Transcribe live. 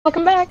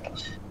Welcome back.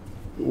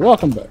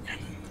 Welcome back.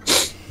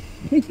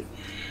 Thank you.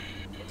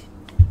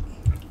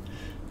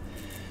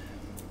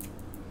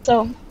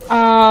 So,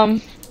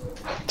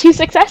 2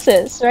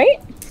 successes,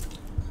 right?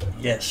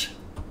 Yes.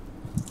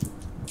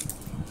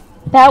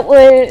 That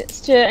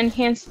was to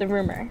enhance the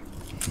rumor.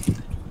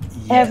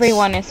 Yes.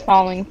 Everyone is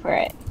falling for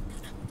it.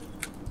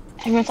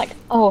 Everyone's like,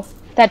 oh,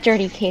 that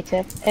dirty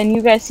K-tip. And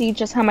you guys see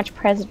just how much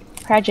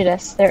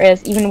prejudice there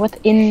is, even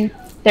within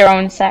their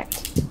own sect.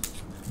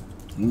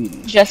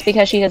 Just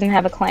because she doesn't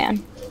have a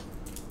clan.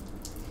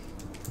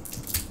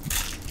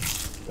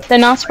 The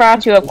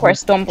Nosferatu, of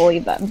course, don't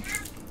believe them.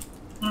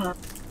 The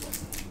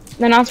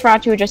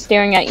Nosferatu are just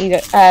staring at you,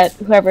 at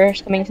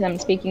whoever's coming to them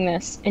speaking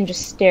this, and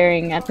just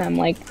staring at them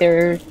like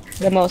they're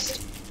the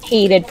most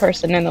hated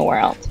person in the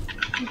world.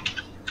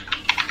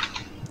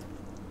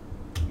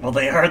 Well,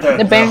 they are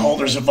the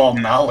holders of all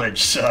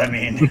knowledge, so I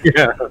mean...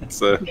 Yeah,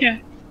 it's Yeah.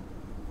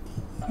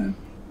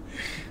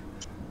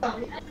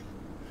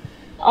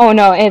 Oh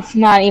no, it's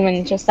not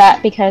even just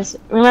that, because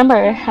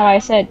remember how I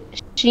said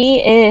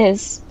she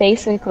is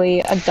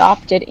basically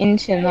adopted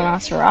into the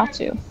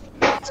Nosferatu.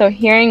 So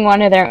hearing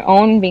one of their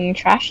own being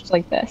trashed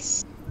like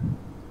this.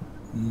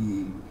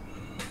 I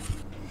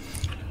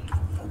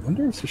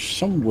wonder if there's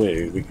some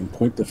way we can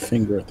point the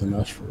finger at the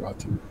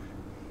Nosferatu.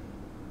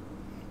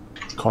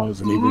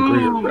 Cause an even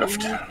greater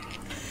rift.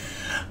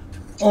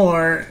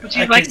 Or... Would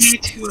you like me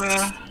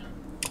to,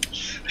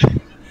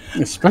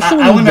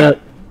 Especially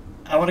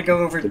I want to go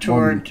over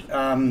toward,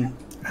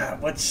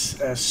 what's,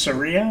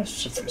 Saria?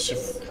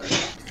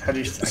 How do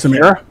you...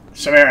 Samira?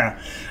 Samira.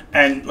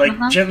 And, like,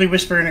 gently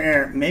whisper in her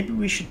ear, maybe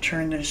we should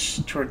turn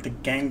this toward the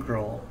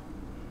Gangrel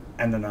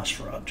and the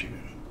Nosferatu.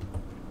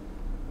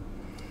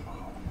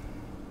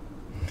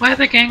 why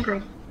the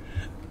Gangrel?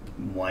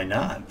 Why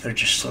not? They're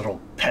just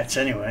little pets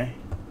anyway.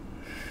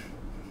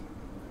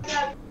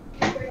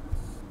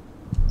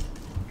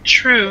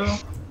 True.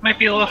 Might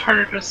be a little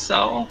harder to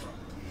sell.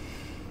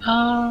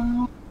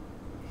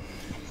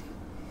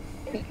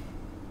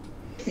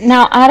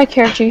 Now, out of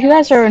character, you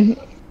guys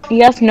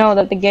know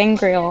that the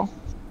Gangrel,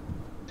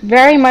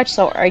 very much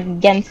so, are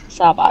against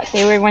Sabbat.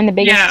 They were one of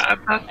the biggest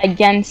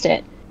against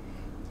it.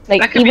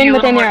 Like, even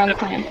within their own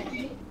clan.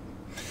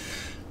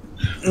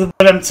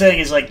 What I'm saying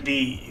is, like,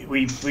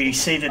 we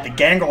say that the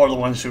Gangrel are the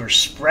ones who are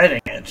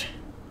spreading it.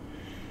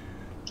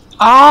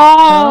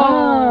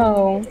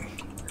 Oh!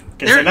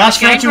 Because the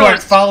Nosferatu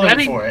aren't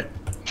following for it.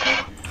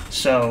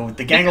 So,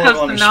 the Gangrel are the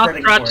ones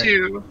spreading for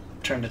it.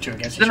 Turn the two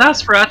against each other. The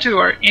Nosferatu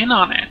are in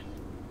on it.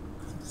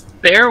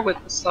 They're with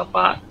the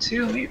Sabbat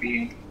too,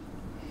 maybe.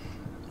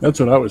 That's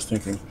what I was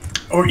thinking.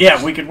 Or,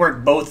 yeah, we could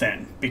work both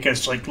in.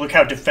 Because, like, look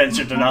how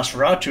defensive the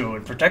Nosferatu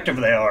and protective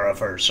they are of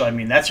her. So, I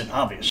mean, that's an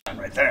obvious sign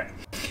right there.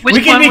 Which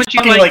we can one be would you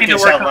talking like like me to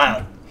this work out on?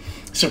 loud.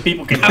 So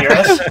people can hear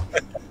us.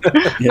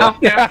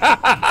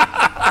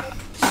 Yeah.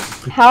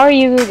 How are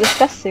you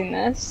discussing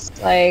this?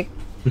 Like...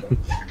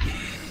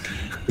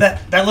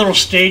 that little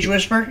stage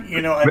whisper,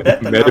 you know, I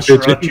bet the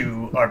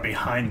Nosferatu are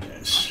behind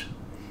this.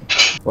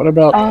 What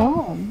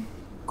about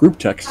group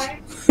text?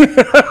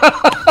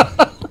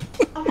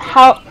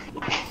 How...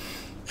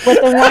 With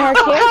the one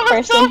archaic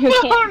person who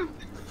can't...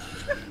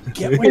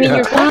 I mean,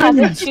 your clan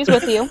has issues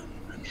with you.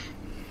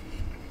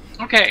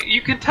 Okay,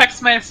 you can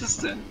text my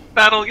assistant.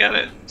 That'll get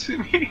it to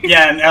me.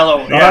 Yeah, and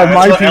Elo. Yeah,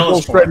 my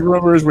people spread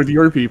rumors with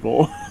your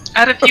people.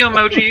 Add a few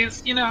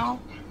emojis, you know.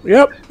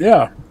 Yep.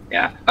 Yeah.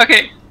 Yeah.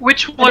 Okay.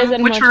 Which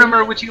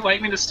rumor would you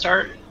like me to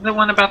start? The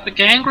one about the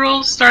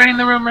Gangrels starting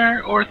the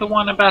rumor, or the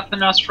one about the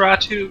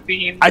Nosferatu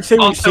being? I'd say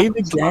we save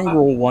the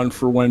Gangrel one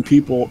for when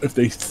people, if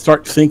they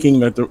start thinking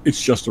that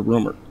it's just a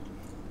rumor,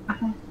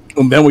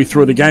 and then we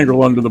throw the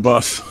Gangrel under the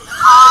bus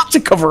to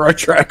cover our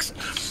tracks.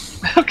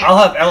 Okay. I'll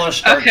have Ella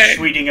start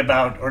tweeting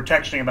about or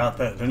texting about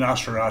the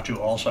Nosferatu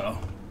also.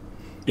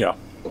 Yeah.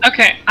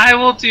 Okay, I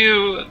will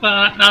do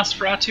the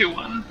Nosferatu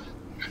one.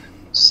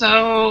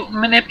 So,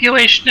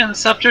 manipulation and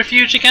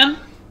subterfuge again?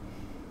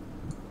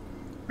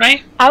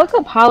 Right? I would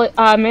go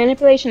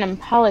manipulation and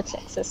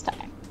politics this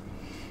time.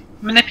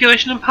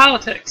 Manipulation and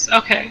politics,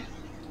 okay.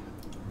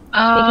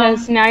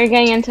 Because now you're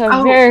getting into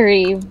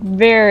very,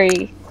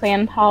 very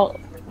clan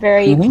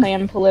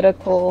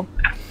political...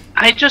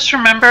 I just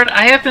remembered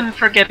I have been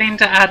forgetting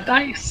to add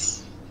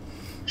dice.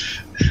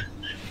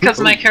 Because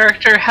my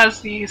character has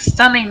the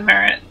stunning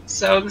merit,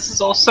 so this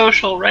is all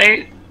social,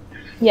 right?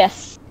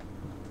 Yes.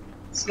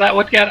 So that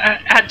would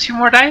add 2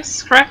 more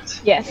dice,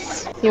 correct?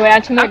 Yes, you would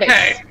add 2 more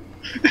dice.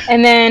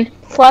 And then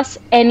plus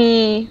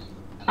any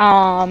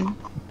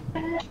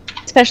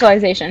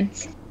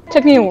specializations. It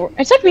took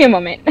me a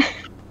moment.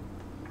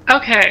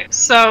 Okay,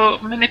 so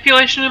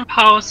manipulation and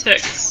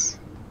politics.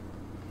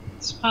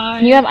 It's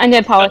 5. You have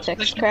undead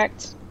politics,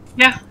 correct?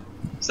 Yeah.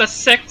 So that's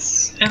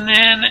 6, and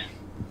then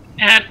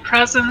add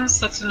presence.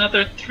 That's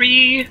another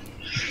 3.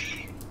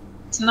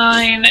 It's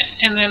 9,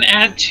 and then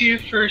add 2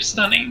 for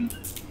stunning.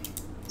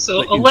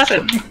 So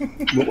 11.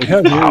 What we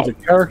have here is a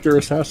character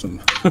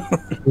assassin.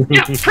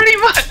 Yeah, pretty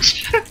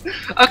much.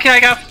 Okay, I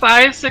got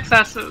 5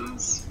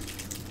 successes.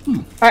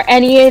 Are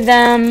any of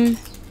them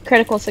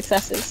critical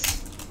successes?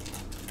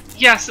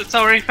 Yes, it's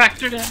already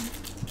factored in.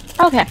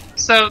 Okay.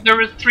 So there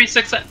were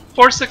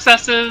 4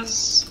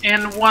 successes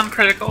and 1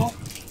 critical.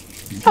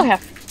 Okay.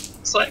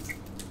 It's like,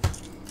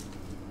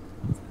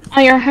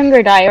 On your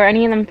hunger die, are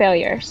any of them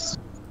failures?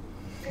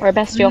 Or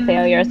bestial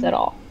failures at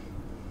all?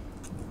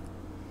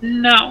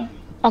 no.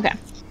 Okay.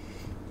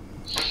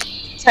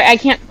 Sorry, I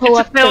can't pull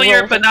It's up a failure,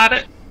 the rules. but not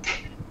a.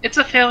 It's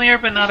a failure,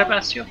 but not a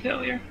bestial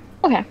failure.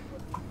 Okay.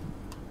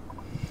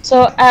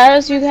 So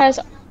as you guys,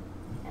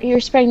 you're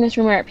spreading this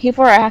rumor,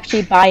 people are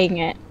actually buying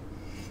it.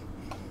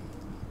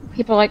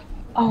 People are like,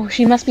 oh,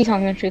 she must be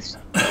telling the truth.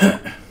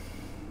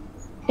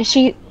 Is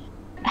she?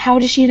 How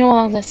does she know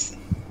all this?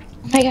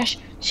 Oh my gosh,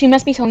 she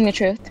must be telling the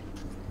truth.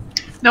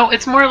 No,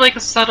 it's more like a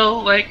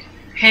subtle, like,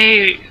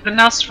 hey, the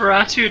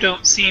Nosferatu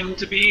don't seem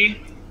to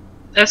be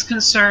as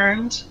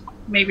concerned.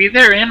 Maybe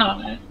they're in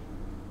on it.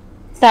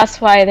 That's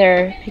why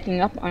they're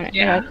picking up on it.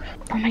 Yeah. They're like,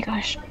 oh my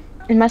gosh,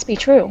 it must be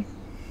true.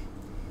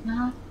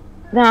 Uh-huh.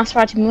 The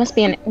Nosferatu must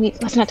be in.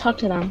 Let's not talk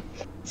to them.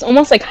 It's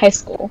almost like high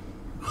school.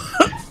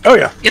 Oh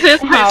yeah. It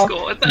is high Wow.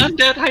 school. It's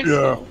undead high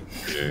school.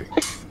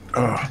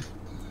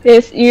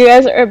 You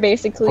guys are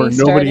basically Or nobody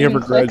starting ever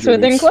clicks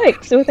within graduates.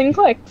 clicks within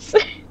clicks.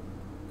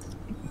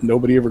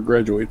 Nobody ever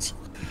graduates.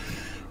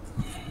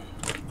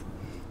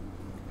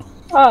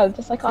 Oh,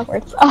 just like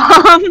Hogwarts.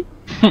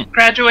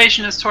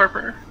 Graduation is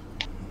torpor.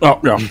 Oh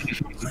yeah.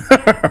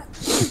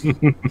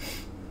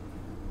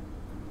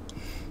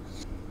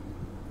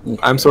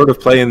 I'm sort of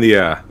playing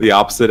the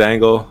opposite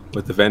angle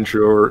with the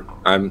venturer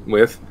I'm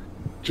with,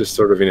 just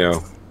sort of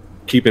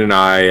keeping an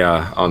eye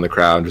on the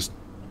crowd, just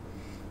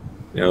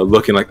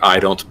looking like I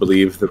don't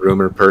believe the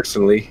rumor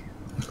personally.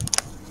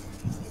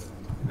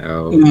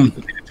 No,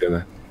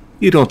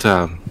 you don't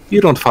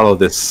follow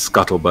this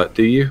scuttlebutt,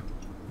 do you?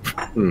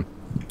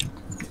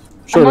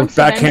 Sort of Amongst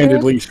the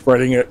backhandedly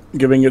spreading it,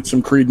 giving it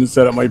some credence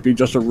that it might be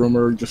just a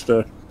rumor, just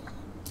a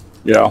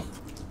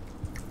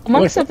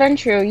Amongst the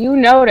venture, you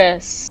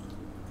notice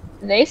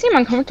they seem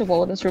uncomfortable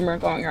with this rumor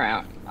going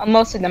around.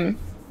 Most of them.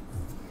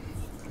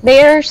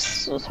 They are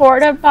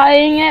sort of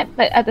buying it,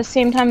 but at the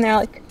same time they're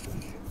like,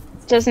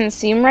 doesn't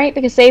seem right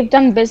because they've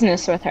done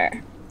business with her.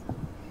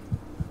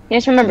 You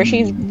have to remember,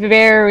 she's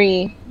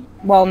very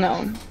well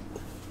known.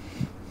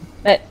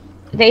 But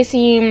they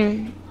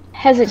seem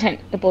hesitant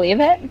to believe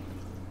it.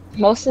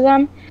 Most of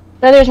them.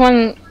 Then there's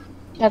one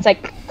that's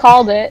like,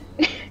 called it.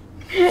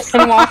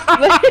 And walked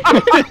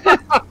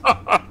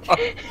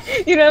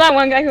You know that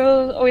one guy who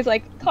was always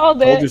like,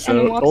 called it,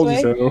 and walks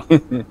away? so.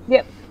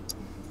 Yep.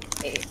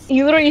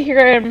 You literally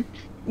hear him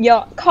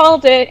yell,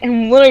 called it,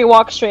 and literally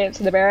walk straight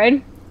into the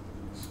Baron.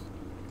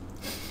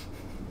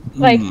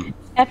 Like,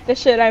 F the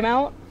shit, I'm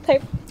out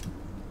type.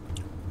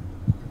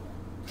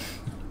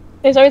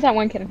 There's always that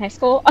one kid in high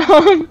school.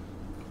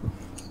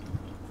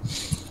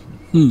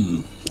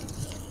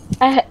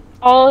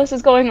 All this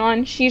is going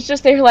on. She's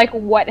just there like,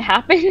 what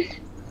happened?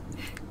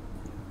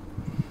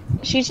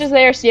 She's just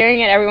there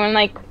staring at everyone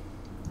like,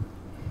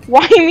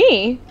 why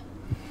me?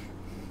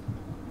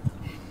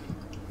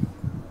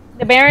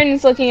 The Baron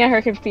is looking at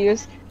her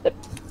confused.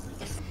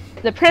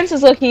 The prince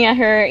is looking at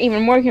her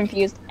even more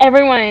confused.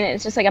 Everyone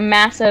is just like a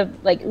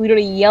massive, like,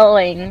 literally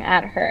yelling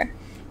at her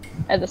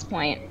at this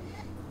point.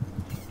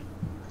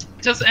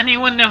 Does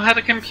anyone know how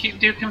to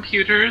do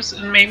computers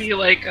and maybe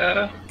like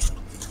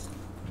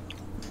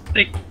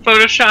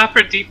Photoshop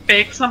or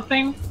deepfake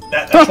something?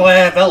 That's why I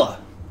have Ella.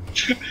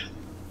 She's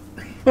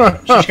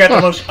got the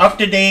most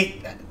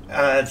up-to-date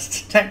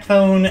tech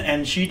phone,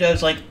 and she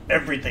does like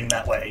everything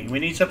that way. We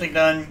need something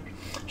done,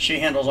 she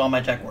handles all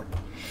my tech work.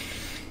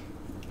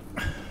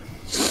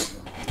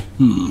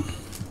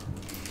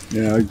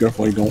 Yeah, I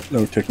definitely don't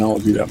know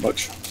technology that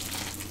much.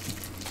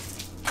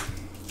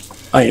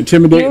 I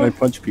intimidate and I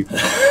punch people.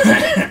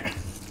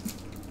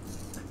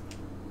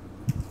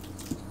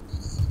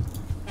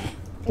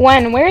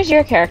 Where's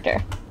your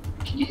character?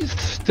 He's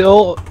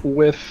still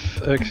with.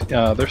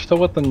 They're still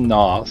with the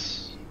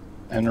Nos,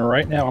 and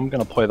right now I'm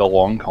gonna play the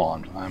long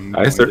con.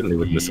 I certainly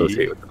wouldn't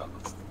associate with the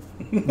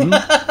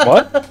Nos.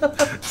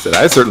 What? Said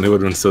I certainly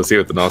wouldn't associate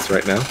with the Nos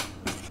right now.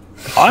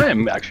 I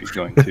am actually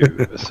going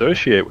to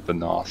associate with the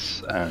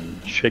Nos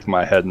and shake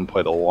my head and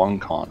play the long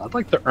con. I'd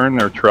like to earn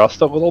their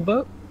trust a little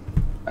bit,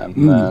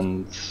 and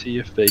then see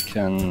if they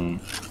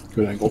can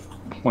Good angle.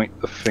 point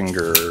the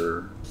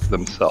finger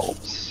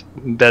themselves,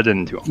 bed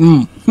into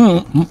them.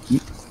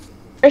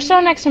 You're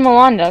still next to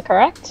Melanda,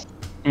 correct?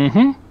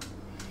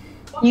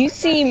 Mm-hmm. You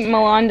see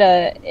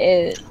Melanda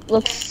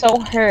looks so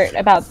hurt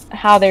about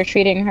how they're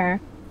treating her.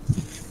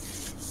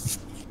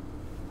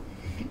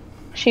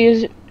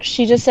 She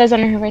just says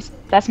under her voice,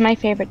 "That's my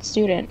favorite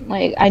student."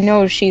 Like, I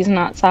know she's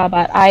not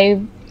Sabat.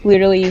 I've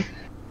literally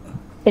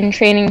been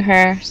training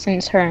her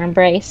since her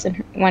embrace,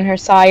 and when her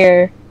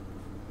sire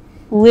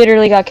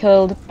literally got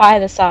killed by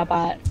the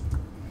Sabat.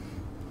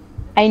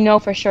 I know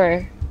for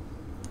sure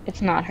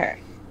it's not her.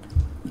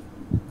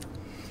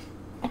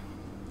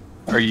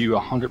 Are you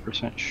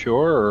 100%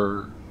 sure,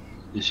 or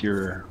is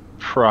your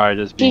pride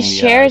as being She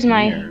shares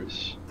my.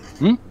 ears?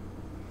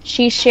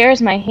 She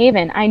shares my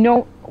haven. I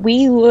know.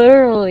 We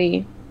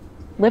literally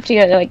live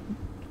together. Like,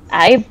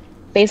 I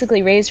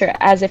basically raised her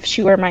as if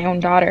she were my own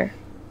daughter.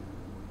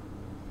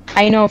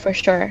 I know for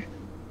sure.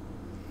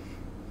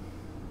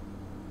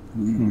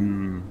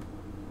 When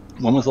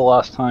was the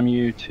last time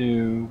you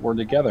two were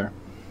together?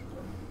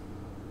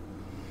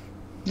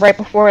 Right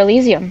before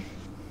Elysium.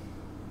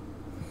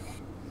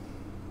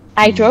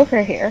 I drove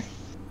her here.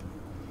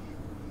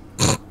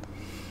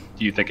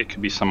 Do you think it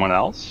could be someone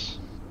else?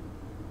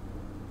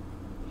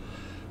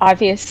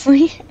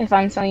 Obviously, if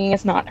I'm saying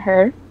it's not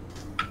her.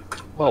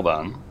 Well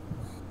then,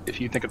 if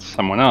you think it's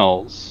someone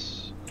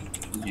else,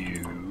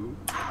 you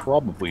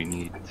probably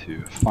need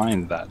to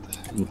find that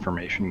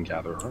information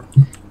gatherer.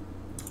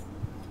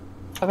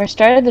 If I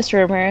started this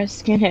rumor,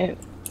 it's gonna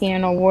be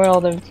in a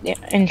world of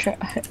intro.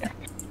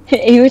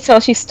 You would tell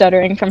she's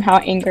stuttering from how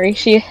angry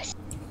she is.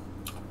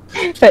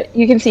 But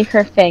you can see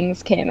her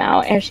fangs came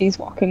out as she's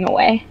walking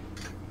away.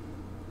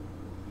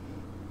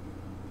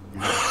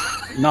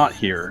 Not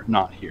here,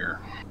 not here.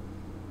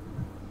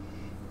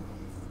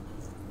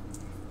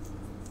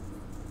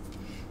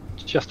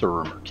 It's just a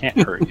rumor, can't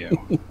hurt you.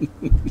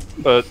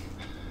 But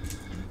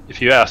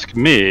if you ask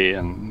me,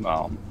 and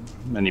well,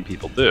 many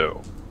people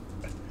do,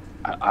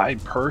 I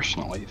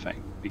personally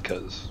think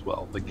because,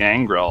 well, the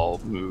gangrel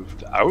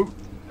moved out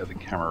of the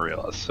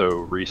Camarilla so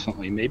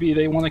recently, maybe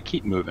they want to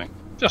keep moving.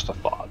 Just a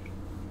thought.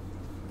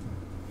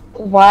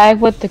 Why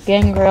would the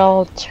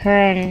gangrel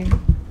turn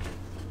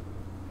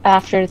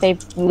after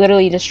they've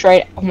literally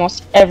destroyed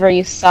almost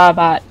every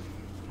Sabbat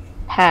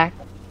pack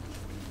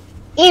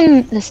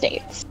in the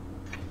States?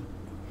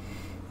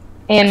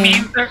 And I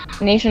mean,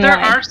 nationwide. there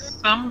are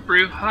some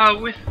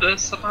Bruja with the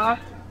Sabbath.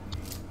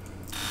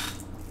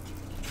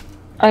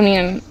 I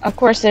mean, of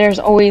course there's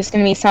always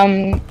going to be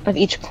some of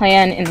each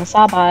clan in the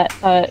Sabbat,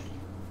 but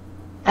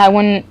I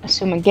wouldn't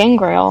assume a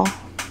gangrel.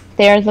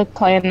 They're the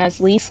clan that's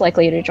least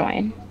likely to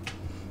join.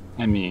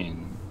 I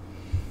mean,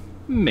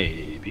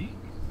 maybe.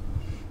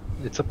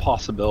 It's a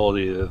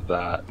possibility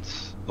that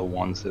the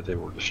ones that they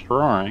were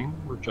destroying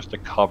were just a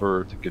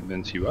cover to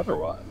convince you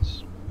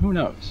otherwise. Who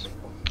knows?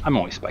 I'm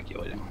only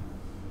speculating.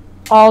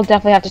 I'll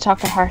definitely have to talk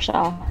to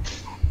Harsha.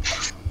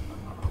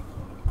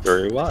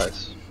 Very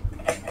wise.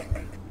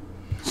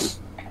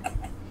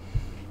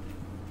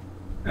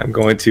 I'm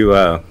going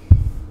to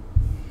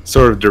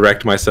sort of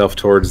direct myself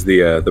towards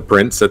the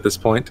prince at this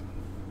point.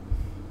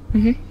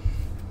 Mm-hmm.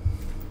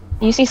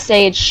 You see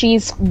Sage,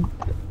 she's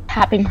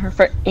tapping her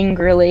foot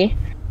angrily,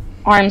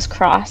 arms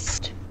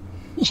crossed.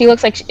 She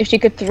looks like if she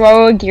could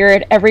throw a gear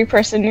at every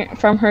person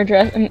from her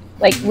dress, and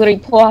like literally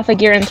pull off a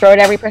gear and throw it at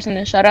every person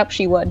to shut up,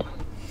 she would.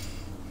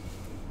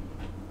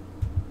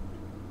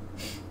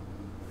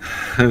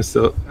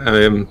 So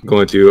I am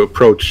going to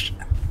approach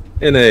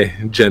in a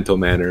gentle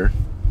manner.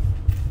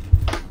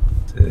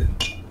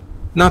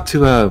 Not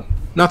to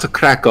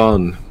crack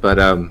on, but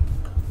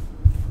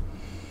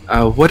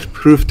what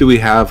proof do we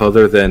have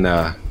other than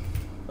a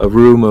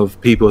room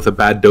of people with a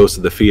bad dose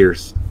of the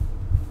fears?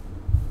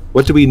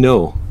 What do we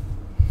know?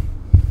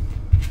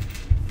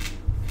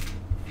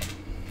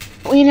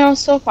 What we know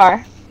so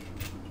far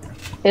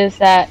is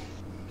that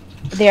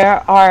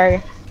there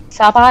are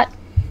Sabbat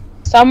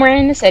somewhere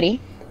in the city,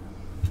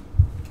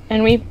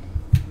 and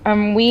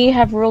we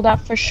have ruled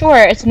out for sure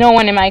it's no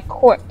one in my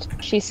court,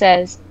 she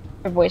says,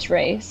 her voice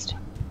raised.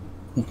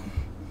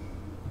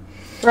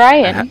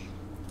 Brian,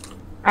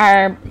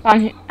 our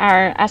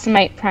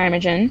Assamite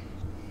Primogen,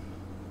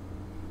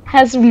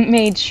 has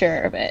made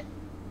sure of it.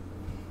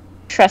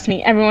 Trust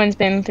me, everyone's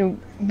been through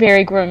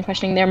very grueling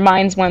questioning. Their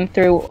minds went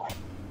through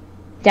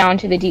down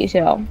to the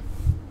detail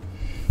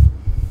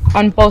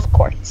on both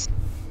courts.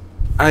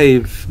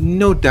 I've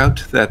no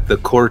doubt that the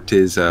court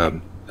is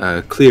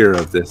clear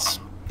of this,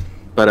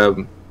 but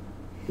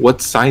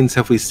what signs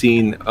have we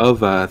seen of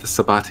the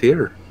Sabbat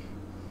here?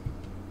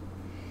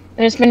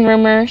 There's been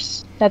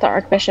rumors that the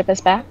Archbishop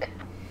is back,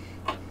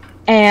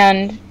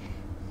 and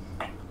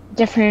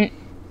different...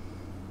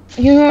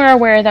 You are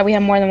aware that we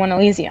have more than one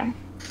Elysium,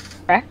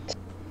 correct?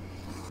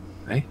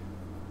 Hey?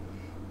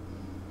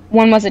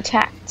 One was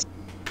attacked.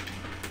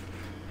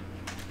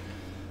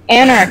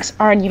 Anarchs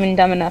aren't even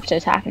dumb enough to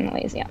attack an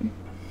Elysium.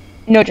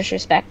 No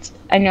disrespect.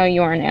 I know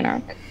you are an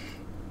Anarch.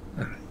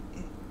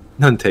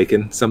 None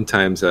taken.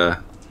 Sometimes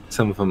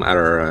some of them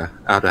are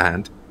out of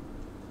hand.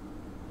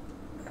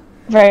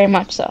 Very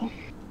much so.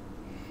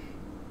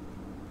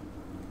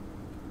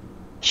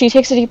 She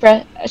takes a deep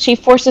breath. She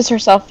forces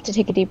herself to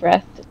take a deep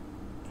breath.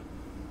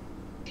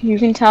 You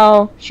can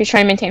tell she's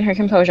trying to maintain her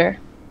composure.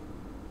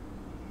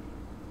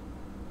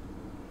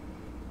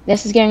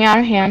 This is getting out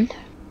of hand.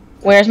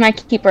 Where's my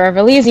keeper of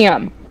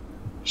Elysium?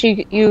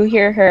 You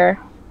hear her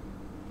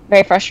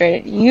very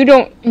frustrated.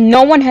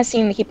 No one has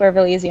seen the keeper of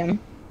Elysium.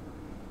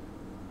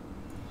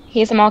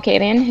 He's a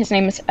Malkavian. His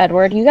name is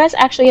Edward. You guys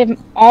actually have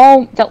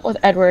all dealt with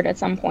Edward at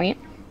some point.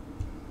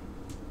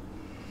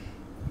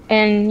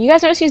 And you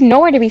guys notice he's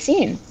nowhere to be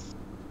seen.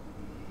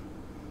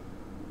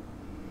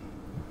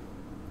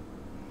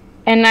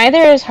 And neither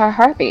is her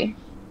harpy.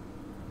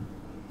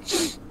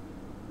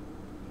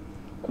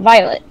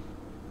 Violet.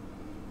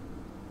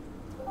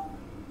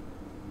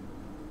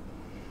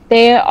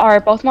 They are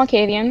both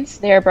Malkavians.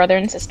 They are brother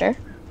and sister.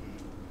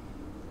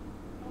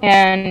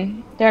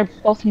 And they're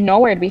both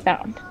nowhere to be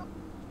found.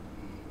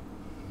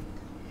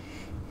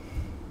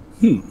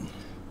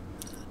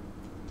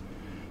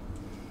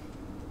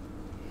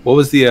 What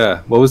was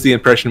the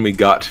impression we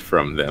got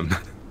from them?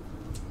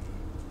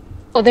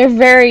 Oh, they're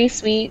very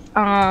sweet.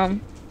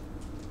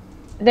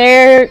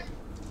 They're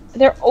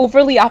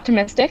overly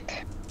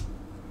optimistic.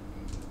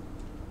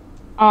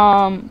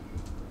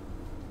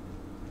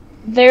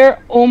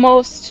 They're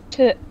almost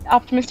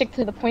optimistic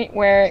to the point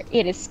where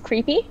it is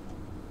creepy.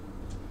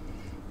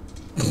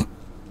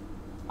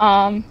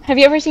 Have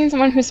you ever seen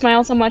someone who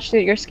smiles so much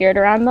that you're scared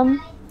around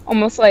them?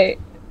 Almost like...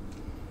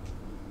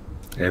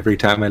 Every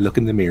time I look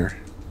in the mirror.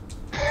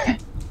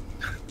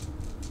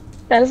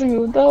 That doesn't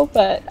move though,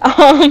 but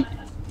I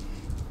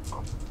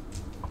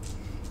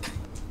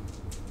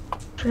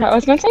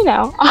was gonna say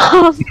now.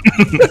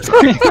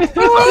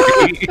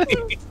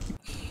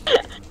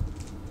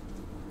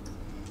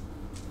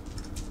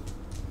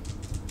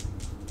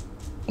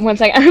 One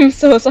second, I'm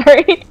so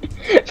sorry.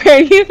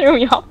 Perry, you threw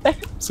me off there.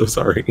 So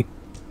sorry.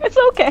 It's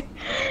okay.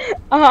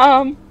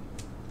 Oh,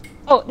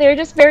 they're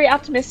just very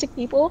optimistic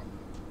people.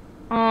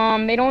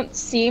 They don't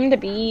seem to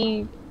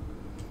be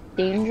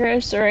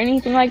dangerous or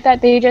anything like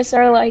that. They just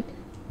are like,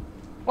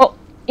 well,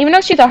 even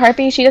though she's a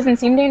harpy, she doesn't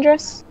seem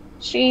dangerous.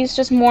 She's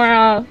just more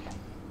of,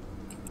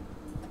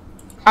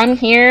 I'm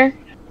here,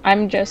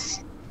 I'm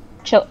just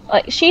chill.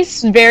 Like,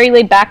 she's very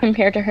laid back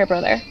compared to her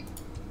brother.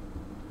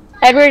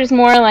 Edward is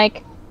more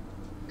like,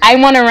 I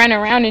want to run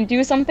around and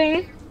do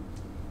something.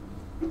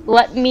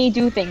 Let me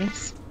do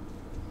things.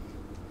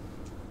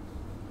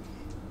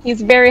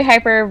 He's very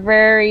hyper,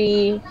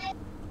 very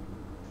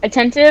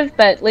attentive,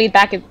 but laid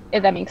back, if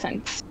that makes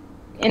sense.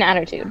 In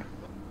attitude.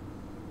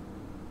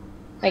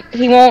 Like,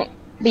 he won't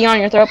be on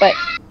your throat, but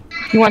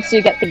he wants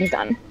to get things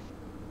done.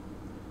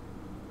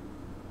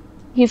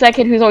 He's that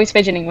kid who's always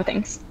fidgeting with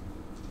things.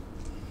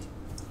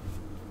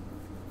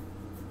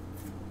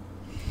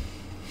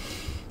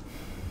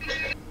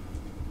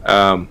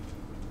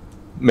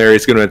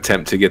 Mary's going to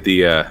attempt to get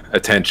the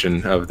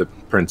attention of the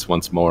prince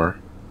once more.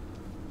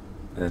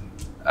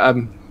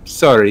 I'm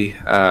sorry,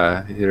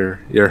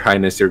 Your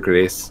Highness, Your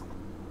Grace.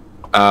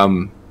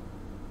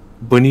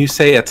 When you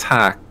say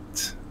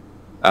attacked,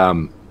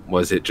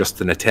 was it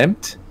just an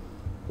attempt?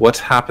 What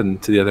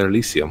happened to the other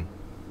Elysium?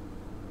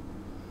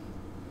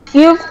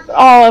 You've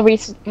all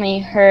recently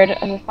heard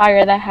of a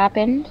fire that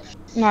happened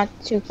not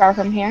too far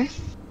from here.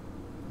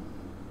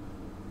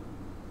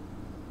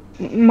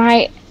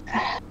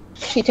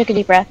 She took a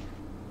deep breath.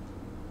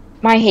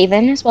 My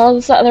haven, as well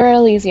as the other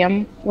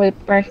Elysium, was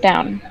burnt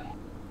down.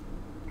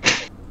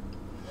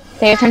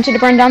 They attempted to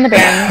burn down the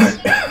barons,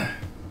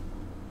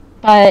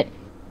 but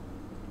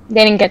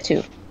they didn't get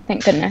to,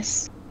 thank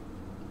goodness.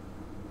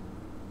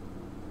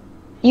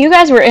 You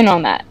guys were in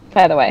on that,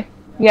 by the way.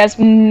 You guys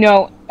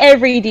know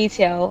every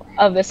detail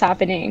of this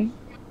happening.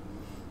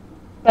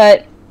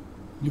 But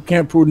You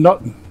can't prove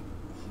nothing.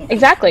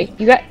 exactly.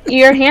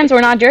 Your hands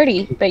were not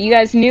dirty, but you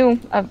guys knew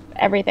of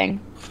everything.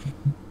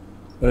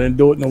 I didn't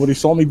do it. Nobody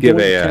saw me Give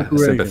do it. a Can't do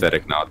it again.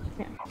 sympathetic nod.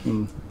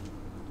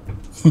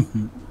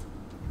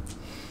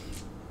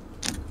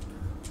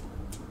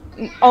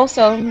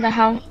 Also, the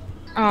House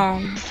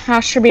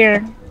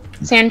Shabir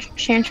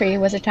Chantry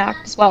was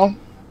attacked as well.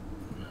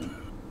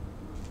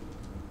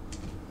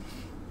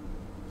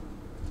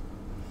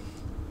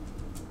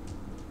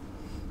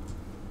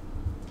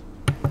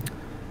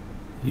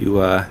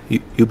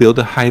 You build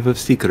a hive of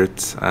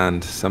secrets,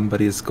 and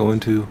somebody is going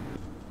to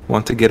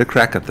want to get a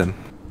crack at them.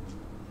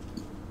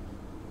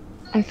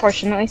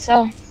 Unfortunately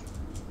so.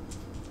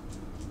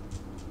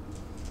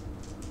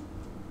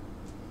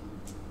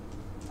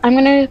 I'm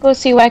gonna go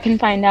see what I can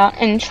find out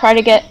and try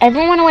to get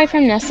everyone away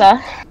from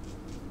Nissa.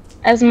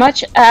 As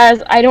much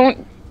as I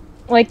don't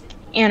like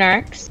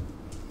Anarchs,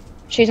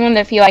 she's one of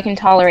the few I can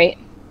tolerate.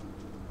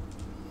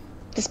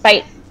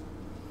 Despite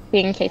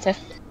being caitiff.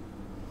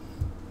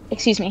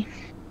 Excuse me.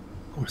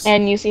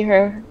 And you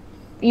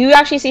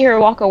actually see her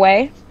walk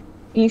away.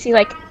 And you see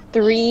like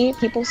 3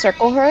 people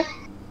circle her,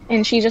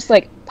 and she just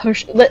like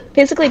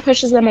physically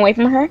pushes them away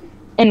from her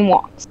and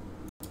walks.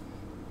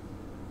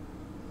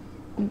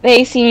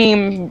 The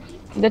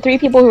 3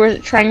 people who were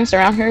trying to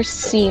surround her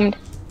seemed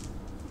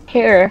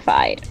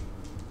terrified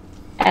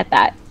at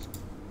that.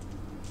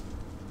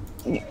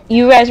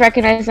 You guys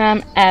recognize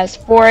them as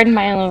Ford,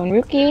 Milo, and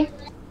Ruki,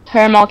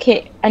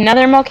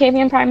 another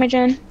Malkavian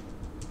Primogen,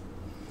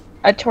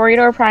 a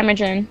Toreador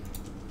Primogen,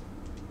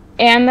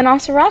 and the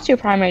Nosferatu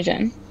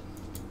Primogen.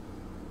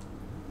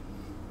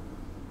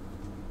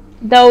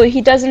 Though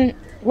he doesn't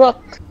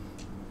look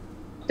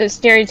as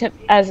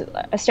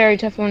a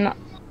stereotypical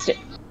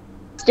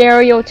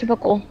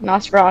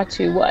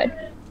Nosferatu would.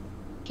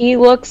 He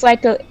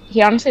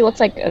honestly looks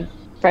like a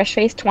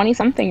fresh-faced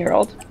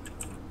 20-something-year-old.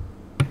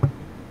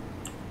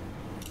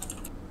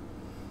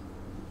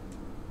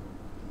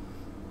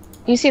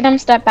 You see them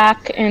step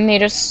back, and they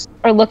just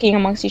are looking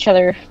amongst each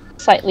other,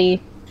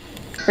 slightly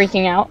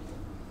freaking out.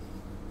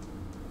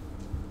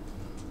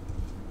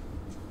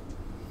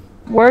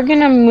 we're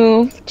gonna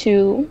move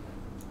to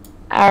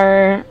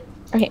our...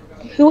 Okay,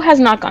 who has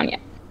not gone yet?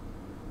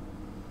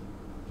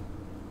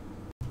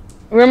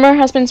 Rumor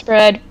has been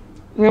spread.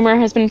 Rumor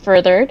has been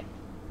furthered.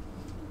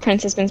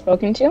 Prince has been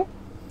spoken to.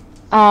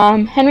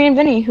 Henry and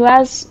Vinny, who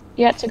has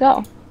yet to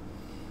go?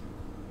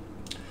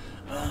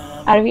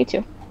 Out of you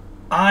two.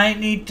 I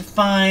need to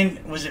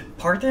find... Was it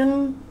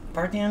Parthian?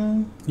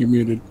 Parthian? You're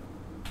muted.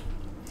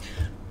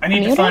 I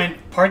need to find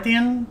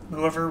Parthian,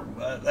 whoever...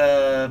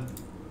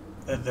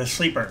 the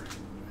sleeper.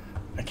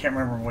 I can't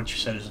remember what you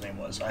said his name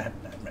was. I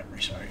have bad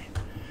memory, sorry.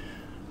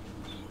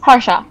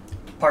 Harsha.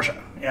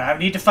 Parsha. Yeah, I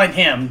need to find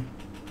him.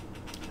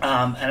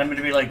 And I'm going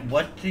to be like,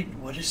 what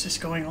is this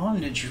going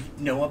on? Did you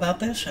know about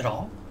this at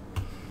all?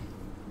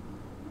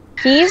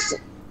 He's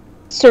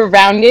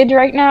surrounded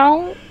right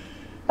now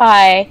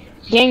by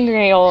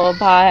Gangrel,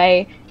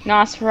 by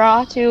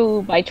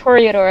Nosferatu, by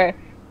Toreador,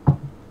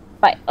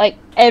 by, like,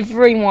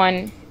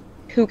 everyone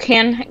who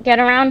can get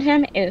around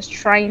him is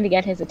trying to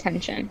get his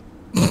attention.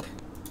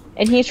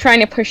 And he's trying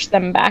to push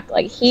them back.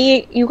 Like,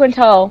 you can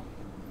tell,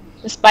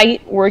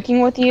 despite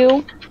working with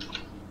you,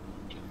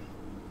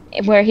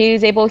 where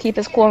he's able to keep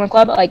his cool in the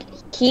club, like,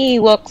 he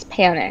looks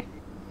panicked.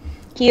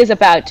 He is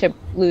about to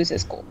lose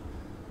his cool.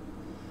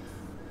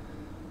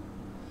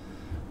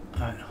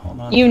 Alright, hold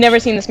on. You've never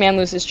seen this man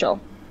lose his chill.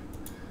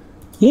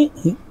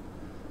 I'm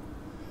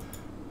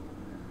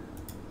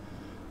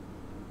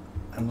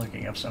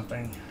looking up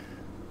something.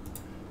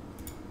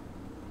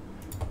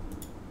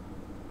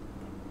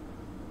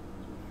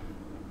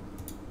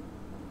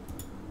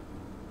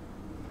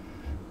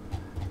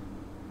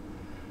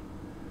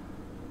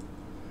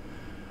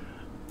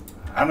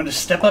 I'm going to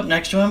step up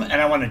next to him, and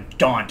I want to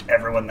daunt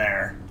everyone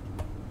there,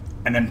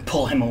 and then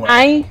pull him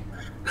away.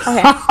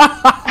 Okay.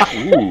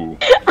 Ooh.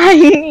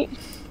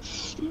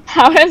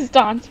 How does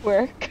daunt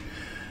work?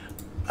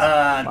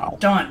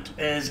 Daunt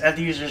is at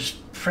the user's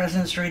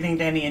presence rating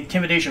to any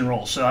intimidation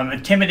roll, so I'm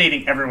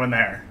intimidating everyone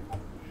there.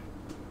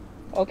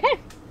 Okay.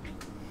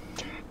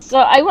 So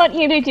I want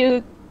you to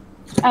do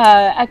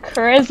a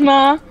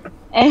charisma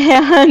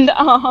and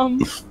oh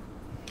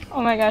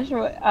my gosh,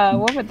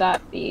 what would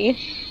that be?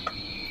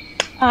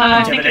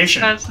 I think it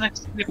Intimidation. says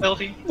next to the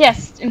ability.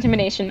 Yes,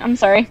 intimidation. I'm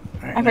sorry.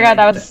 Alright, I forgot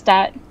that was a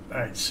stat.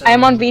 Alright, so...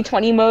 I'm on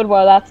V20 mode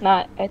while that's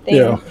not a thing.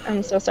 Yeah.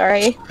 I'm so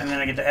sorry. And then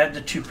I get to add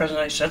the 2 present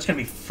dice, so that's going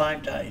to be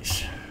 5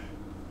 dice.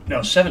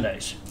 No, 7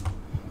 dice.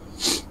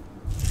 It's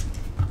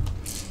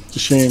a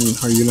shame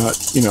how you're not,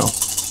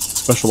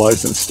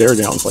 specialized in stare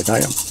downs like I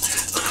am.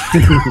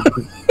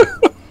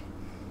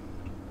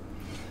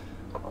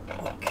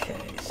 Okay,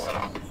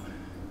 so...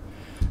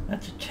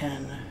 That's a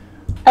 10.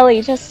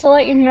 Ellie, just to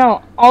let you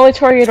know, all the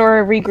Toreador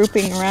are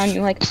regrouping around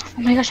you like,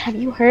 oh my gosh, have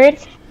you heard?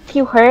 Have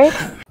you heard?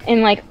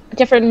 And like,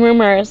 different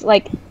rumors,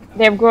 like,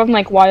 they've grown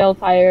like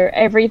wildfire,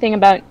 everything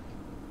about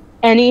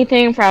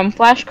anything from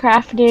flash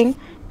crafting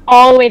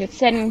all the way to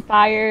setting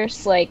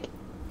fires, like,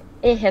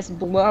 it has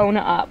blown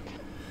up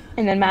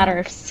in a matter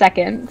of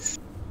seconds.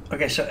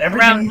 Okay, so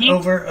everything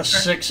over a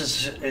 6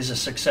 is a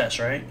success,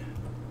 right?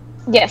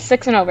 Yes,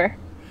 6 and over.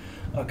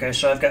 Okay,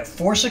 so I've got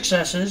 4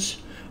 successes,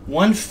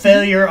 1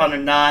 failure on a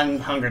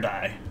non-hunger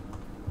die.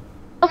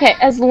 Okay,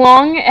 as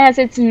long as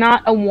it's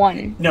not a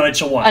 1. No,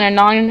 it's a 1. On a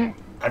non...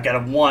 I've got a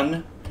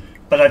 1,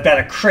 but I've got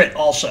a crit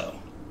also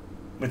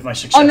with my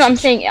successes. Oh no, I'm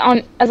saying,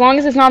 as long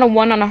as it's not a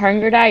 1 on a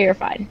hunger die, you're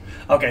fine.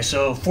 Okay,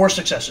 so 4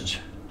 successes.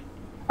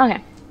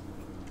 Okay.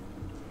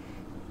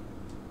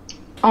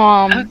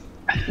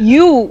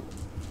 You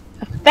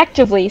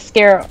effectively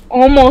scare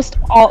almost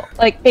all,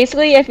 like,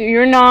 basically if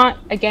you're not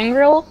a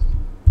gangrel,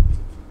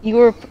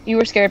 you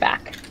were scared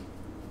back.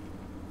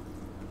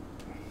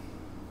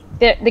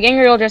 The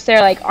gangrel just there,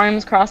 like,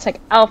 arms crossed,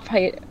 like, I'll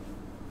fight.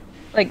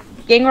 Like,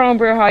 gangrel and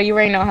Bruja, you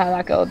already know how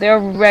that goes. They're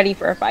ready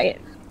for a fight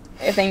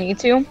if they need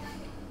to.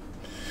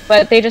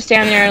 But they just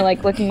stand there,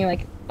 like, looking at you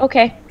like,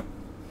 okay,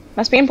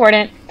 must be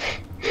important.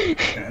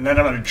 And then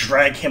I'm going to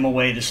drag him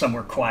away to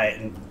somewhere quiet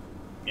and,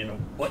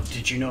 what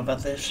did you know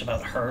about this?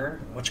 About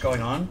her? What's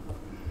going on?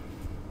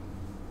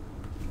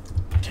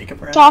 Take a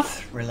breath.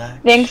 Off.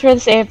 Relax. Thanks for the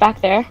save back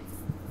there.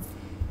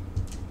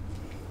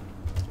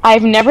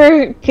 I've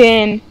never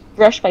been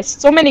brushed by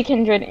so many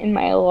kindred in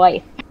my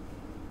life.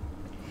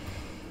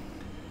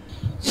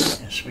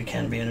 Yes, we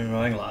can be an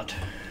annoying lot.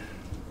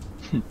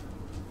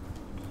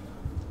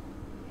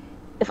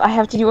 If I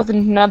have to deal with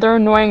another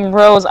annoying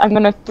rose, I'm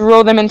gonna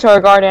throw them into our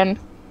garden.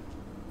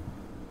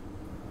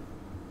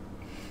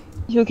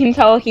 You can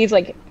tell he's,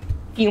 like,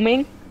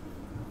 fuming.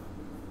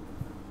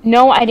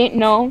 No, I didn't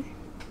know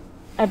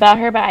about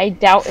her, but I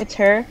doubt it's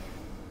her.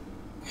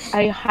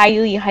 I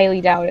highly,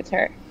 highly doubt it's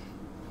her.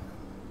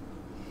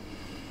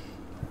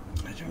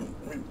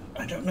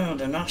 I don't know.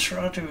 The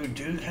Nosferatu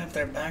do have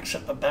their backs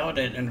up about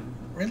it in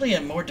really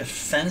a more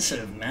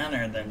defensive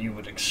manner than you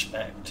would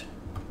expect.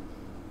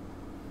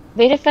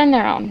 They defend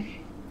their own.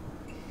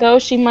 Though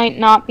she might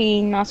not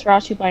be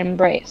Nosferatu by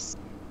embrace.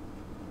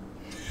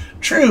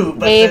 True,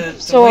 but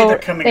the way they're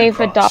coming they've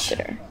across...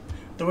 adopted her.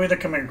 The way they're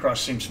coming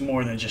across seems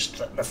more than just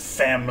the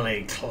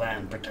family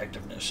clan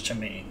protectiveness to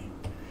me.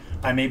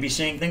 I may be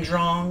seeing things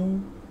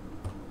wrong.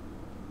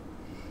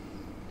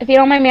 If you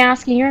don't mind me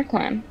asking your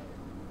clan.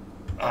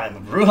 I'm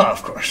a Bruja,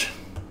 of course.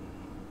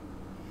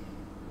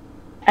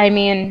 I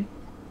mean,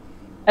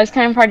 it's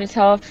kind of hard to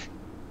tell if...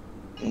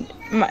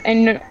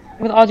 And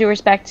with all due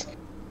respect,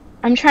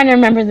 I'm trying to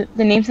remember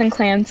the names and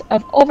clans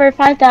of over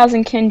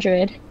 5,000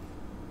 kindred.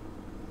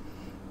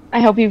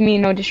 I hope you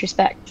mean no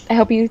disrespect. I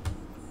hope you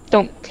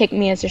don't take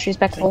me as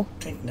disrespectful.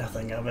 Think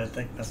nothing of it.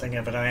 Think nothing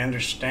of it. I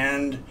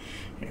understand.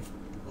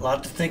 A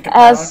lot to think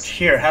about.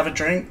 Here, have a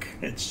drink.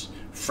 It's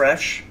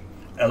fresh.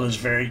 Ella's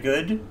very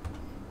good.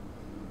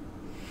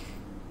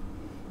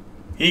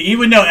 He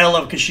would know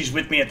Ella because she's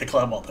with me at the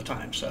club all the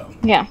time, so.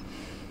 Yeah.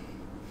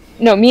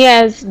 No, me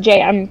as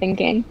Jay, I'm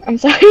thinking. I'm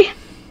sorry.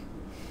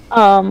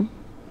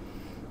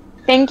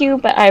 Thank you,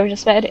 but I was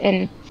just fed,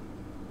 and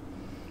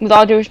with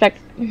all due respect,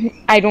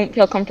 I don't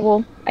feel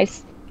comfortable.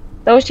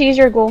 Though she's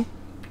your goal,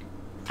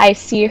 I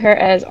see her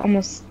as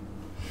almost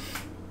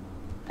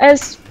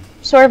as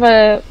sort of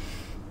a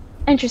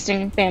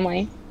interesting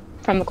family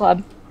from the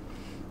club.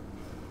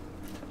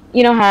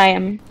 You know how I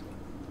am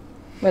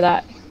with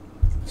that.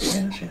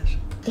 Yes, yes.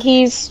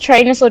 He's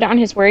trying to slow down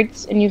his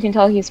words, and you can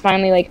tell he's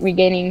finally like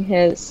regaining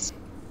his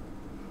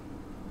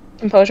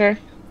composure.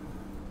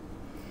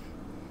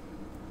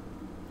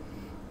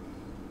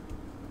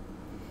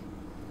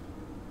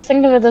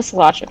 Think of this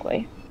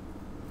logically.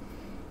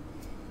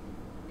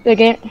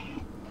 The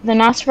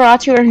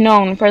Nosferatu are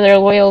known for their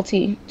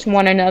loyalty to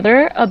one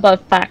another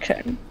above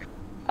faction,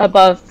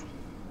 above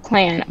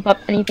clan, above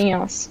anything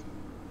else.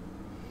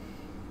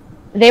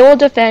 They will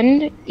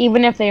defend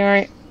even if they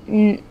are,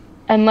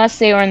 unless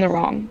they are in the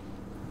wrong.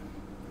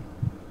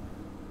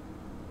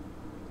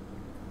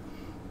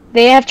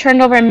 They have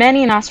turned over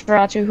many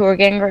Nosferatu who are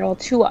gangrel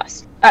to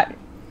us.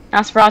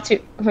 Nosferatu,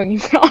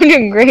 I'm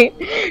doing great.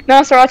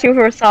 Nosferatu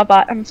who are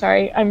Sabat. I'm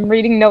sorry. I'm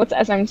reading notes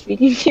as I'm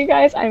speaking to you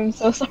guys. I'm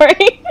so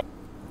sorry.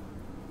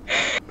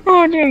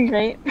 Oh, I'm doing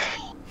great.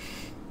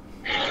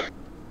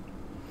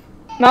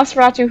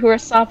 Nosferatu who are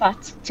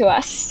Sabat to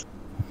us.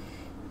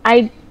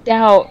 I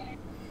doubt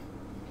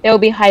they'll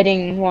be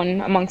hiding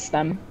one amongst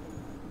them.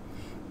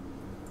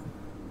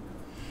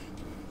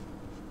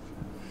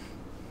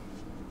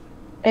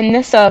 And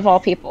Nissa of all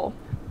people.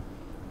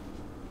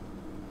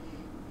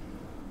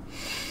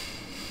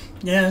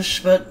 Yes,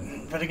 but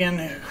again,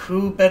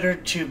 who better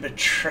to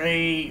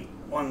betray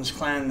one's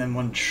clan than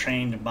one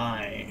trained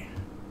by?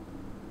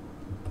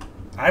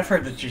 I've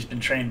heard that she's been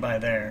trained by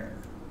their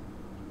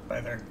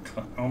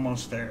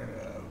almost their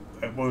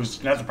what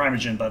was not the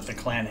Primogen, but the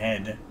clan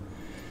head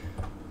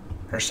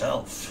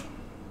herself.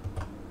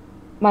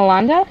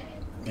 Malanda?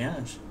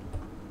 Yes.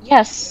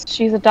 Yes,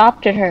 she's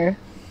adopted her.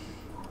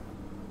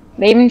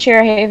 They even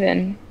share a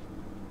haven.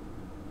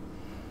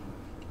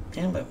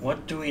 Yeah, but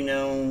what do we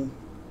know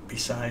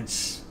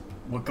besides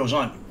what goes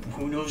on?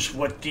 Who knows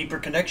what deeper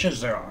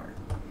connections there are?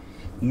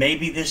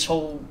 Maybe this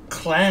whole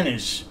clan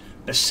is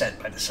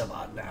beset by the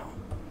Sabbat now.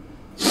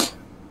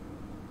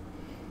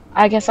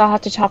 I guess I'll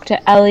have to talk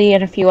to Ellie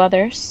and a few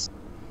others.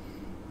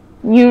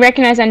 You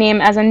recognize that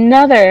name as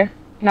another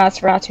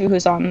Nosferatu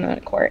who's on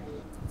the court.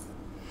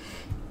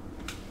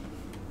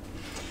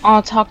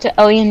 I'll talk to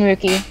Ellie and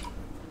Ruki.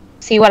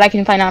 See what I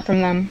can find out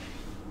from them.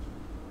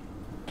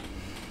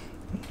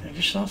 They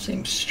just all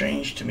seem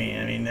strange to me.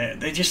 I mean,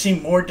 they just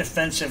seem more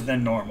defensive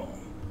than normal.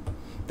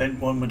 Than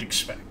one would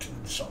expect.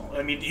 So,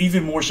 I mean,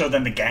 even more so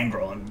than the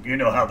gangrel, and you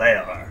know how they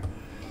are.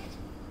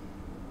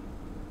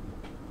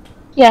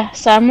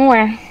 Yes, I'm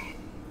aware.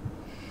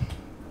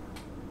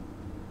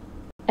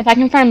 If I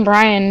can find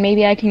Brian,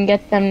 maybe I can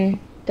get them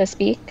to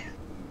speak.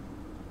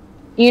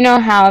 You know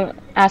how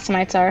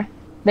Assamites are.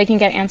 They can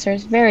get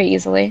answers very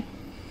easily.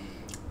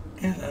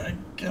 Yeah, I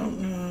don't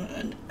know.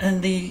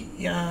 And the,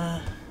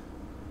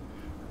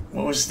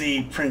 what was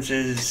the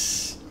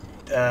prince's,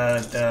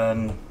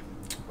 The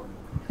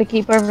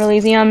Keeper of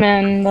Elysium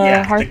and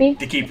the Harpy?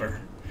 The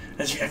Keeper.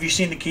 Have you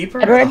seen the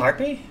Keeper Edward? or the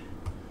Harpy?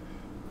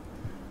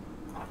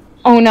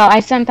 Oh no, I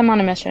sent them on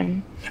a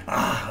mission.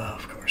 Ah,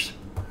 of course.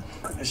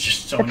 It's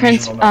just so The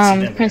prince, unusual not to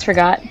see them Prince there.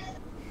 forgot.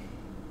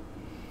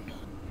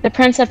 The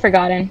prince had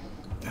forgotten.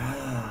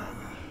 Ah.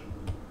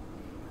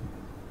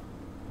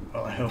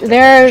 Well, I hope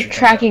They're that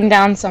tracking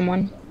down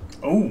someone.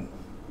 Oh,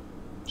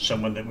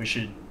 someone that we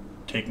should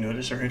take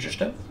notice or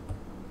interest of?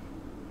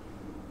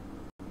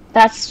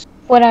 That's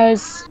what I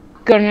was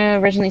going to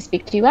originally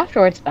speak to you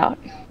afterwards about.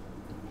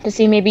 To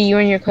see maybe you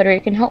and your coterie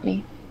can help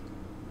me.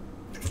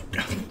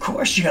 Of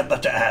course you have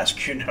but to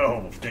ask, you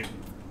know. If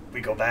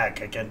we go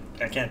back, I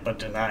can't but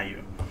deny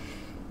you.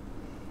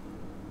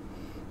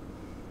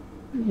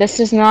 This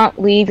does not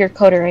leave your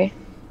coterie.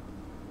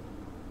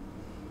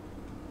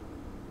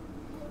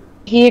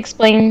 He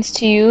explains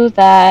to you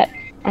that,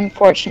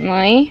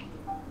 unfortunately,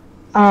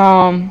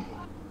 the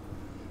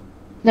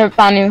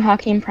Banu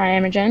Hakim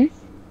Primogen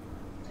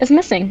is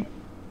missing.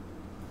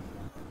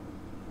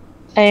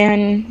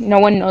 And no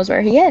one knows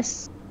where he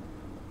is.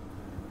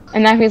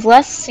 And that he's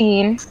less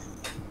seen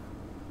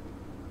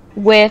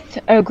with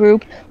a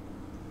group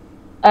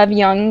of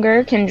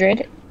younger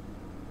kindred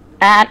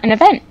at an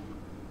event.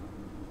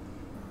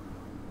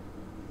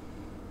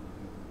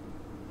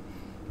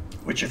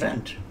 Which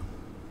event?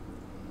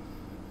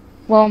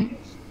 Well,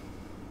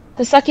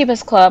 the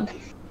Succubus Club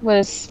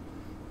was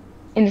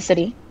in the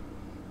city,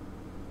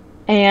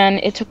 and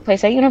it took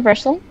place at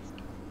Universal.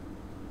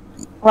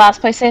 The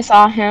last place I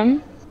saw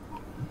him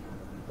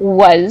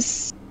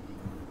was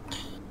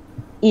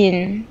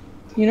in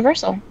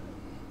Universal.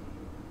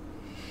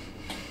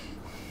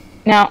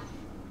 Now,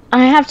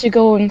 I have to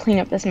go and clean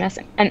up this mess,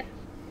 and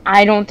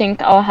I don't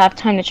think I'll have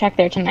time to check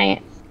there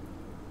tonight.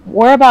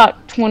 We're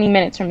about 20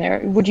 minutes from there.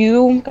 Would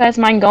you guys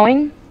mind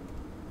going?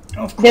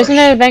 Of course. There's an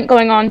event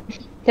going on.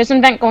 There's an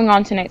event going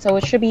on tonight, so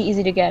it should be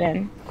easy to get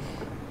in.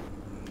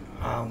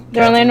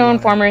 There are Orlando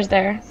informers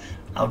there.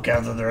 I'll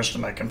gather the rest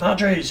of my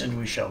compadres, and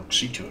we shall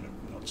see to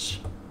it.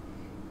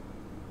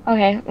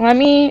 Okay, let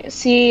me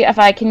see if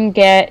I can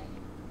get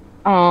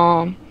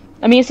Milo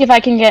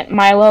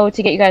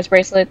to get you guys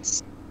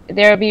bracelets.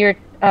 There'll be your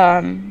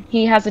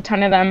he has a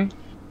ton of them.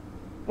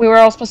 We were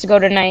all supposed to go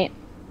tonight.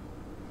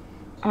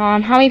 How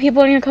many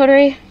people in your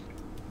coterie?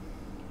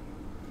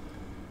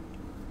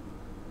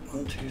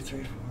 1, 2,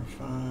 3,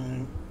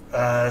 4,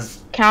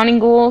 5. Counting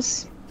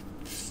ghouls.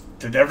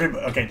 Did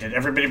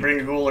everybody bring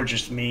a ghoul, or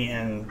just me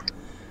and?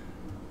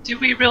 Do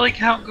we really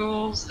count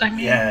ghouls? I mean,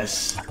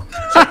 yes.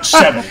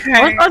 7.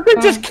 Okay. Aren't they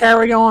just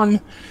carry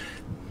on?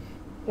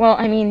 Well,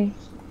 I mean,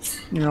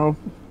 You know,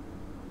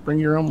 bring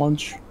your own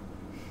lunch.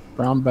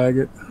 Brown bag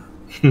it.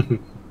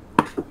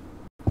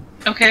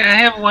 Okay, I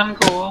have 1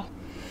 ghoul.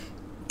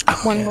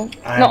 one ghoul.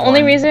 The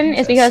only reason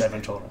is because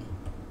 7 total.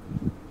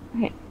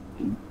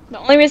 the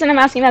only reason I'm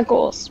asking about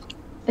ghouls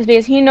is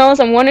because he knows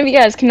that one of you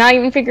guys cannot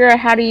even figure out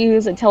how to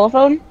use a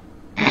telephone.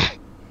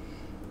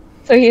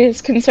 So he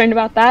is concerned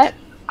about that.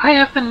 I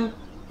have been.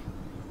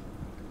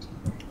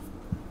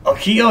 Oh,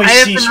 he always I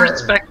have sees been her.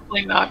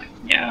 respectfully not.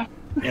 Yeah.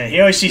 Yeah, he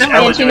always sees No,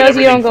 Ella and she doing knows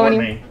you don't everything go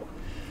for any- me.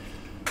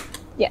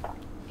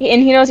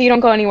 And he knows you don't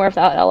go anywhere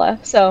without Ella,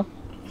 so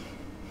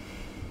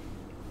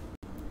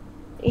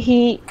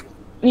you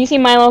see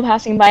Milo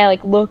passing by,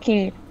 like,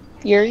 looking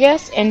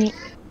furious, and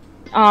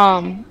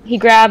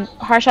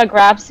Harsha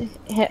grabs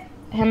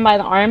him by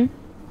the arm,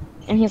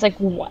 and he's like,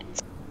 what?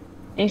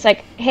 And he's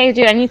like, hey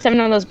dude, I need 7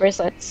 of those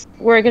bracelets.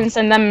 We're gonna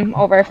send them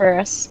over for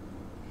us.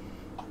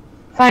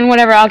 Fine,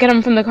 whatever, I'll get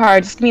them from the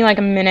car, just give me like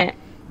a minute.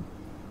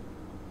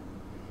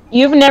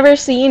 You've never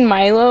seen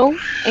Milo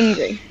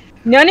angry.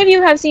 None of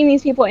you have seen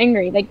these people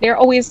angry. Like, they're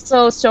always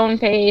so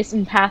stone-faced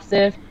and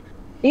passive.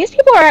 These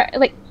people are,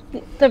 like,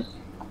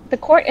 the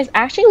court is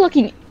actually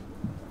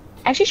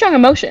showing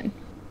emotion.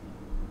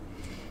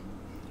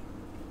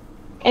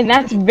 And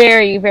that's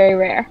very, very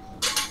rare.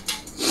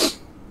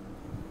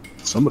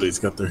 Somebody's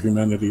got their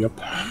humanity up.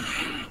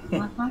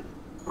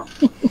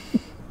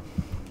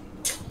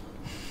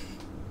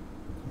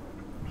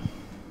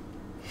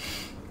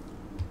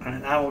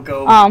 And I will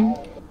go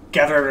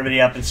gather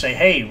everybody up and say,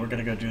 hey, we're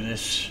gonna go do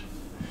this.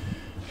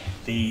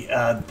 The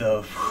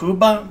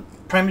Huba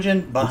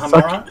Primogen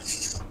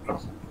Bahamarat?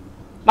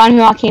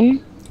 Banu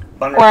Hakim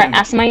Ban or Rahim.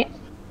 Asamite.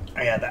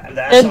 Oh, yeah, the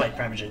Asamite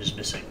Primogen is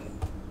missing.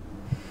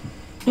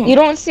 You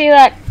don't see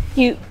that.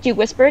 Do you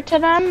whisper to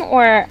them,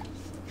 or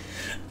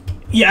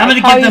Yeah, I'm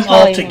Like, gonna how get are them you all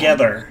telling them?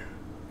 together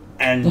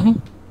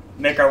and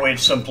make our way to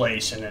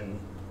someplace, and then,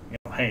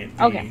 hey,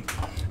 the Okay.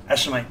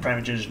 Asamite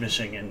Primogen is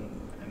missing, and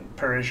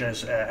Parish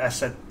has asked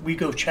that we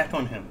go check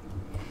on him.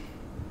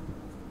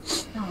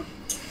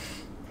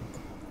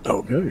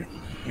 Okay.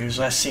 He was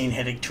last seen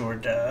heading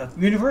toward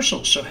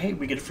Universal, so hey,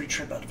 we get a free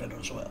trip out of it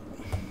as well.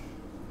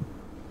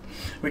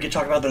 We could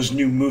talk about those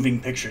new moving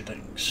picture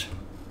things.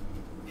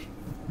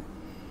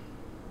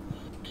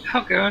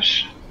 Oh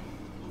gosh.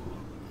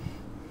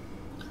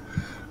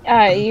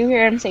 you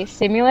hear him say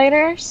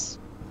simulators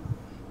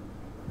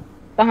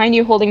behind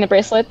you, holding the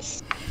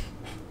bracelets.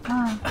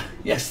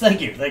 Yes,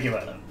 thank you,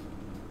 Ella.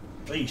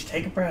 Please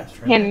take a breath.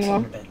 Handing Relax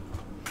on him. your bed.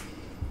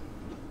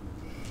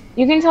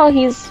 You can tell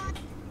he's.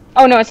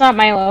 Oh no, it's not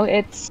Milo.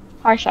 It's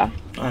Harsha.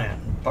 Oh yeah,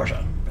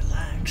 Parsha,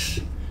 relax.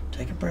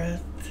 Take a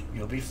breath.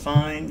 You'll be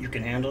fine. You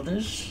can handle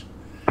this.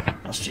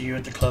 I'll see you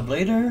at the club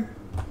later.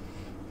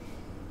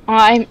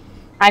 I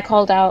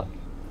called out.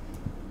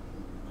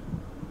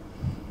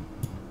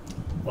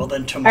 Well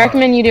then I tomorrow.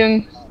 recommend you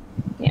doing.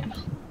 Yeah.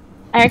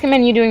 I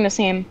recommend you doing the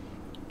same.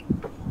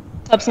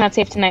 Club's not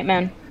safe tonight,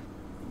 man.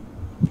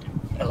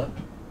 Ella.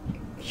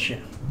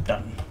 Shit,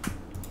 done.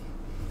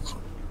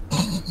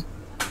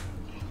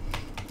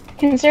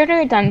 Consider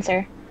it done,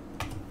 sir.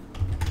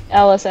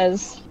 Ella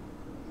says.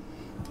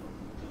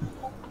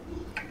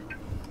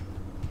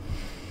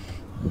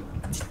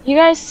 You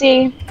guys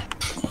see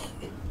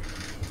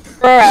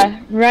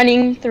Aurora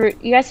running through.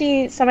 You guys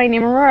see somebody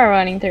named Aurora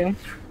running through,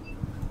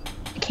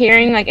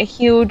 carrying like a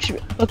huge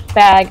book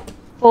bag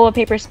full of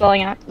papers,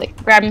 spilling out, like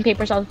grabbing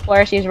papers off the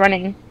floor. She's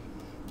running,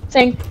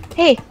 saying,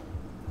 "Hey,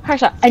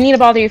 Harsha, I need to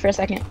bother you for a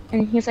second."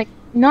 And he's like,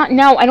 "Not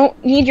now. I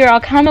don't need your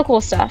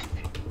alchemical stuff."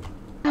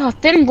 Oh,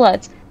 thin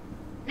bloods.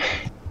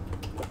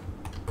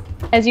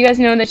 As you guys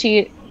know that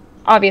she's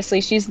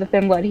the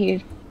thin blood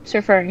he's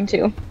referring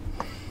to.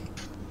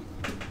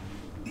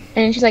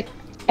 And she's like,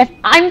 if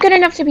I'm good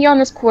enough to be on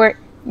this court,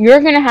 you're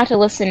gonna have to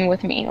listen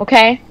with me,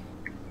 okay?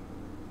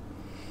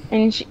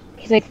 And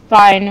he's like,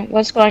 fine,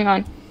 what's going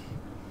on?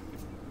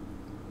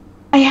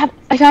 I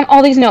found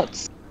all these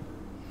notes.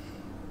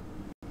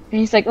 And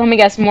he's like, let me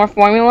guess, more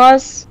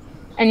formulas?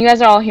 And you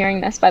guys are all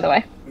hearing this, by the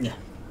way. Yeah.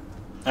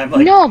 I'm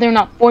like, No, they're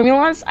not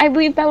formulas. I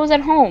believe that was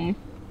at home.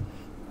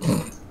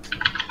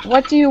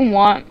 What do you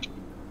want?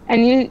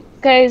 And you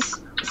guys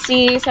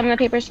see some of the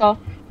papers fall.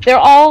 They're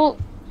all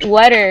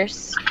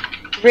letters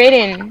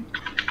written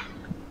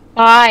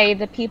by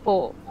the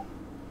people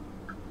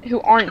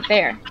who aren't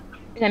there.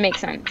 If that makes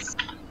sense.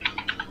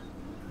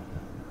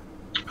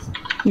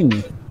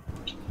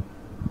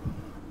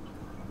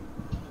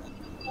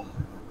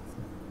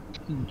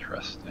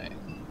 Interesting.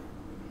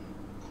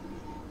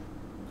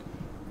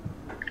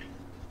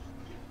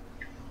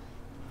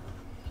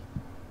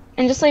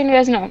 And just letting you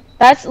guys know,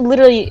 that's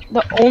literally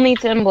the only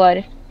Thin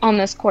Blood on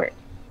this court.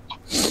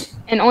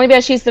 And only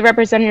because she's the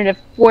representative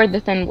for the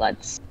Thin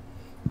Bloods.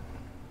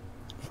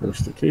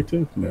 First the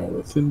Caitiff, now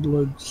the Thin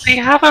Bloods. We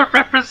have a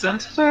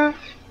representative?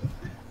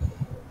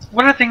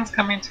 What are things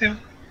coming to?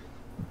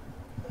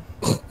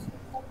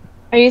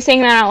 Are you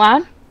saying that out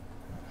loud?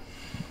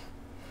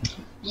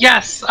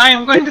 Yes, I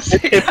am going to say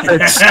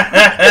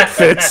that. It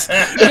fits.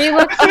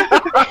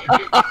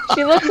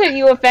 She looks at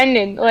you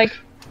offended, like,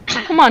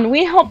 come on,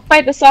 we helped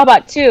fight the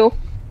Sawbot too.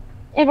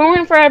 If it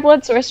weren't for our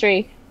blood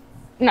sorcery,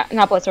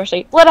 not blood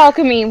sorcery, blood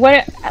alchemy,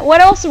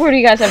 what else would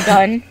you guys have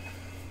done?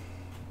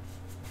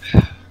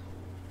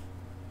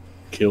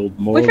 Killed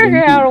more We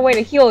figured out a way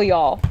to heal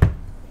y'all.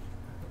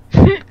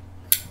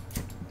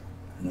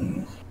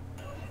 You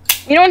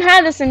don't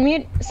have this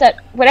immune set,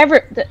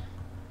 whatever.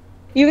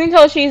 You can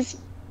tell she's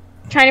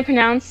trying to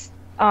pronounce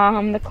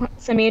the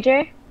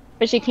Samije,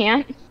 but she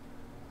can't.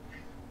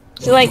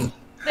 She's like,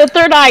 the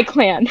Third Eye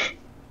Clan.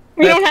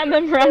 We don't have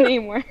them around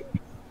anymore.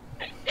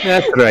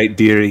 That's right,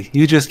 dearie.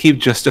 You just keep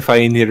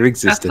justifying your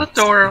existence. That's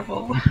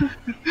adorable.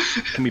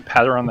 Can we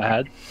pat her on the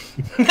head?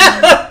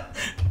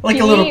 like He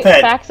a little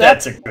pet. backs up.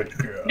 That's a good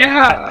girl.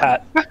 Yeah.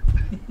 Pat.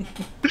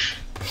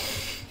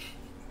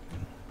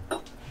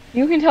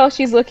 You can tell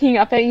she's looking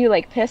up at you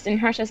like pissed, and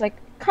Harsha's like,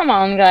 come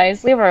on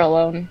guys, leave her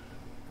alone.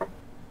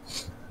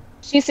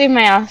 She saved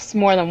my ass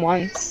more than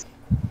once.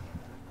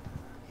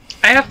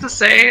 I have to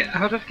say,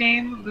 out of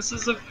game, this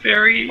is a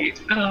very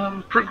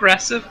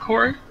progressive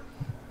court.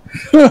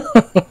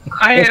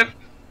 I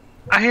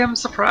am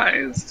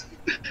surprised.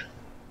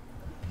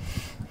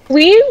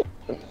 Me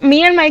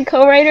and my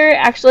co-writer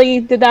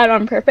actually did that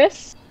on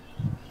purpose.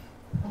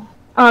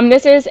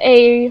 This is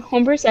a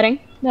homebrew setting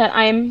that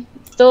I'm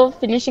still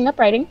finishing up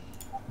writing.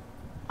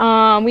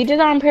 We did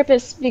that on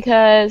purpose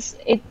because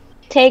it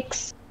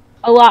takes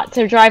a lot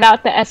to drive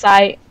out the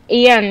SI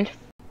and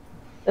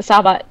the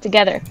Sawbot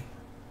together.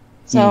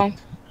 So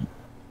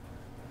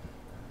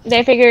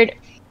they figured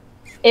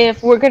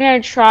if we're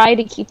gonna try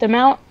to keep them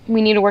out,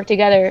 we need to work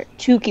together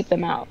to keep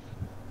them out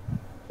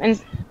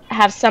and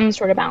have some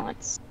sort of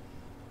balance.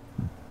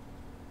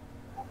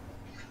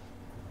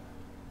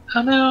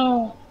 Oh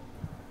no.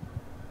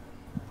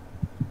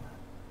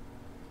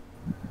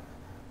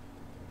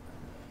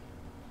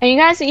 And you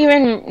guys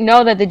even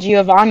know that the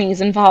Giovanni's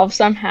involved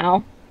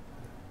somehow.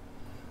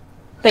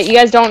 But you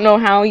guys don't know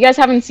how. You guys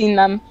haven't seen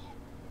them.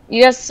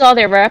 You guys saw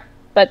their rep,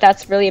 but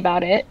that's really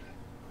about it.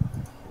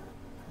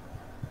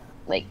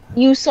 Like,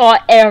 you saw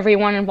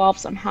everyone involved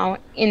somehow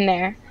in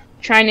there.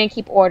 Trying to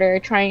keep order,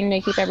 trying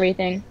to keep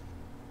everything.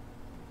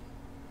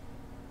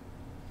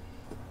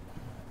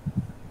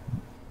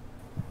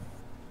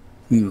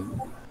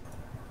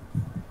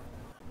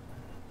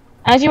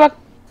 As you walk,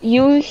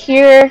 you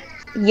hear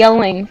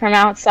yelling from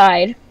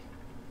outside.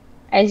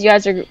 As you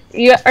guys are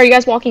you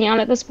guys walking out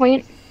at this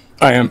point?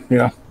 I am,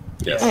 yeah.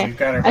 Yes, Okay. we've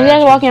got our As you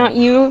guys are walking out,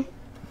 badges.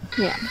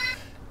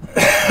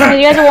 As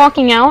you guys are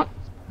walking out,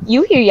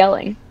 you hear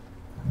yelling.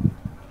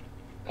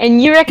 And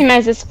you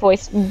recognize this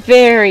voice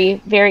very,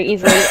 very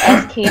easily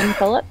as Caden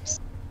Phillips,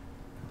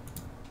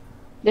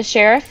 the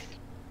sheriff,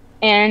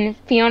 and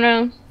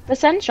Fiona the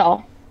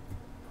Seneschal.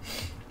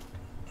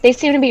 They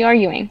seem to be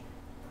arguing.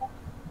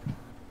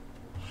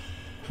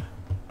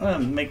 I'm gonna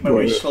make my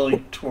way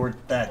slowly toward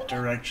that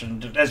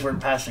direction as we're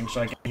passing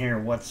so I can hear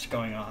what's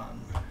going on.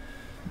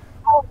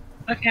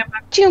 Okay,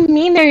 What do you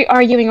mean they're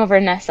arguing over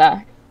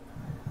Nessa?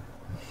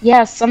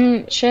 Yeah,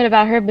 some shit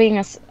about her being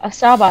a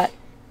Sawbot.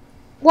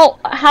 Well,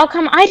 how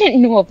come I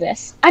didn't know of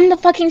this? I'm the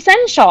fucking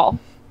Seneschal.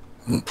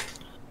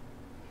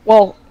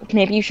 Well,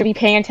 maybe you should be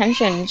paying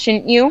attention,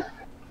 shouldn't you?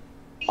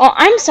 Well,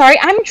 I'm sorry,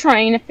 I'm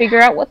trying to figure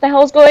out what the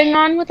hell's going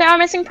on with our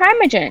missing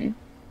Primogen.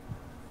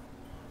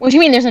 What do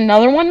you mean, there's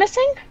another one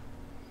missing?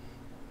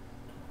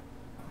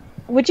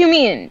 What do you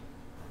mean?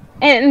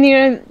 And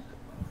you're...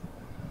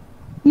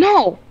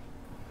 No!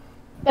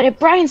 But if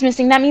Brian's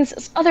missing, that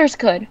means others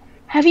could.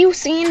 Have you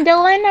seen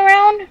Dylan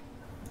around?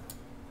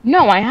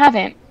 No, I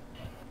haven't.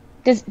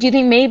 Do you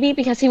think maybe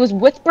because he was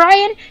with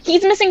Brian,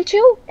 he's missing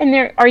too? And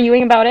they're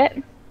arguing about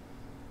it?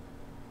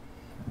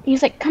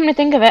 He's like, come to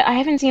think of it, I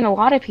haven't seen a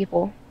lot of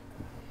people.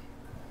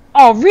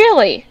 Oh,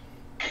 really?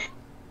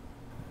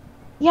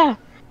 Yeah.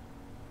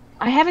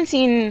 I haven't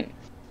seen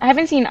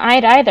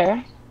Ide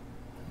either.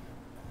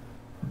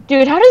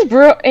 Dude, how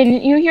does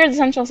and you hear the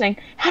Central saying,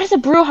 how does a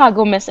Bruja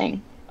go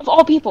missing? Of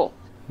all people.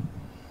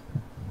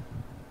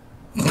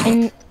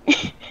 And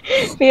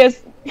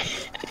because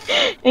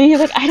and he's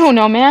like, I don't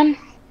know, man.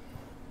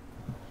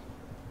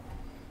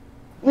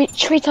 Wait,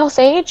 should we tell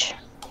Sage?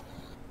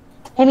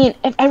 I mean,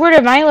 if Edward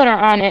and Violet are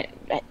on it,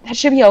 that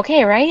should be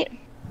okay, right?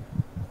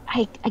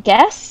 I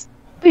guess?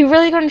 Are we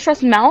really going to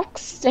trust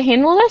Malx to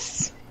handle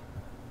this?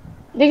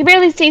 They can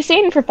barely stay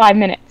sane for 5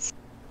 minutes.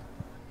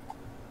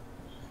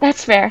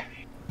 That's fair.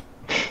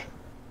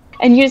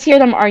 And you just hear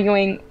them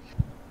arguing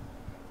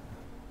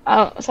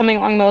something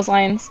along those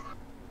lines.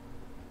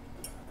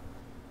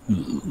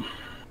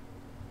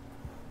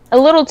 A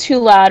little too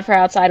loud for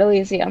outside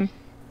Elysium.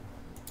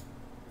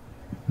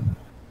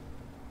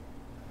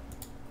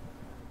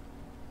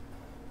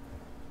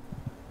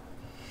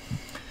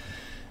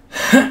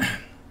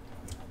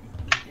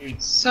 You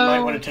So- might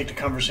want to take the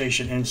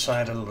conversation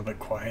inside a little bit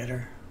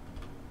quieter.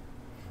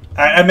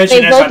 I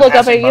mentioned They as both I'm look up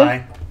at passing you.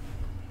 by.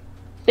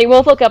 They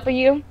both look up at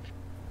you,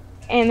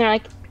 and they're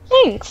like,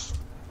 thanks.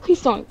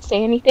 Please don't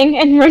say anything,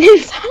 and run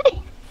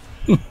inside.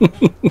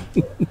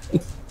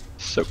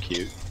 So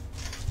cute.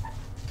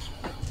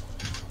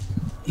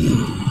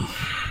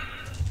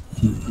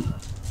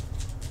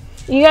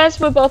 You guys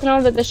would both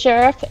know that the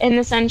sheriff and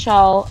the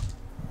Seneschal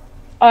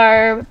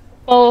are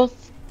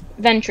both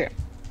Ventru,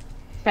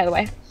 by the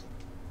way.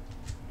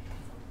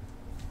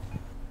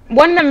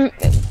 One of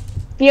them,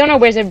 Fiona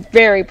wears it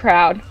very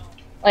proud.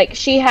 Like,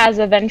 she has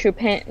a Ventru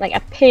pin, like a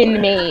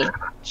pin made,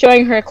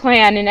 showing her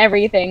clan and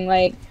everything.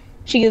 Like,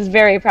 she is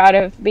very proud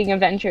of being a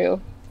Ventru.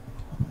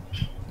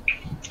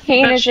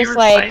 Kane Bet is she just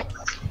like,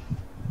 recites-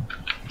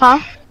 huh?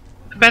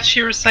 I bet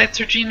she recites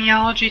her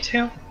genealogy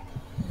too.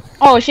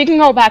 Oh, she can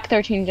go back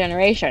 13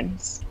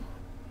 generations.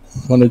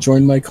 Want to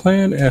join my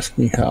clan? Ask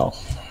me how.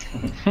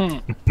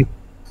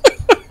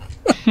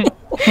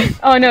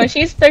 Oh no,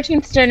 she's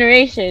 13th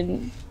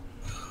generation,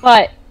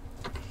 but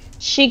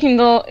she can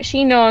go.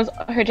 She knows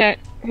her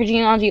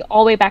genealogy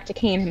all the way back to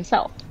Cain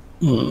himself.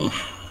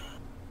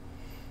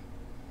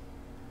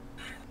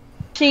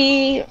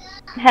 She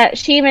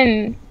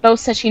even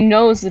boasts that she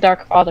knows the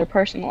Dark Father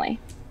personally.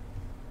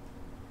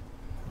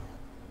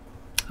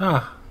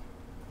 Ah.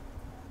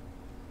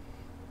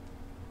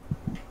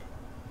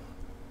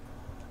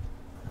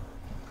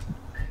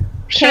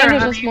 Sure, Cain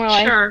is honey, just more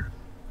like. sure.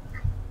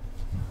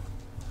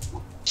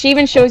 She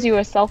even shows you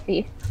a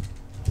selfie.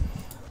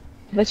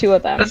 The two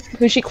of them,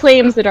 who she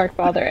claims the Dark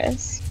Father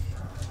is.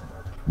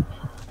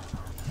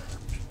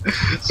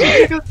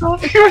 She goes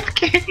off here with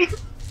Kane.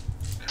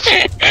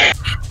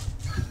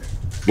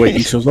 Wait,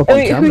 he shows up on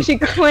Who camera? she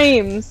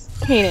claims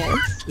Cain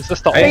is. Is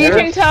this the I But you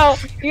heard- can tell.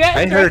 You guys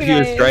I heard he was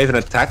recognize- driving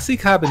a taxi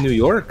cab in New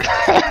York.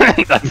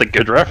 That's a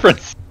good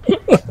reference.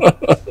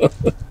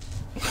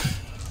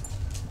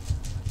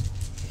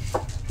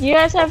 You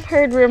guys have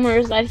heard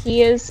rumors that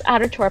he is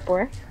out of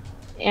torpor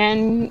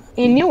and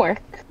in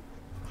Newark.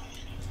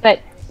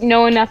 But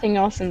no, nothing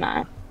else in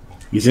that.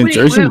 He's in Wait,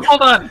 Jersey. wait,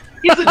 hold on.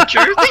 He's in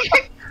Jersey?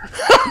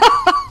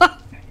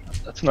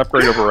 That's an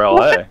upgrade over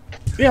LA.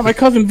 Yeah, my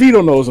cousin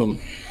Vito knows him.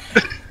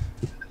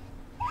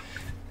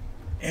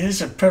 It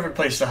is a perfect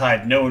place to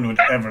hide. No one would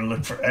ever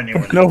look for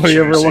anyone. in Nobody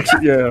ever Jersey. looks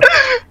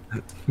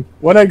at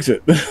What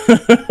exit?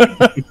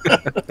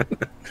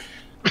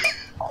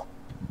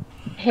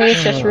 Hey,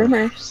 it's just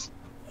rumors.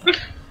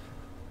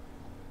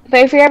 But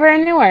if you're ever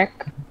in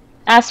Newark,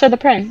 ask for the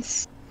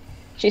prince.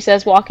 She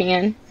says, walking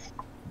in.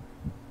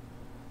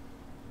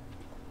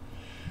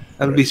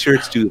 I'll be sure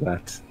to do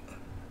that.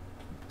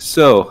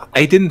 So,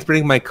 I didn't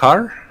bring my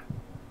car.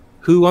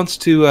 Who wants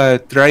to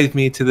drive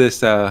me to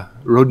this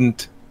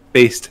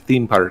rodent-based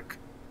theme park?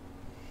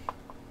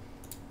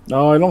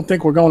 No, I don't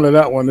think we're going to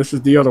that one. This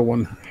is the other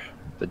one.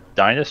 The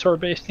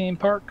dinosaur-based theme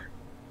park?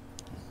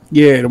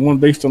 Yeah, the one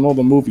based on all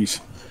the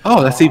movies.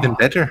 Oh, that's even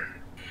better.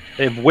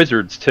 They have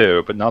wizards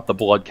too, but not the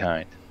blood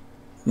kind.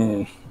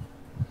 Hmm.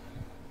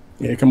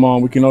 Yeah, come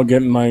on. We can all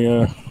get in my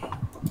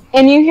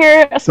And you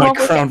hear a small my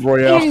voice Crown say,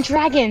 Royale. and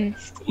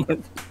dragons. You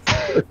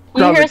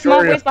Crown hear a small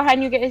Victoria. voice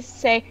behind you guys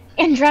say,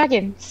 and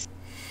dragons.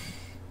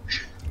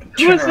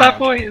 Who is that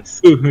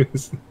Turnaround.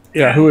 voice?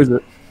 Yeah, who is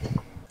it?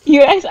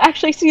 You guys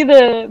actually see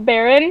the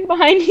Baron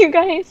behind you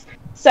guys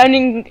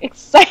sounding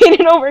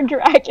excited over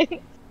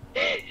dragons.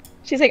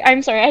 She's like,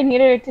 I'm sorry, I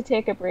needed to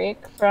take a break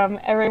from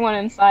everyone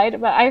inside,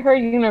 but I heard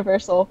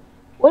Universal.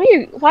 Why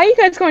are you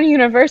guys going to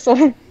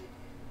Universal?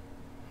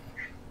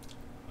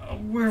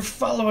 We're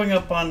following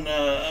up on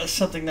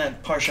something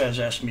that Parsha has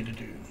asked me to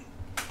do.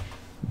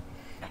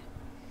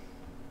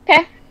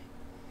 Okay.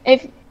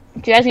 Do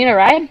you guys need a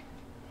ride?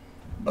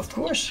 Of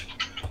course.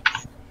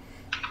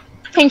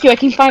 Thank you, I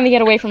can finally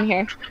get away from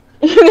here.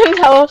 You can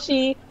tell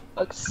she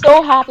looks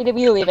so happy to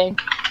be leaving.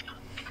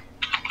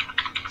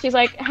 She's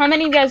like, how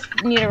many of you guys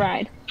need a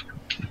ride?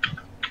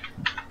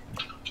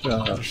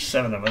 There's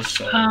 7 of us.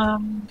 So.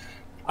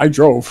 I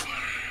drove.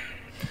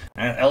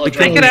 And Ella I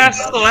drove could me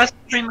ask about- Celeste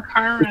to bring the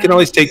car We around. can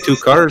always take 2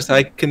 cars.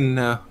 I can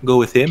go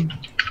with him.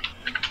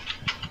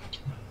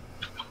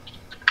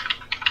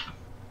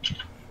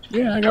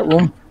 Yeah, I got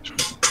room.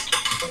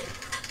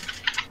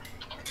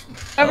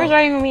 Whoever's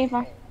riding with me is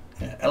fine.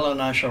 Yeah, Ella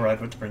and I shall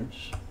ride with the prince.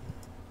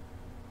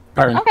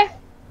 Byron. Okay.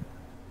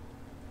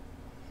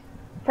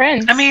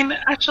 Prince. I mean,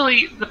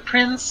 actually, the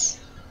prince.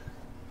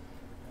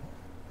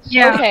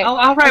 Yeah, Okay.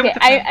 I'll ride with the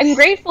prince. I'm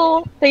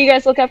grateful that you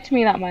guys look up to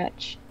me that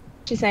much.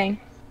 She's saying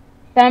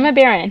that I'm a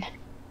baron.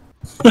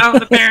 Oh,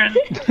 the baron.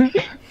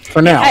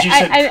 For now. You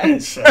said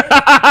prince.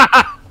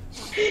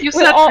 You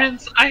said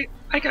prince. I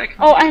got confused.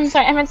 Oh, I'm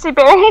sorry. I meant to say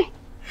baron.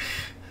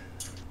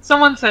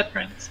 Someone said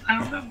prince. I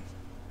don't know.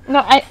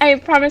 No,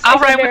 I promise I'll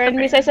I ride said with the baron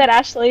because I baron. said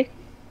Ashley.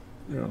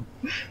 Yeah.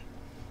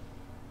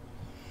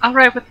 I'll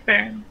ride with the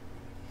baron.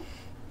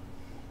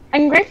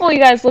 I'm grateful you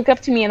guys look up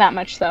to me that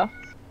much, though.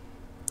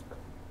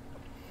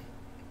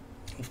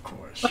 Of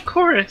course. Of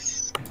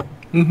course.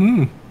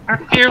 Mm-hmm. Our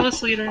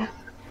fearless leader.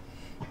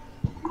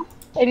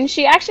 And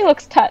she actually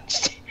looks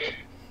touched.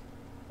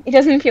 It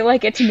doesn't feel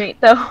like it's Nate,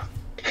 though.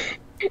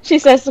 She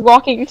says,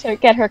 walking to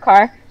get her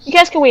car. You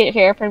guys can wait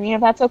here for me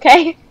if that's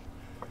okay.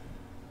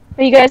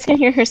 But you guys can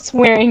hear her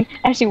swearing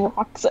as she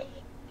walks.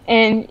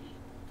 And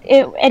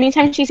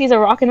anytime she sees a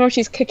rock and roll,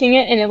 she's kicking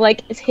it, and it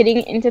like is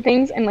hitting into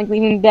things and like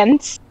leaving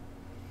dents.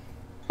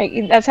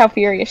 Like that's how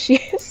furious she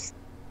is.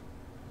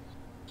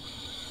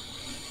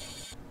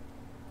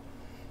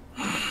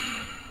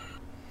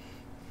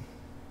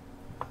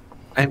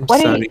 I'm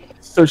What sorry.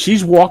 So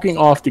she's walking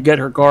off to get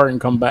her car and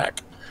come back.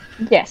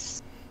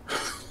 Yes.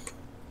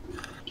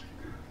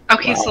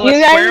 Okay, so You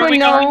let's guys where are would we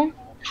know. going?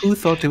 Who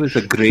thought it was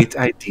a great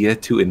idea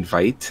to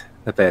invite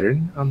the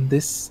Baron on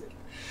this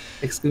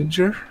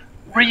excursion?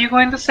 Were you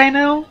going to say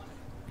no?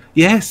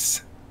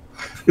 Yes.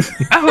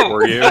 Oh,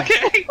 Were you?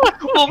 okay.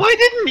 Well, why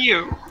didn't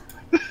you?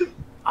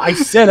 I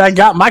said I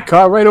got my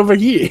car right over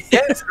here.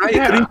 Yes, I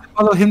agreed to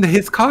follow him to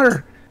his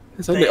car.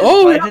 So They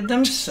they, invited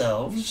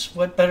themselves.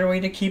 What better way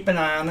to keep an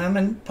eye on them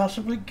and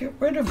possibly get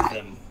rid of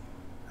them?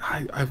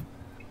 I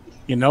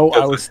You know,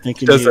 I was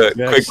thinking Just the a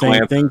exact quick same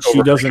glance thing. She over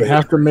her doesn't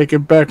have to make it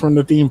back from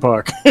the theme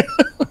park.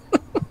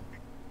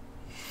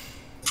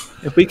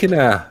 if we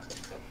can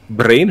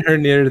brain her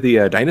near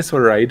the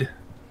dinosaur ride.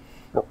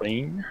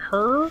 Brain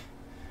her?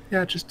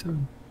 Yeah, just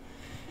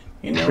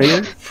You know,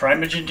 Raider?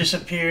 Primogen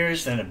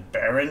disappears, then a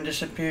Baron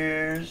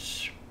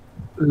disappears.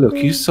 look.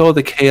 You saw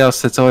the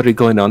chaos that's already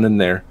going on in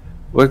there.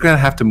 We're gonna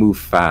have to move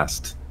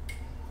fast.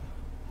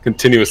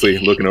 Continuously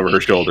looking over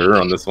her shoulder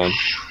on this one.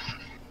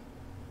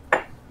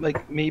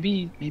 Like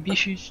maybe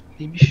she's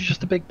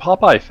just a big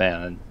Popeye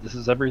fan, and this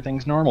is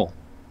everything's normal.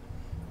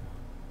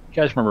 You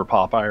guys remember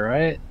Popeye,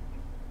 right?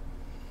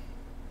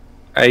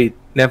 I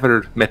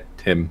never met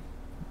him.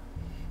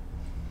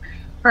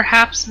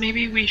 Perhaps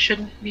maybe we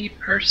shouldn't be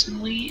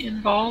personally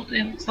involved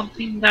in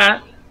something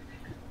that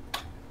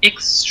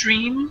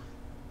extreme,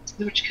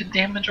 which could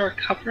damage our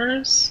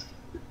covers.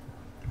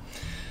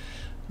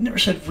 Never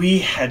said we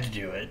had to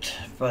do it,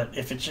 but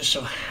if it just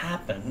so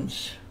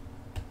happens.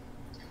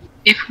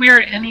 If we are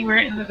anywhere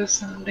in the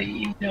vicinity,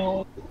 you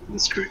know, the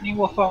scrutiny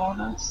will fall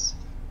on us.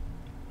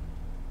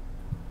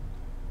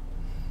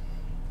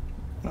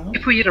 Well,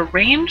 If we had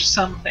arranged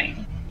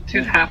something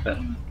to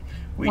happen,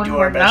 we when do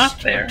we're our best not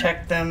to there.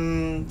 protect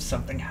them.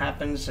 Something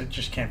happens that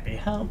just can't be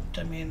helped.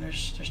 I mean,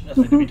 there's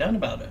nothing to be done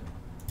about it.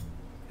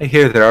 I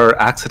hear there are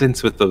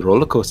accidents with the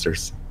roller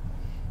coasters.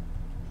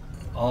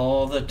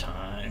 All the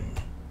time.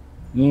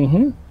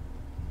 Mm-hmm.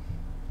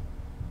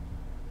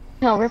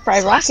 No, Rip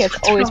Ride Rocket's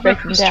always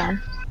breaking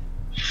down.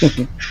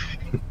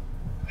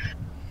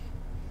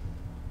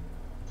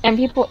 And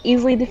people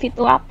easily defeat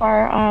the lap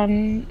bar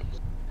on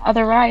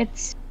other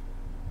rides.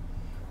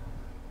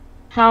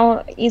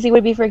 How easy would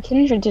it be for a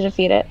Kindred to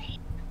defeat it?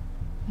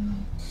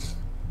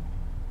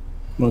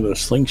 One of those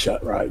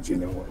slingshot rides, you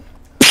know.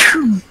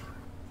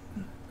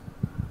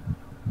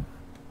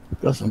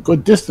 Got some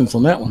good distance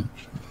on that one.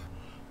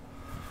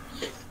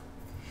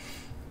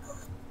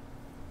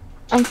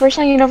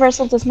 Unfortunately,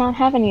 Universal does not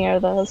have any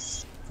of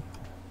those.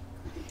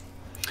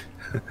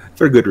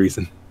 For good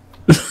reason.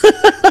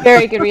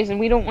 Very good reason.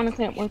 We don't want to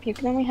clean up more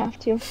people than we have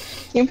to.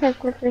 Theme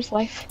park workers'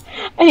 life.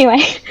 Anyway.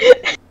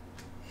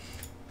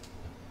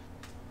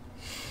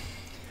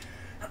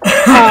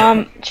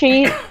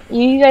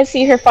 You guys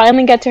see her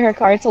finally get to her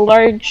car. It's a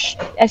large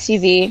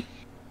SUV.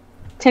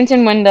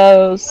 Tinted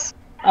windows.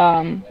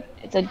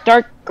 It's a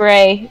dark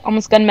gray,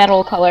 almost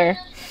gunmetal color.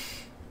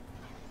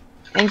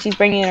 And she's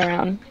bringing it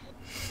around.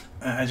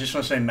 I just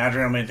want to say,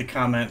 Madriel made the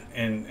comment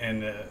in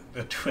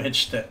the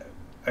Twitch that,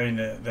 I mean,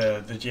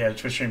 the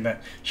Twitch stream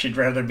that she'd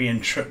rather be in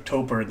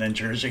Triptober than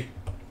Jersey.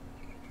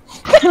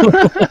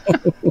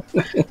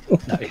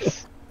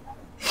 Nice.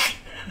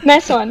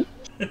 Nice one.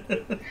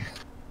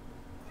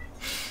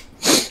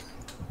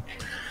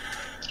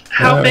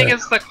 how big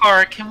is the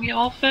car? Can we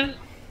all fit?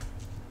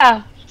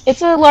 Oh,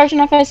 it's a large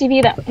enough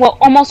SUV that, well,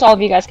 almost all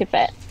of you guys could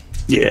fit.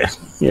 Yeah.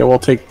 Yeah, we'll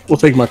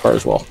take my car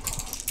as well.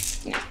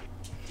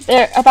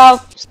 There,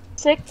 about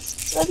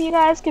 6 of you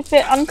guys could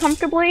fit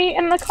uncomfortably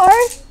in the car.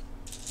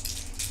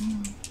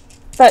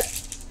 But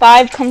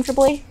 5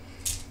 comfortably.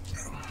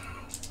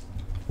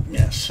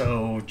 Yeah,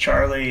 so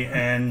Charlie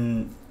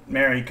and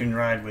Mary can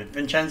ride with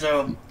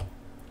Vincenzo.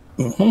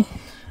 Mm-hmm.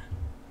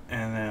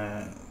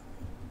 And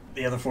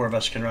the other 4 of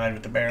us can ride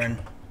with the Baron.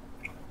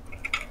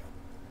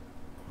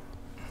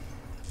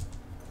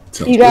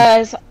 Sounds You good.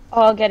 guys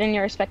all get in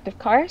your respective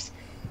cars.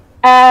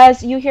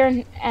 As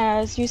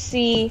you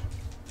see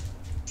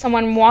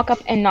someone walk up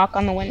and knock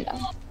on the window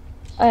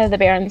of the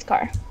Baron's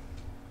car.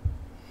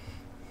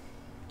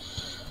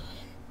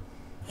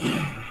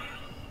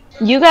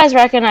 You guys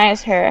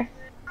recognize her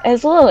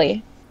as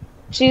Lily.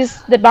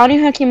 She's the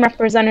Bounty Hunting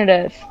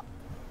representative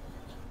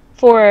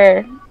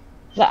for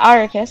the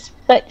Arrakis,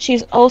 but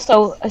she's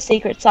also a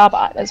secret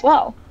Sabbat as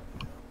well.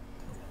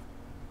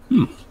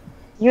 You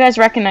guys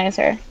recognize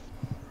her.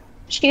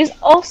 She's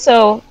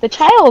also the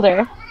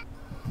childer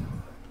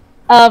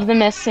of the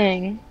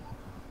missing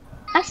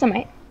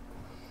Assamite.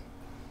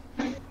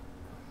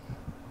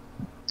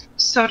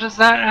 So does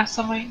that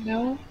Assamite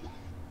know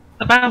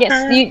about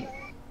her? Yes,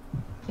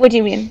 what do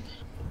you mean?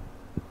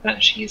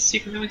 That she's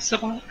secretly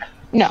Sabbat?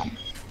 No.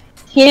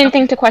 He didn't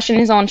think to question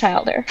his own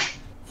childer.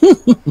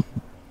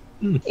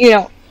 You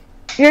know,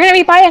 you're gonna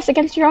be biased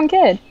against your own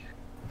kid.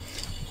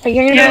 But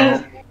you're gonna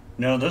be...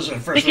 No, those are the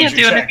They first can't ones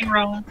you do check. anything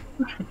wrong.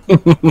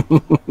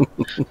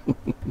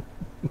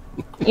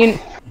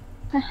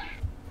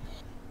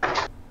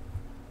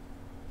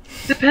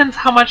 Depends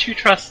how much you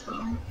trust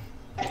them.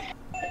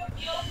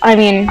 I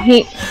mean,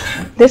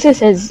 this is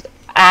his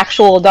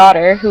actual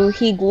daughter, who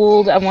he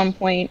ghouled at one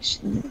point.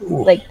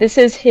 Like, this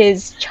is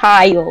his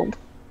child.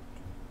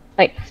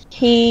 Like,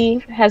 he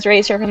has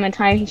raised her from the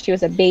time she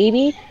was a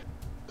baby,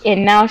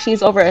 and now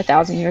she's over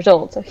 1,000 years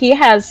old. So he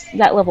has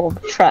that level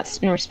of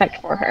trust and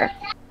respect for her.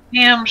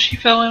 Damn, she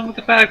fell in with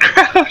a bad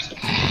crowd.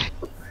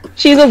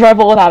 She's a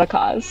rebel without a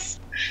cause.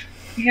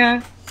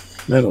 Yeah.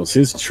 That was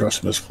his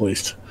trust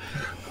misplaced.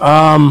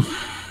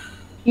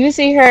 You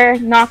see her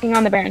knocking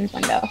on the Baron's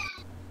window.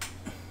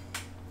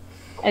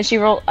 As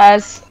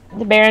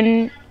the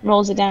Baron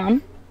rolls it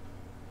down.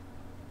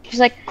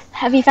 She's like,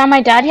 "Have you found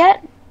my dad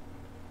yet?"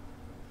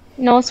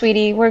 "No,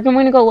 sweetie. We're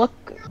going to go look."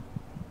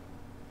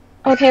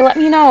 "Okay, let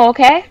me know,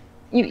 okay?"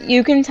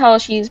 You can tell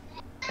she's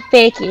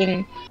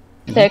faking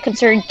the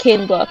concerned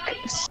kid look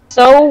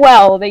so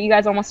well that you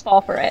guys almost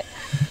fall for it.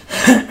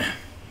 And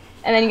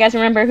then you guys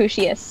remember who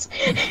she is.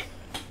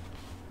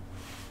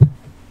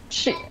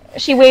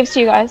 She waves to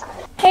you guys.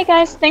 "Hey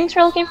guys, thanks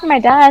for looking for my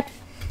dad."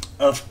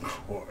 Of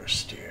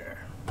course, dear.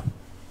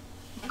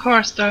 Of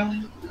course,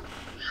 darling.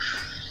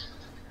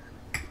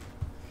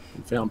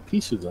 We found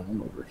pieces of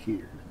them over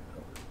here.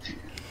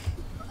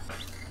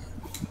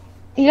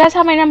 You guys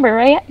have my number,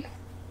 right?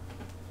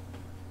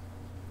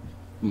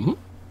 Mm-hmm.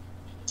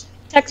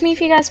 Text me if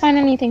you guys find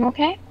anything,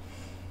 okay?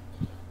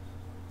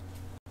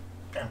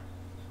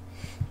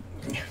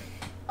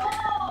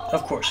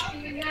 Of course.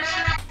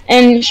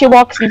 And she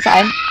walks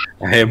inside.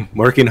 I am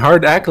working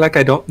hard to act like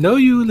I don't know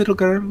you, little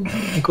girl.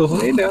 Uncle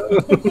Helena.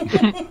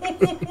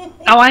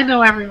 Oh, I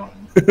know everyone.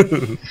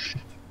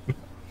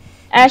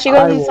 As she I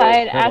goes will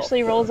inside, head off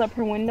Ashley there. rolls up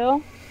her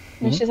window.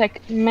 And she's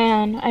like,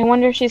 "Man, I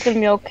wonder if she's gonna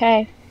be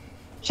okay.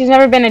 She's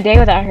never been a day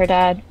without her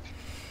dad.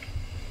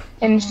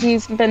 And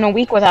she's been a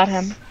week without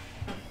him."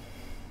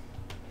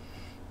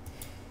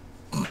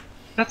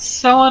 That's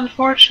so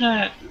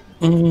unfortunate.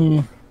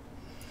 The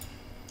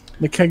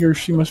kegger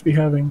she must be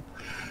having.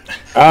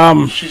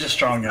 She's a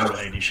strong young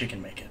lady. She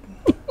can make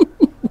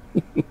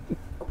it.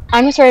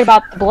 I'm just worried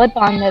about the blood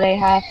bond that they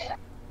have.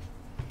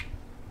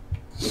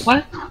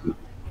 What?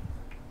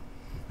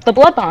 The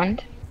blood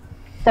bond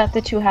that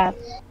the two have.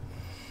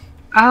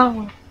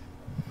 Oh.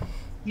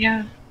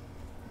 Yeah.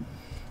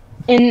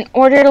 In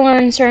order to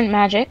learn certain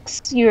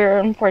magics, you're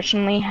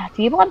unfortunately have to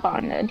be blood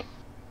bonded.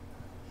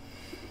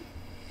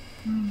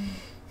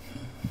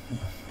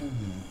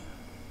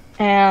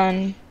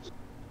 And,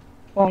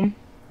 well,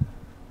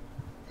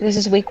 this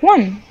is week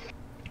 1.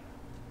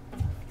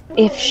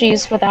 If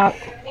she's without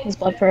his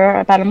blood for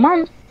about a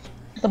month,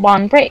 the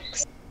bond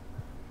breaks.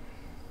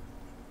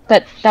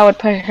 But that would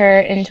put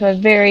her into a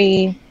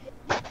very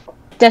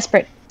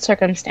desperate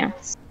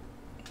circumstance.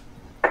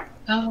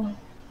 Oh.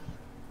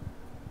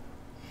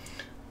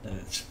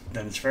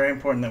 Then it's very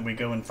important that we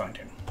go and find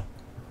him.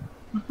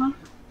 Uh-huh.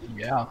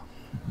 Yeah.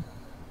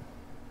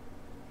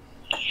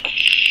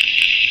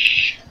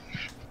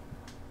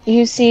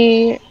 You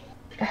see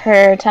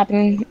her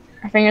tapping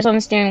her fingers on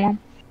the steering wheel.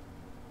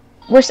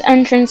 Which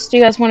entrance do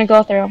you guys want to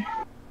go through?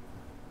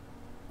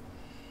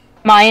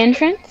 My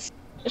entrance?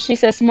 She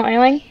says,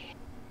 smiling.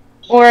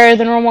 Or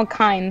the normal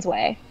Kynes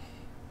way?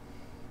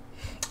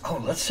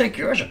 Oh, let's take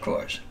yours, of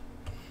course.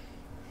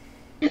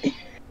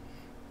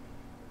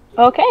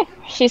 Okay,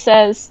 she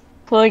says,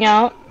 pulling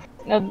out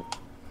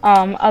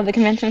of the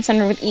convention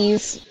center with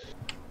ease.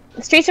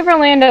 The streets of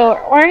Orlando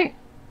aren't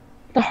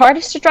the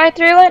hardest to drive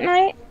through at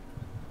night,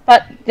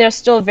 but they're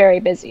still very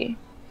busy.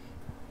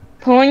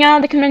 Pulling out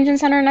of the convention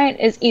center at night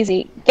is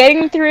easy.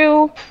 Getting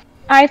through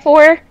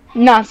I-4,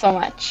 not so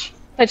much.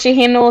 But she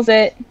handles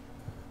it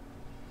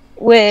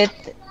with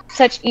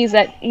such ease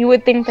that you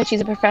would think that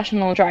she's a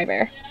professional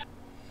driver.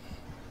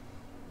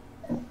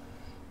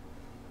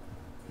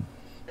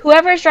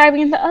 whoever's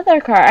driving the other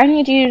car, I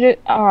need you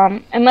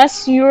to,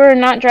 unless you're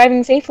not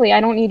driving safely,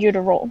 I don't need you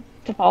to roll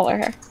to follow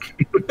her.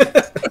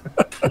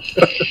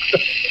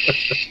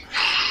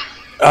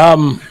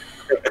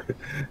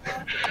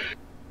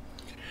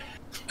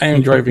 I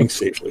am driving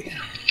safely.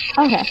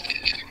 Okay.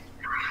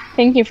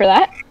 Thank you for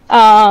that.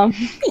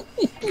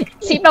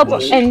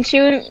 Seatbelts, and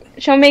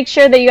she'll make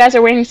sure that you guys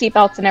are wearing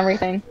seatbelts and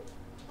everything.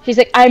 She's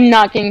like, I'm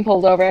not getting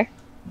pulled over.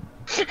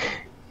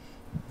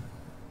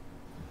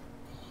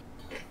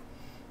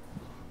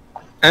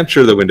 I'm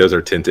sure the windows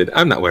are tinted.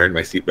 I'm not wearing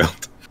my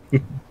seatbelt.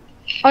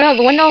 Oh no,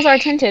 the windows are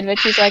tinted, but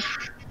she's like,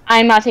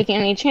 I'm not taking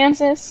any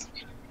chances.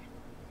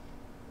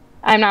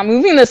 I'm not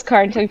moving this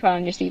car until you put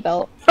on your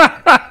seatbelt.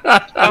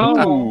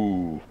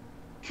 Oh,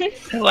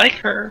 I like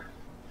her.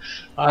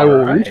 I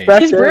will reach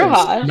back She's there and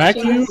Bruja. smack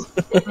you.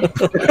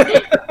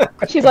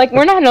 She's like,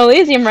 we're not in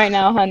Elysium right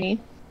now, honey.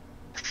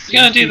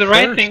 You're gonna do the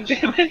right thing,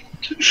 damn it.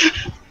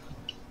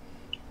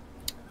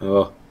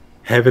 Oh,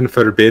 heaven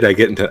forbid I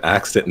get into an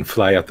accident and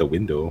fly out the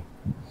window.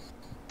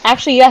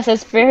 Actually, yes,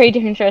 it's very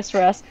dangerous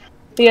for us.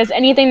 Because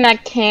anything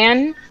that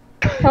can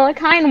kill a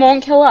kind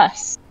won't kill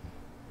us.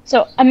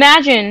 So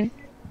imagine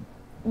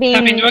being...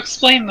 Having to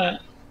explain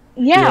that.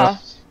 Yeah.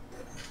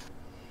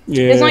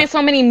 Yeah. There's only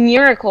so many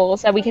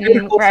miracles that we can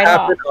Miracles write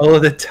off. happen all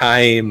the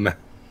time.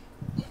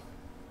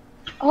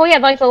 Oh yeah,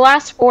 like the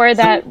last 4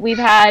 that we've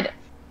had,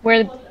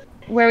 where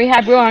we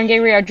had Bruja and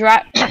Gabriel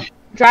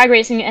drag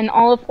racing, and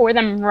all 4 of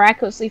them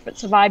miraculously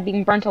survived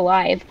being burnt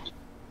alive.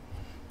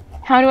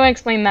 How do I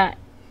explain that?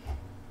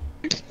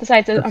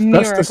 Besides a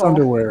Asbestos miracle.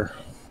 underwear.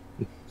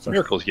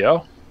 Miracles,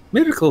 yo.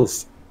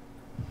 Miracles.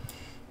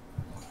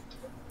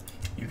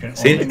 You can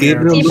Saint only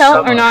Gabriel miracles Seatbelt so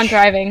or much.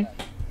 non-driving?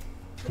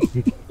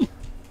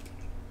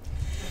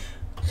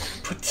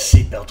 Put the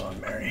seatbelt on,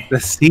 Mary. The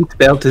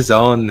seatbelt is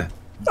on.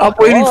 I'm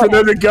waiting for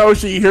them to go,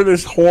 so you hear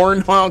this horn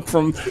honk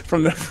from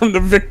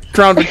the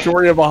Crown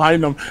Victoria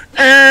behind them.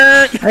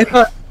 I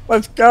thought,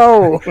 Let's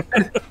go.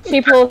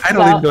 She pulls I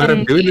don't even out know what I'm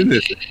and doing in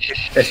this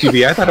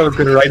SUV. I thought I was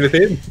going to ride with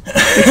him.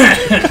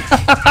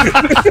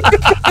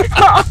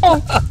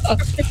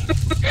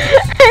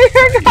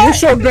 You're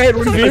so bad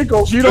with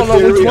vehicles, you don't know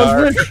Here which we one's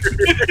are. which.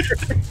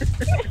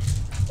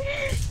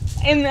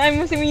 and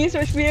I'm assuming you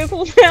switch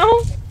vehicles now.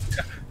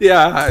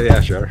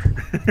 Yeah, sure.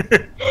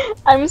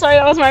 I'm sorry,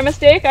 that was my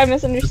mistake. I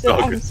misunderstood. It's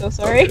all I'm good. so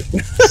sorry.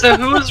 So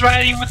who was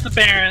riding with the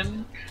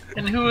Baron,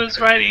 and who was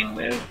riding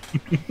with?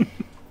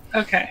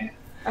 Okay.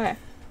 Okay.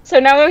 So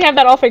now that we have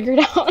that all figured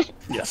out.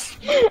 Yes.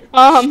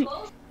 I'm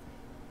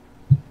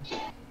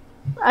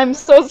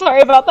so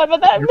sorry about that, but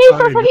that made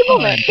for a funny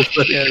moment.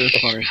 Yeah, that's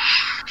funny.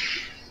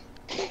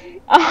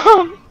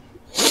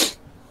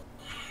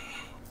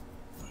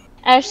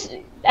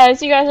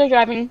 As you guys are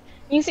driving,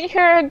 you see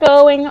her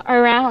going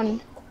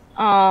around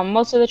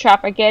most of the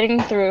traffic,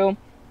 getting through.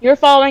 You're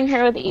following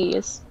her with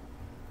ease.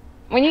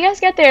 When you guys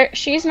get there,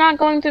 she's not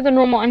going through the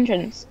normal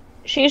entrance.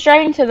 She's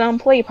driving to the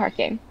employee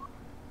parking.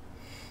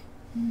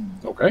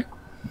 Okay.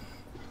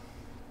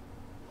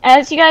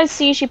 As you guys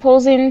see, she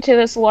pulls into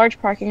this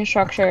large parking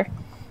structure.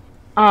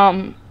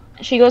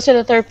 She goes to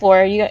the 3rd floor.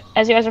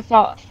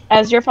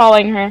 As you're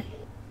following her,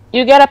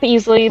 you get up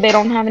easily. They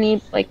don't have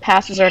any like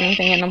passes or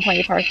anything in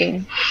employee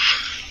parking.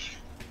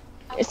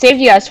 It saved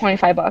you guys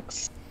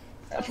 $25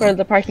 for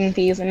the parking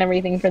fees and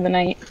everything for the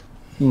night.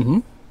 Mm-hmm.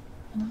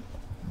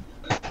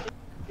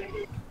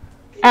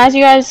 As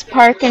you guys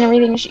park and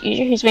everything,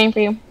 she's waiting for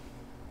you.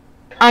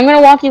 I'm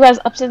gonna walk you guys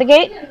up to the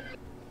gate.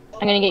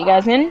 I'm gonna get you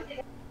guys in.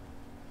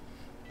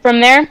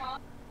 From there,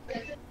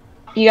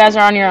 you guys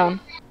are on your own.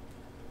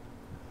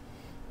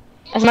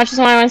 As much as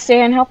I want to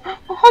stay and help.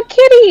 Oh,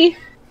 Kitty!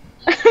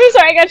 I'm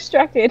sorry, I got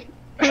distracted.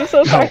 I'm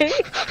so sorry.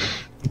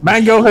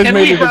 Mango has Can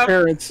made we his have-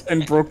 appearance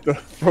and broke the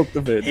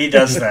vid. He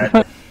does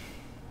that.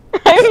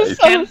 I'm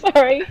so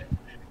sorry.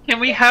 Can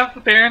we have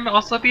the Baron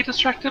also be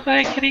distracted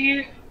by a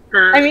kitty?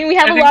 Or I mean, we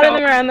have a think lot of that-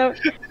 them around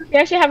the. We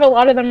actually have a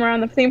lot of them around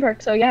the theme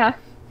park, so yeah.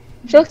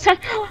 She looks down,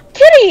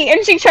 Kitty,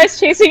 and she tries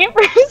chasing it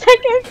for a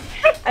second.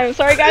 I'm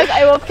sorry, guys.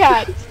 I love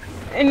cats,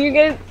 and you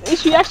get.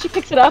 She actually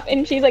picks it up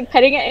and she's like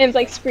petting it and it's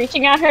like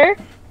screeching at her,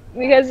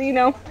 because you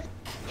know,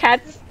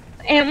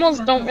 animals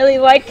don't really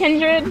like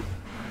kindred,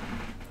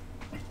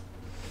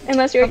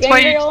 unless you're That's a why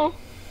you- gangrel.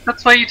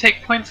 That's why you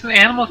take points in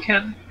Animal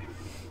Kin.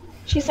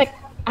 She's like,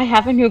 I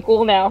have a new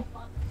goal now.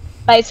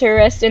 Bites her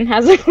wrist and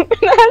has a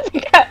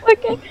cat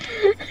looking.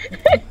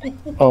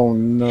 Oh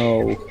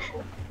no.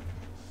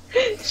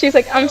 She's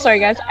like, I'm sorry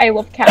guys, I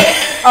love cats.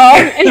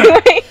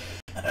 Anyway,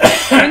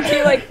 when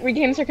she like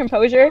regains her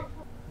composure,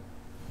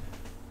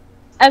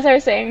 as I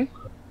was saying,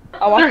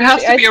 I'll walk There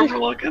has to be a you guys-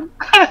 rule against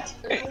that.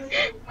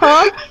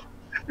 Huh?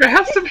 There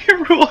has to be a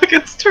rule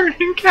against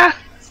turning cats.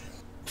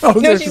 I was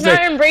No, gonna she's say,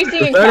 not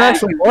embracing a does that cat.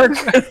 actually work?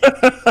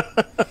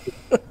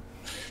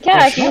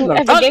 Yeah, if a it's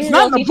gangrel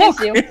not in the teaches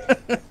book. you.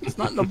 It's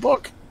not in the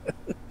book.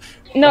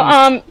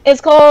 No,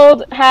 it's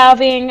called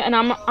having an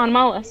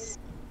anomalous.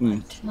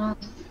 What?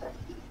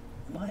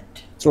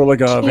 Sort of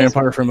like a Jeez.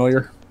 vampire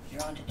familiar.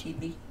 You're on to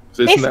TV?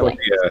 So isn't that what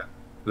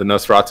the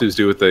Nosferatus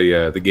do with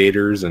the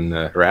gators and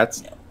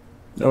rats?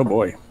 Oh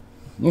boy.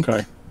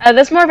 Okay.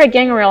 That's more of a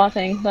gangrel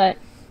thing, but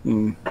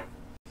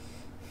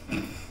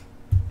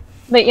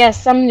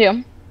yes, some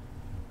do.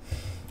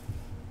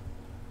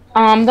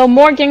 Though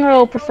more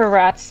gangrel prefer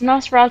rats.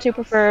 Nosferatu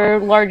prefer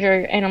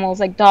larger animals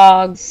like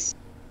dogs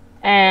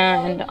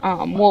and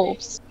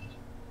wolves,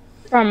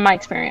 from my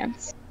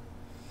experience.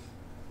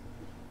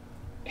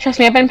 Trust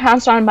me, I've been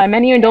passed on by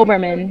many a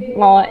Doberman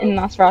while in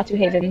Nosferatu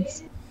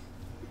Havens.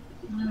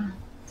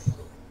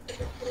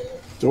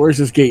 So where's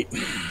this gate?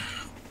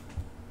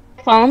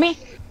 Follow me.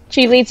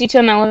 She leads you to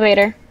an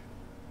elevator.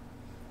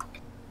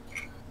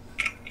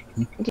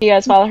 Do you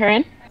guys follow her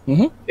in?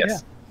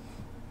 Yes.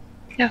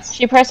 Yes.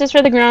 She presses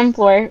for the ground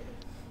floor,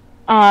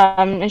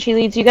 and she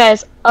leads you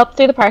guys up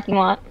through the parking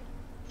lot.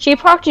 She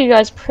parked you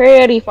guys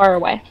pretty far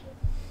away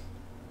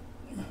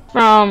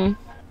from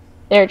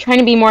there, trying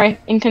to be more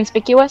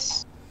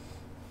inconspicuous.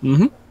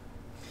 You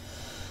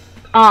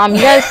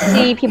guys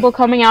see people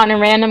coming out in a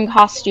random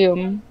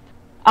costume.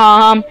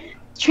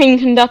 Train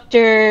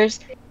conductors,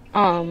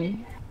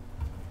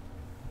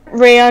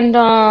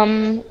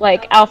 random,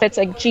 like, outfits,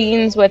 like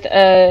jeans with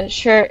a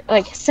shirt,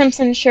 like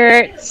Simpson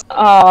shirts,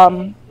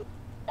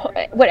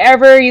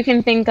 whatever you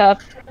can think of.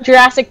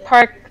 Jurassic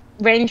Park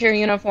Ranger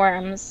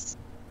uniforms,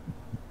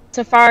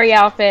 safari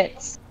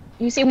outfits.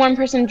 You see one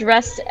person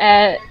dressed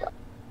mind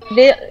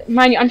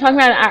you, I'm talking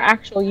about our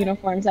actual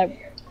uniforms that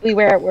we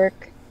wear at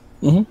work.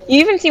 You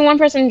even see one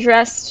person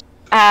dressed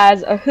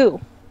as a Who,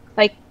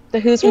 like the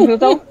Who's from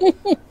Whoville.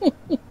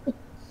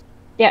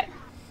 Yeah.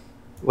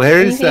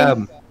 Where's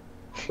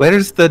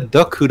the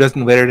duck who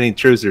doesn't wear any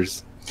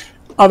trousers?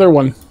 Other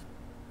one.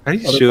 Are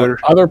you sure?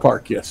 Other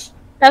park, yes.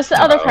 That's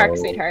the other park,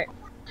 sweetheart.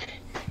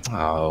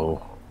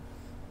 Oh.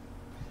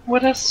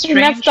 What a And strange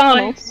that's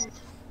Donald. place.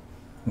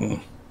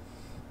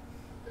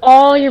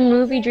 All your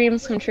movie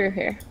dreams come true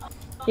here.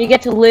 You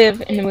get to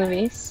live in the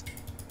movies.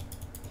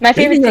 My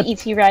favorite's the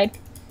E.T. ride.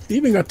 They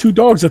even got two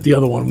dogs at the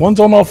other one. One's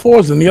on all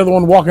fours and the other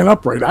one walking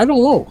upright. I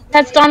don't know.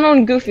 That's Donald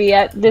and Goofy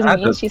at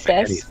Disney, she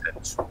says.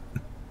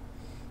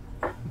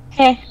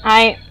 Hey,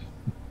 I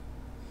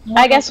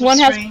guess one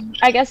has. Strange.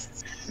 I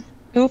guess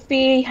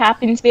Goofy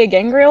happens to be a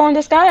gangrel in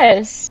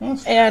disguise,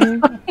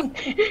 and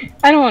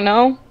I don't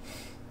know.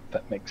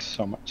 That makes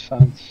so much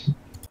sense.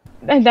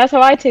 And that's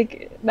how I take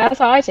it. That's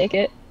how I take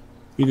it.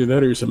 Either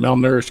that or he's a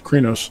malnourished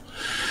Krenos.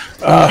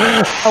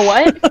 A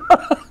what?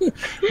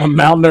 A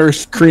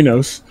malnourished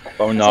Krenos.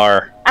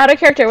 Bonar. Out of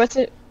character. What's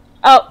it?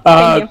 Oh,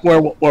 thank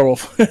you.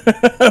 Werewolf.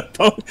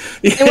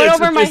 It went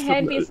over my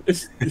head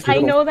because I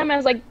know them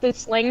as like the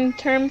slang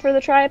term for the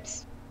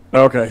tribes.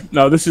 Okay.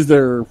 No, this is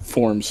their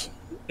forms.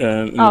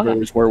 And Okay.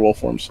 various werewolf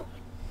forms.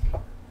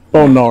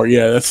 Bonar,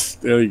 yeah,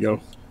 there you go.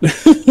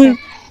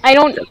 I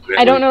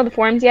don't know the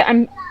forms yet.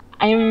 I'm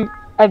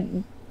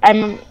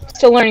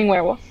still learning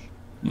werewolf.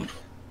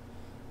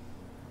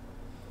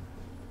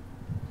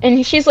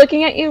 And she's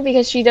looking at you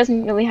because she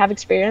doesn't really have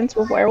experience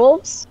with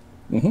werewolves.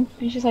 And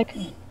she's like,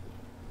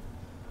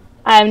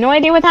 I have no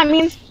idea what that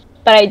means,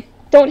 but I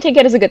don't take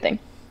it as a good thing.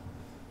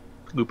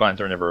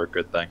 Lupines are never a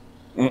good thing.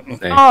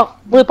 Oh,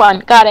 Lupin,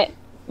 got it.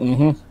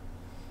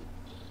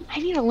 I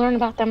need to learn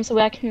about them so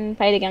I can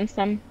fight against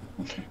them,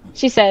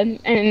 she said,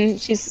 and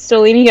she's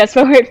still leaning us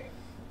forward.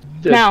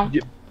 Now.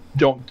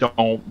 Don't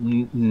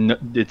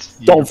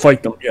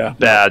Fight them, yeah.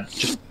 Bad.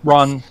 Just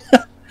run.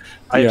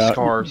 I have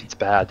scars, it's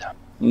bad.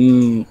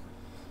 Throw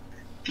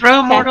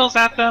mortals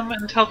at them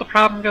until the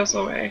problem goes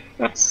away.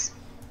 That's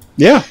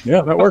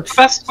that works. the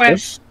best way.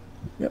 Yes.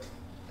 Yep.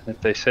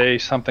 If they say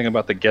something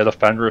about the get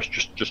offenders,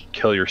 just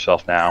kill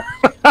yourself now.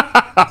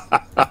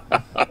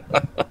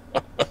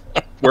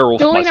 Werewolf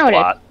Duly must noted.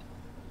 plot.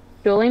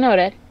 Duly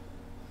noted.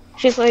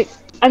 She's like,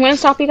 I'm going to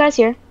stop you guys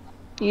here.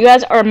 You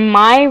guys are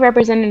my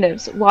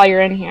representatives while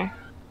you're in here.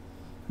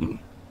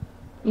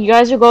 You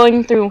guys are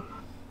going through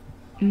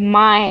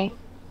my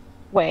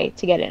way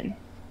to get in.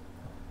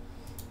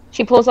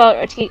 She pulls out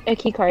a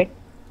key card.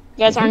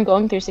 You guys aren't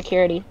going through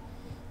security.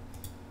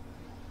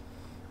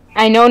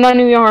 I know none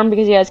of you are armed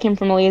because you guys came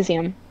from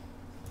Elysium.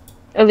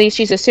 At least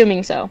she's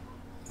assuming so.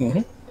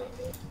 I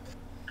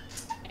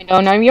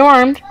know none of you are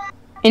armed.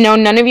 I know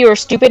none of you are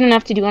stupid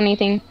enough to do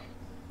anything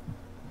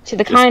to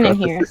the kind in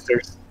here.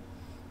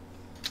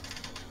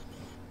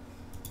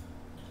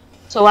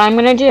 So what I'm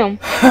gonna do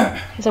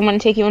is I'm gonna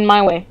take you in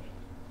my way.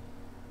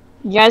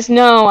 You guys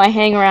know I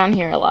hang around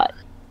here a lot.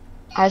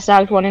 I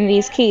snagged one of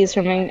these keys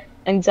from an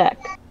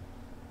exec.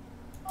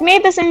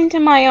 Made this into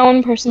my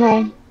own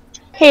personal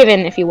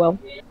haven, if you will.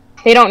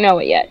 They don't know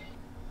it yet,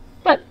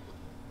 but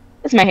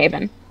it's my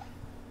haven.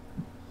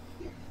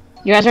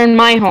 You guys are in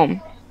my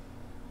home.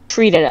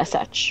 Treat it as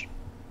such.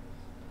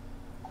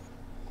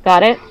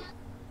 Got it?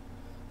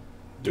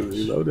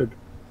 Duly loaded.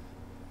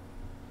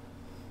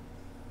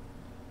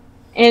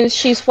 And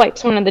she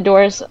swipes one of the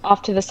doors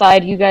off to the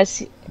side. You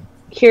guys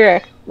hear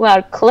a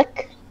loud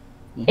click,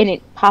 and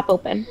it pop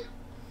open.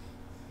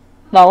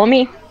 Follow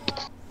me.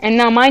 And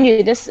now, mind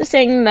you, this is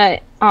saying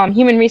that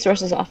Human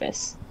Resources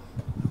office.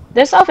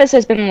 This office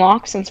has been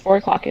locked since 4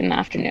 o'clock in the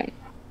afternoon.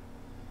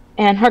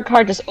 And her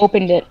car just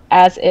opened it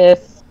as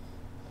if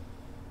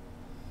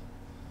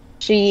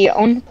she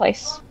owned the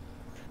place.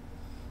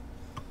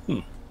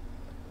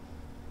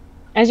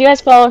 As you guys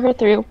follow her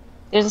through,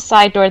 there's a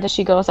side door that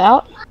she goes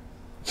out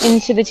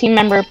into the team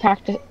member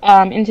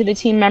into the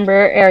team member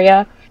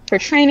area for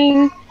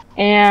training,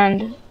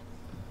 and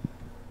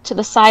to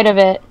the side of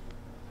it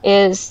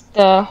is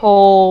the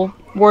whole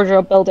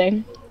wardrobe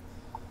building.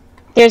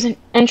 There's an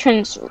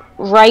entrance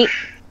right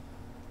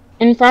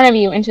in front of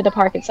you into the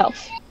park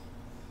itself.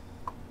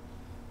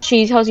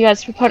 She tells you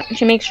guys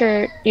to make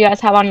sure you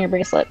guys have on your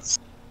bracelets.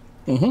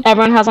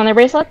 Everyone has on their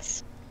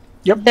bracelets?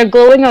 Yep. They're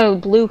glowing a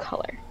blue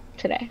color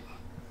today.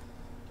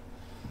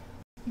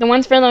 The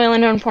ones for the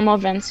Orlando informal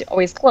events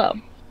always glow.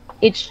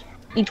 Each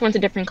one's a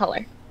different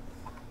color.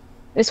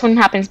 This one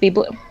happens to be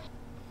blue.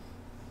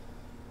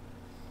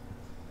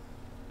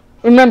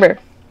 Remember,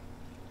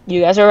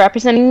 you guys are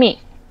representing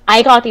me.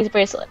 I got these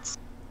bracelets.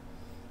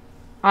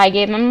 I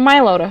gave them a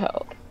Milo to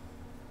hold.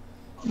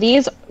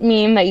 These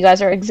mean that you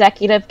guys are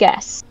executive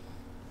guests.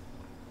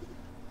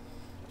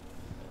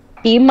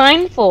 Be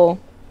mindful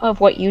of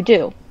what you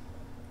do.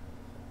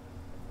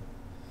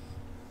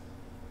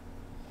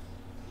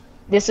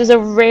 This is a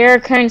rare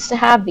occurrence to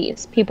have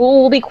these.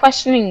 People will be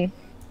questioning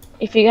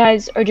if you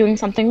guys are doing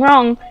something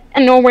wrong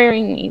and no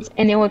wearing these,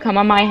 and it will come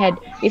on my head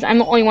because I'm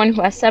the only one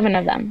who has 7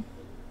 of them.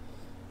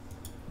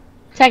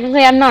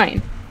 Technically, I'm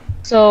 9.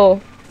 So,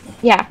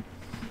 yeah.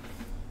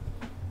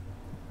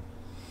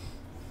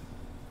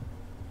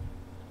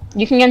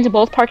 You can get into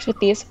both parks with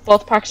these.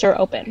 Both parks are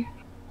open.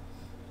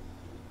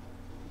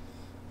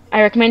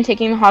 I recommend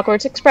taking the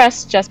Hogwarts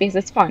Express just because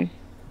it's fun.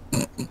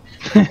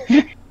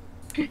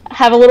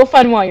 Have a little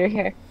fun while you're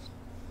here.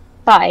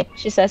 Bye,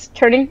 she says,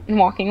 turning and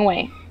walking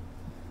away.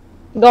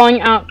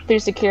 Going out through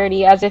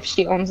security as if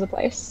she owns the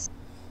place.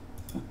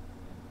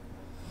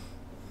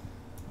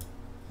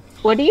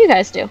 What do you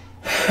guys do?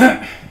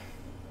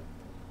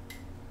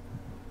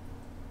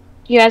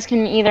 You guys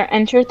can either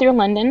enter through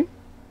London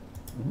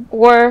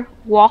or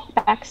walk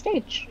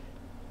backstage.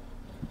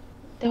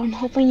 Though I'm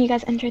hoping you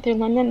guys enter through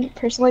London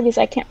personally because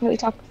I can't really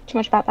talk too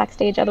much about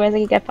backstage, otherwise I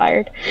could get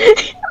fired.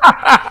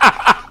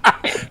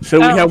 So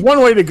we have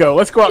one way to go.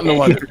 Let's go out into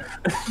London.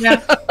 Yeah.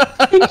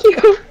 Thank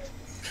you.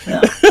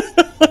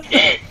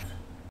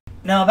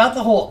 Now about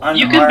the whole unarmed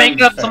You could make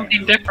up thing.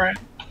 something different.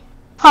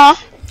 Huh?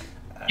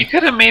 You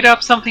could have made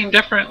up something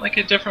different, like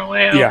a different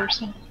layout Yeah. or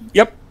something.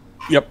 Yep.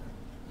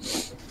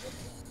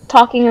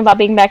 Talking about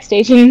being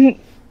backstage, and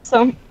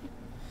so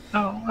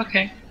Oh,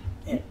 okay.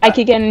 I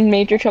could get in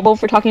major trouble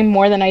for talking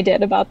more than I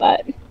did about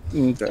that.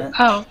 Okay.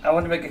 Oh, I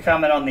want to make a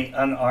comment on the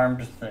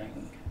unarmed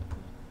thing.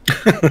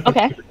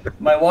 Okay.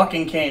 My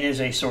walking cane is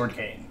a sword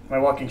cane. My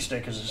walking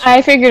stick is a sword.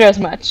 I figured as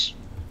much.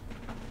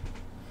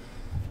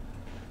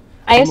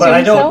 I assume But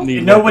I so. don't.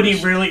 Need Nobody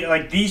weapons. really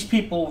like these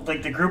people.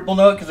 Like the group will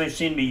know it because they've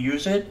seen me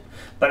use it.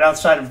 But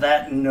outside of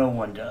that, no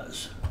one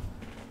does.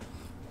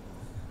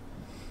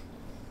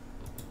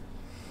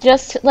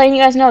 Just letting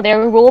you guys know,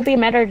 there will be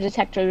metal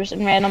detectors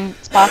in random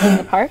spots in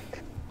the park.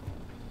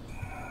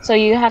 So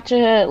you have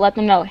to let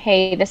them know,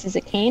 hey, this is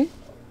a cane.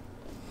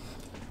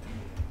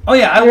 Oh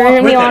yeah, I You're walk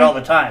gonna with be it on- all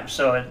the time.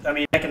 So I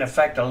mean, I can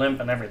affect a limp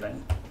and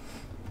everything.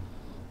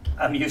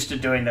 I'm used to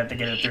doing that to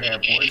get it through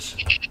airports.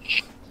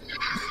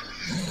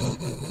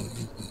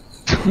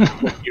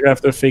 You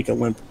have to fake a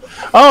limp.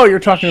 Oh, you're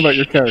talking about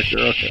your character.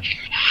 Okay.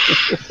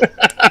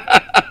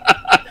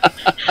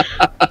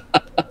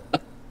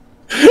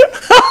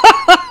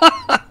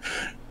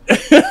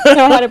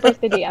 Know how to break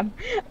the DM.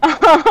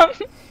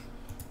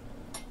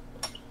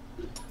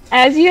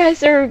 As you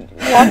guys are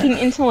walking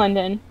into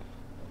London,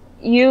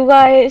 you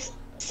guys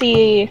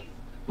see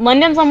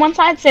London's on one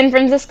side, San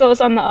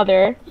Francisco's on the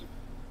other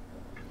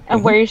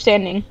of where you're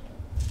standing.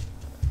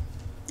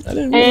 I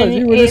didn't realize And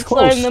you were this it's one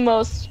close. of the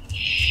most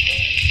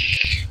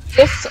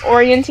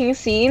disorienting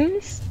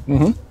scenes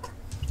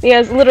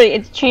because literally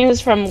it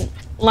changes from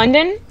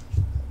London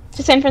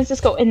to San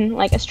Francisco in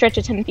like a stretch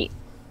of 10 feet.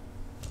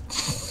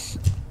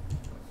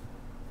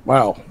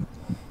 Wow.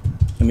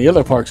 And the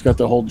other park's got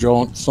the whole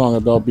song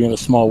about being a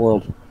small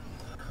world.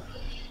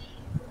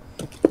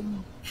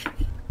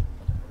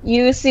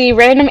 You see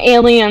random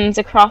aliens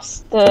across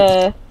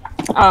the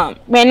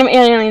random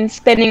aliens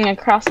spinning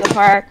across the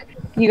park.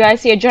 You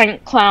guys see a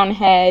giant clown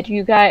head.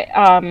 You got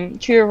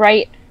to your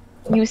right,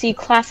 you see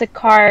classic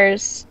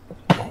cars,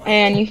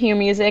 and you hear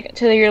music.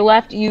 To your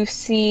left, you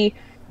see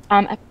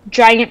a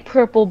giant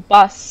purple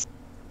bus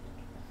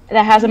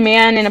that has a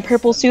man in a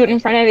purple suit in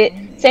front of it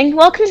saying,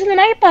 "Welcome to the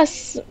night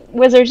bus,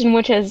 wizards and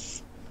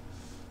witches."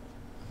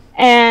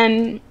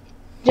 And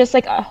just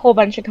like a whole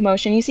bunch of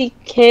commotion. You see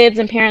kids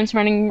and parents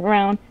running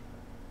around.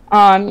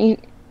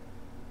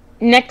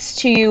 Next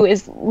to you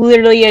is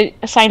literally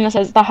a sign that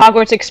says the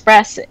Hogwarts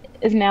Express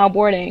is now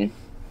boarding.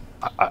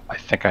 I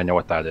think I know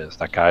what that is.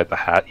 That guy with the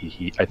hat.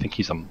 I think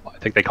I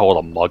think they call it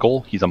a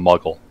muggle. He's a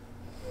muggle.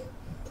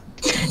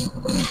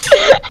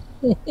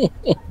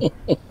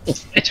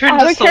 I turned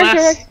Out to of character.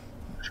 Celeste.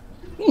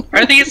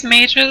 Are these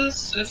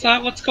mages? Is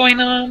that what's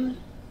going on?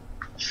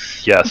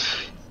 Yes.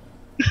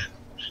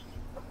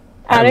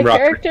 Out I'm of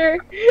Rocker.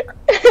 character.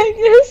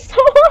 You're so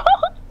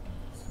wrong.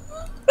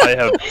 I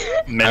have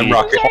many.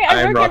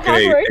 I'm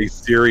rocking a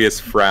serious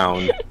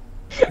frown.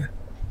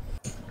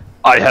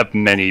 I have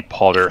many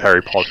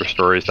Harry Potter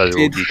stories that I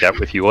will geek out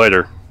with you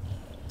later.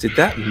 Did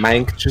that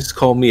mank just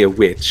call me a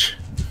witch?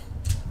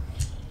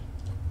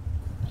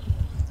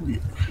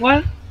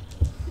 What?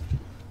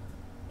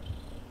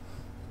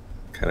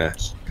 Kind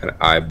of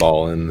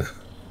eyeballing.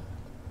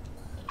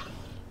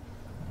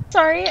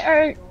 Sorry,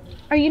 are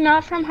you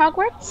not from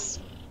Hogwarts?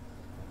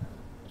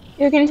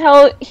 You can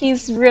tell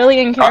he's really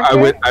in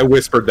character. I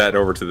whispered that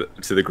over to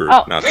the group.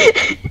 Oh. Not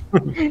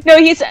No,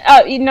 he's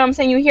you know what I'm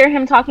saying, you hear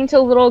him talking to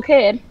a little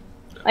kid,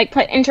 like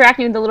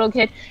interacting with the little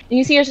kid, and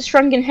you see his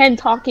shrunken head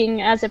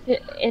talking as if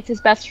it's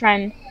his best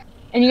friend,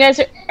 and you guys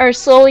are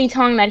slowly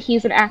telling that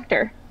he's an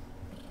actor.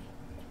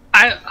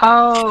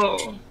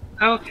 Oh,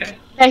 okay.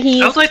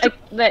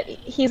 That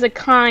he's a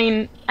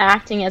kind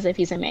acting as if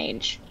he's a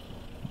mage.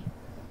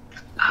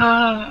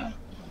 I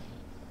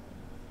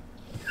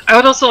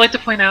would also like to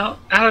point out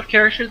of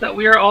character that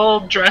we are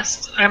all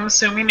dressed, I'm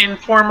assuming, in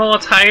formal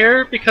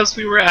attire because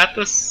we were at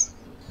this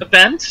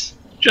event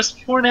just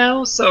before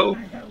now, so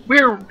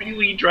we're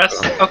really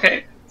dressed.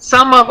 Okay,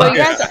 some of us. You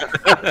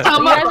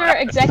guys are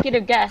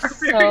executive guests,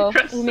 so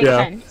it makes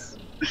sense.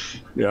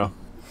 Yeah.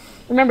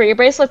 Remember, your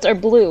bracelets are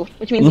blue,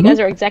 which means you guys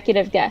are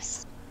executive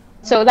guests.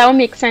 So that would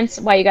make sense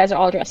why you guys are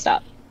all dressed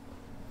up.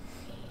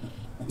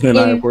 And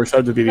I, of course,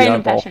 had to be the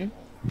oddball. Fashion.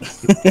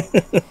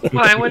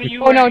 Why? What are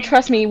you? Oh no,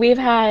 trust me. We've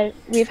had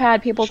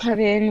people come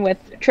in with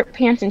trip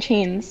pants and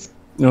chains,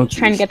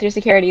 trying to get through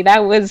security.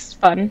 That was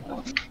fun,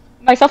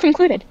 myself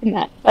included in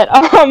that. But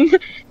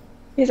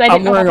because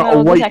I'm wearing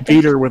a white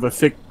gaiter with a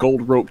thick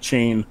gold rope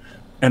chain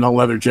and a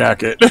leather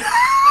jacket.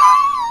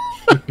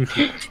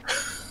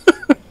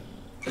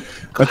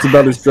 That's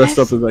about as dressed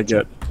up as I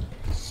get.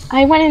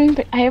 I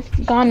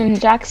have gone in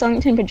Jack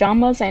Skellington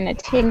pajamas and a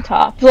tank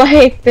top.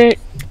 Like,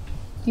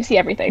 you see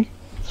everything.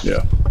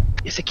 Yeah.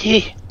 It's a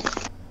key.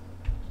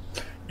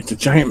 It's a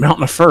giant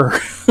mountain of fur.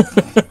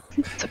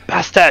 It's a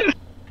bastet.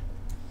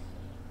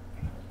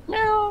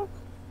 No.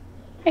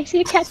 I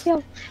see a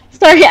cattail.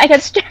 Sorry, I got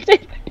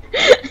distracted.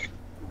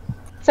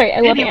 Sorry, I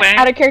love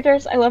out of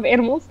characters. I love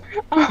animals.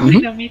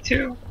 Yeah, me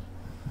too.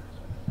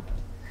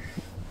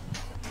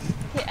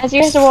 As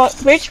you guys are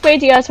which way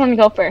do you guys want to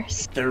go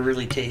first? They're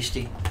really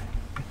tasty.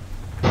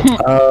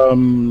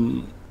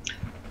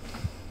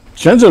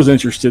 Shenzo's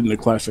interested in the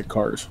classic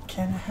cars.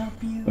 Can I help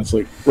you? That's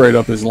like right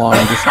up his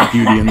line, just the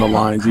beauty in the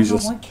lines. He's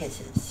just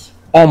kisses.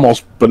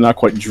 almost, but not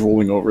quite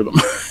drooling over them.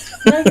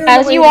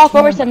 As you walk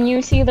over to them,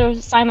 you see the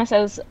sign that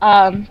says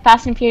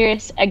Fast and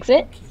Furious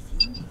Exit.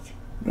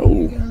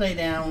 Oh. Lay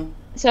down.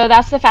 So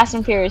that's the Fast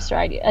and Furious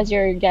ride, as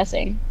you're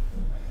guessing.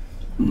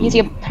 You see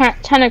a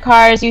ton of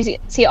cars, you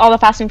see all the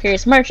Fast and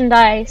Furious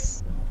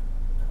merchandise.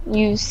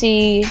 You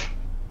see,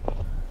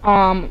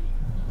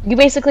 you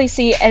basically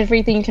see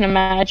everything you can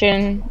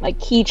imagine, like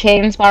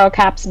keychains, bottle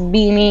caps,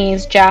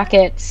 beanies,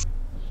 jackets.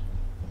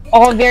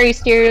 All very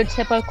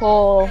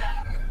stereotypical.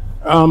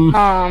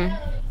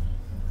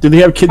 Do they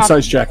have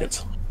kid-sized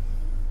jackets?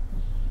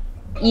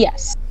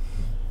 Yes.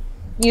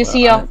 You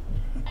see a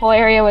whole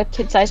area with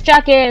kid-sized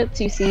jackets,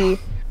 you see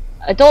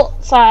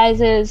adult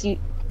sizes,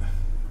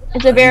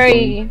 it's a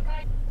very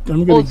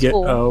I'm gonna get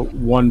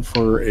one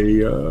for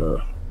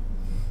a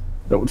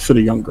that would fit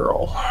a young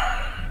girl.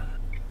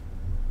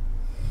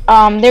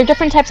 There are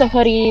different types of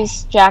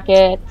hoodies,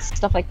 jackets,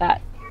 stuff like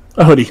that.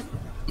 A hoodie.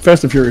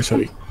 Fast and Furious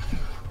hoodie.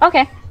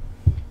 Okay.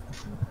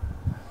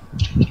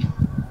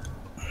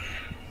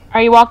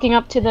 Are you walking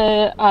up to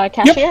the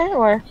cashier,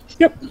 or?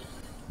 Yep.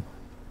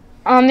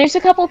 There's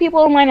a couple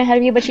people in line ahead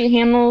of you, but she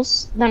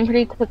handles them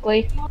pretty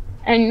quickly.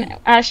 And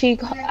as she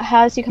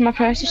has you come up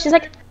to her, she's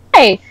like,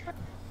 "Hey,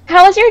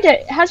 how's your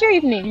day? How's your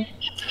evening?"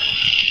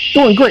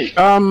 Doing great.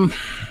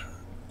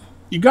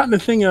 You got the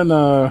thing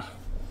on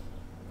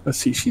let's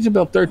see, she's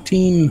about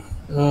 13.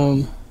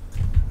 I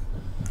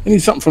need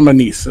something for my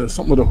niece,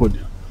 something with a hood.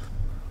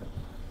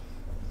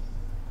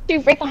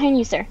 She's right behind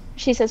you, sir.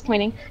 She says,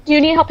 pointing. Do you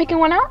need help picking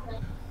one out?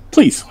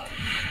 Please.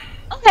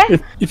 Okay.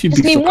 If you'd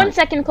just be need so 1 kind.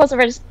 second to close the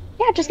register.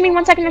 Yeah, just need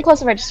 1 second to close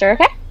the register,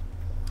 okay?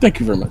 Thank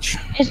you very much.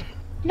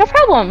 No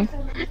problem.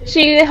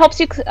 She helps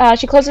you.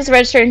 She closes the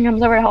register and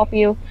comes over to help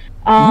you.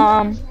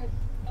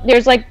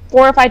 There's like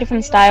 4 or 5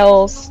 different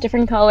styles,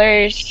 different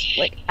colors.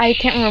 Like I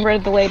can't remember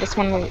the latest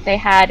one they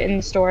had in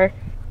the store,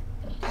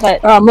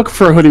 but I'm looking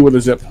for a hoodie with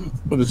a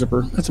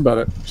zipper. That's about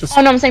it. Just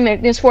oh no, I'm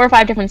saying there's 4 or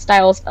 5 different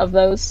styles of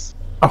those.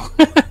 oh,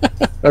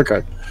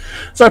 okay.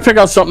 So I pick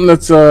out something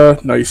that's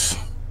nice,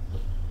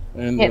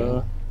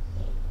 and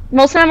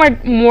most of them are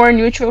more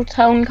neutral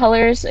tone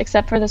colors,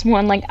 except for this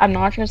one like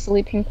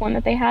obnoxiously pink one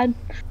that they had.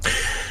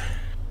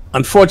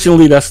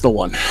 Unfortunately, that's the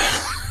one.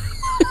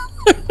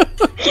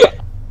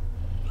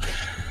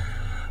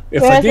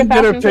 If I didn't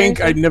get her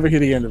pink, I'd never hit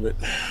the end of it.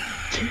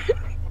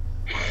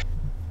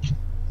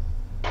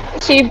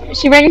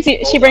 She brings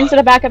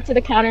it back up to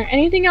the counter.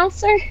 Anything else,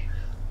 sir?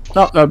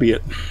 No, that'll be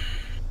it.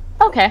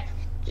 Okay.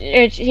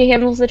 She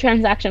handles the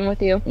transaction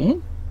with you. Mm-hmm.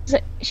 So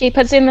she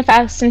puts it in the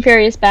Fast and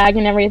Furious bag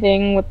and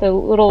everything with the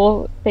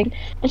little thing,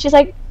 and she's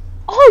like,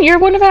 Oh, you're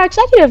one of our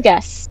executive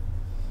guests.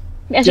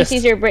 And she Yes.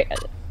 sees your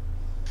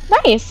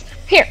nice.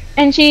 Here,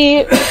 and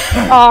she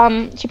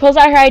pulls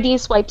out her ID,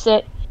 swipes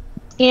it,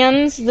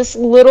 scans this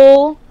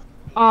little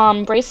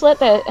bracelet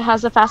that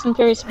has the Fast and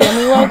Furious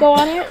family logo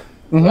on it.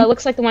 That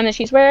looks like the one that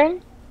she's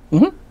wearing.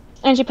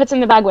 And she puts it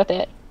in the bag with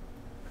it.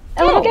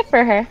 A little gift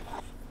for her.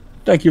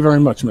 Thank you very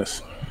much,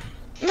 miss.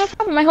 No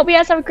problem. I hope you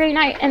guys have a great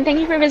night, and thank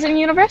you for visiting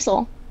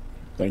Universal.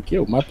 Thank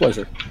you. My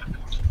pleasure.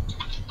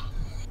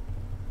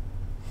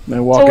 And I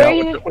walk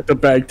out with the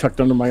bag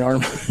tucked under my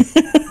arm.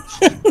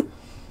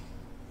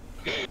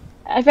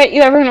 I bet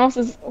you everyone else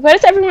is... What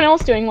is everyone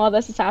else doing while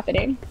this is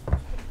happening?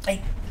 Are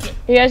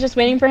you guys just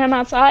waiting for him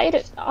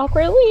outside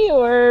awkwardly,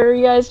 or are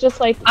you guys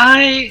just like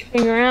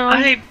hanging around?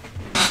 I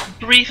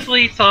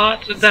briefly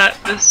thought that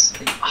this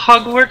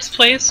Hogwarts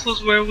place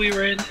was where we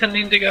were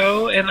intending to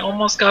go, and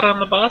almost got on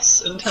the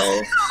bus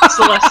until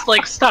Celeste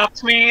like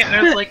stopped me, and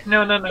I was like,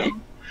 no.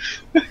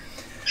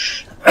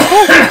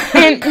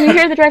 And you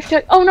hear the driver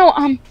go, "Oh no,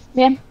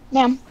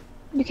 ma'am,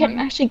 you can't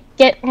actually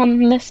get on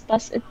this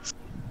bus. It's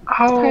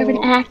part of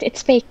an act.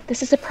 It's fake.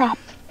 This is a prop.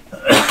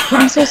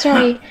 I'm so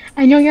sorry.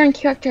 I know you're in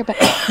character, but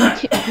you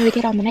can't really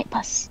get on the night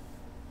bus.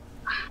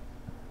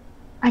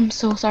 I'm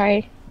so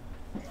sorry."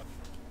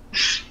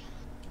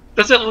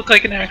 Does it look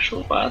like an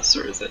actual bus,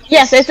 or is it?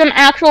 Yes, it's an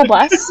actual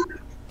bus,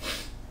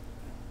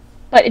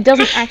 but it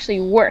doesn't actually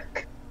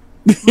work.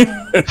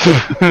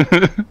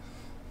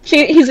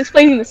 He's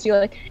explaining this to you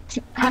like, it's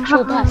an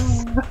actual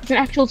bus. It's an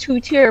actual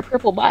 2-tier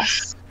purple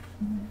bus.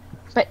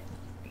 But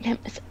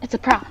it's a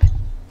prop.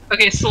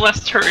 Okay,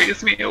 Celeste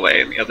hurries me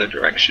away in the other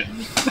direction.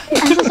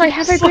 I'm so sorry.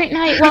 Have a great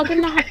night. Welcome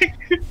night.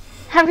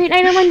 Have a great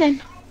night in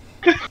London.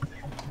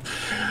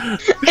 And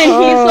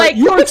he's like,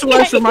 you and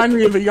Celeste remind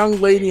me of a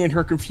young lady and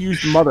her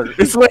confused mother.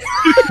 It's like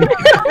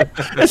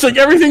it's like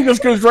everything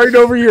just goes right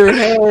over your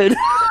head.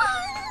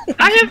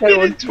 I have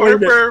been in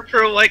torpor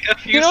for like a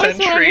few centuries.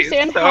 You don't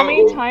understand how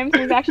many times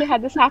we've actually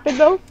had this happen,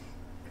 though?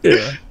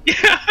 Yeah.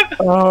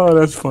 Oh,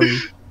 that's funny.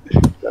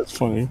 That's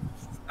funny.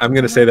 I'm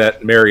gonna say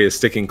that Mary is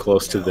sticking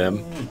close to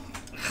them,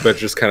 but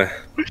just kind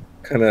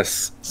of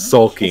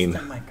sulking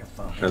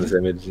on this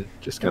image,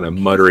 just kind of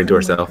muttering to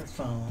herself.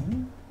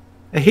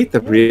 I hate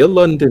the real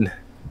London.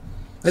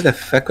 Why the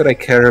fuck would I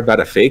care about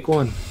a fake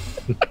one?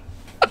 You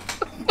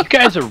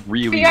guys are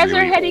really. You guys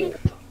really are heading. old.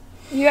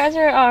 You guys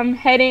are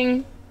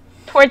heading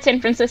towards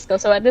San Francisco.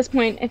 So at this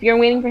point, if you're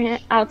waiting for him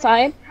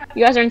outside,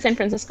 you guys are in San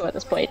Francisco at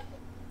this point.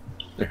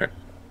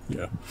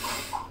 Yeah.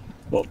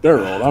 Well, they're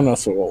old. I'm not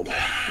so old.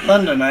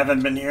 London, I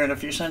haven't been here in a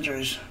few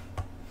centuries.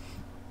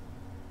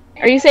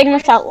 Are you saying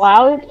this out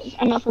loud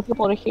enough for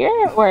people to hear,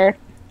 or?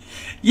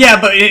 Yeah,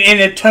 but in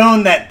a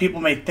tone that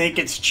people may think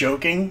it's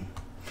joking,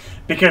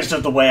 because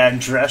of the way I'm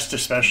dressed,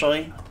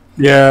 especially.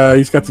 Yeah,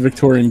 he's got the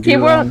Victorian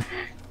gear on.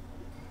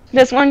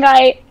 This one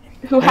guy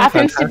who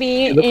happens to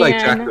be You look like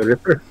Jack the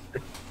Ripper.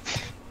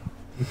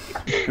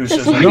 Who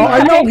says No,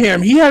 I know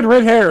him. He had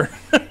red hair.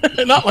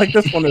 Not like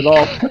this one at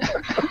all.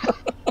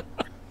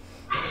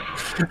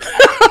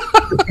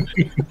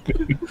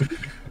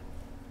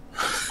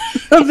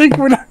 I think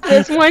we're not.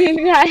 This one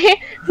guy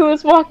who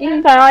was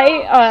walking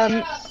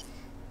by,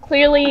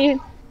 clearly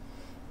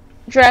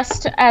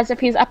dressed as if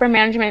he's upper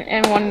management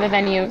in one of the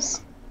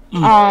venues.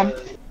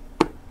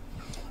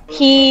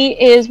 He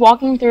is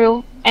walking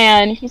through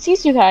and he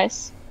sees you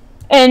guys.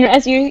 And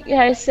as you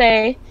guys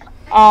say,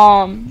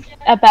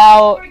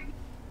 about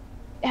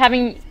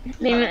having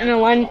been to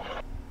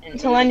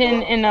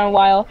London in a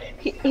while,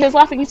 he was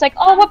laughing. He's like,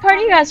 "Oh, what part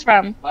are you guys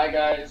from?" Bye,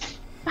 guys.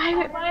 Bye,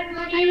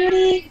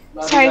 Rudy.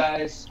 Love Sorry. you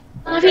guys.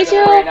 Love you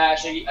too. I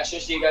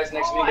should see you guys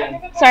next weekend.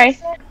 Sorry.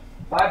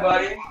 Bye,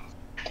 buddy.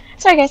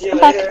 Sorry, guys. See you I'm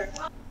back. later.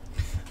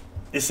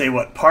 They say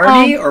what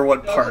party or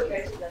what part?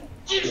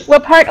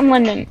 What part of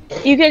London?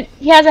 He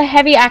has a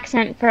heavy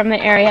accent from the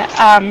area.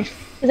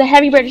 There's a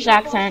heavy British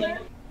accent.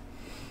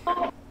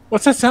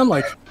 What's that sound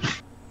like?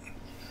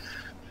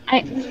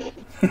 I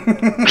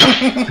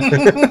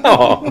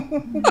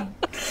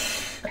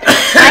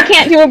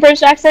can't do a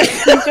British accent.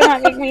 Please do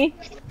not make me.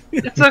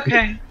 It's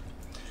okay.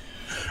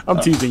 I'm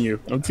teasing you.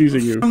 I'm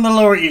teasing you. From the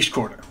Lower East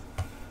Quarter.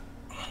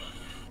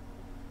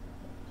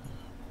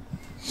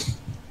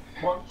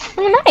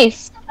 Oh,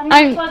 nice.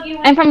 I'm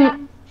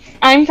from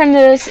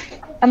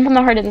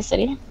the heart of the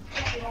city.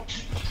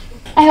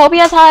 I hope you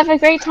guys have a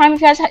great time.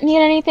 If you guys need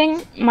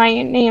anything,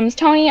 my name's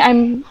Tony.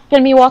 I'm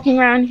gonna be walking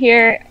around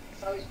here.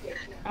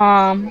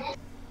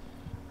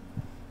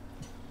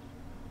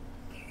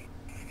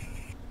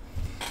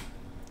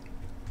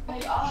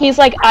 He's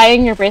like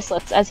eyeing your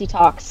bracelets as he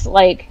talks,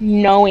 like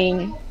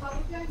knowing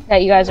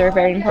that you guys are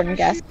very important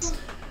guests.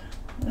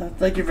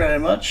 Thank you very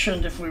much,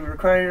 and if we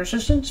require your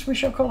assistance, we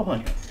shall call upon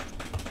you.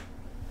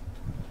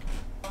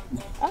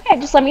 Okay,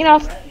 just let me know.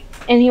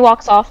 And he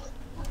walks off,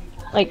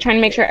 like trying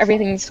to make sure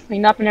everything's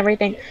cleaned up and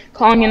everything,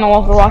 calling in all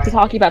over the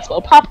walkie-talkie about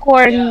spilled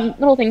popcorn,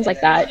 little things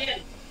like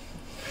that.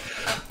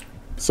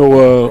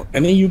 So,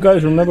 any of you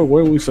guys remember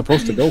where we were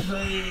supposed to go?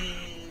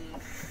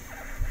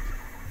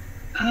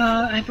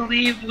 I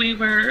believe we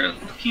were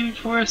looking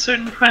for a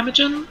certain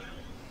primogen.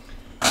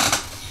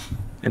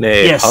 And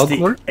a Yes,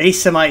 Hogwarts?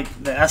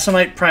 the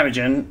Asimite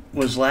Primogen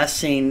was last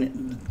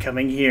seen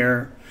coming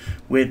here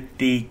with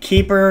the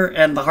Keeper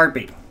and the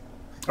Harpy.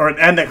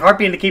 And the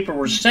Harpy and the Keeper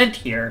were sent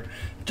here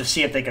to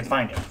see if they could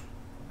find him.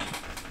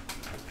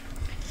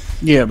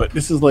 Yeah, but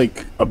this is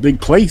like a big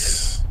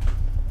place.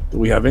 Do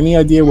we have any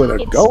idea where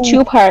to go? It's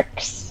 2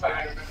 parks.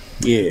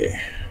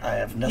 Yeah. I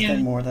have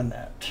nothing more than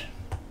that.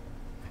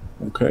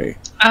 Okay.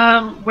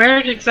 Where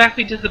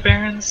exactly did the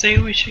Baron say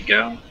we should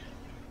go?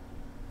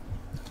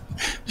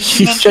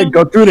 She said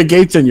go through the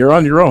gates and you're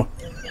on your own.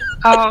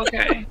 Oh,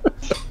 okay.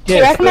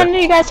 I recommend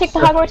you guys take the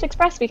Hogwarts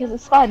Express because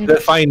it's fun. The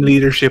fine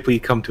leadership we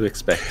come to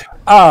expect.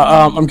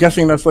 I'm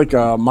guessing that's like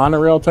a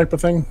monorail type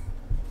of thing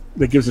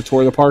that gives a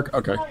tour of the park.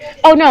 Okay.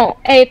 Oh no,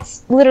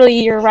 it's literally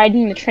you're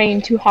riding the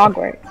train to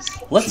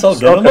Hogwarts. Let's all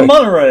get on the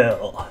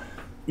monorail.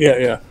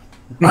 Yeah.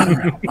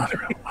 Monorail.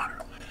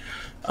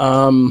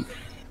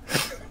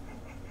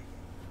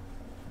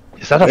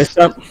 Is that a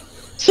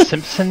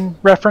Simpson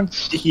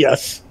reference?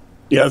 Yes.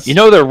 You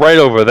know they're right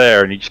over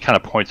there, and he just kind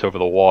of points over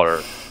the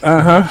water.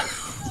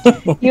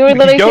 You would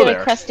literally go see the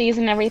there. crusties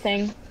and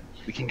everything.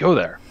 We can go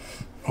there.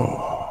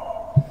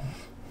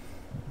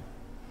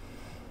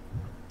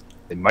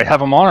 They might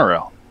have a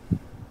monorail.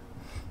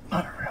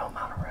 Monorail.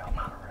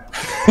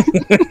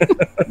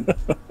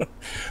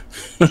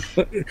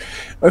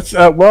 Let's.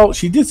 Well,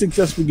 she did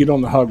suggest we get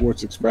on the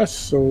Hogwarts Express,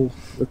 so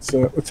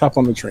let's hop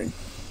on the train.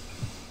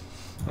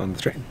 On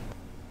the train.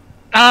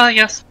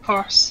 Yes, of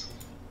course.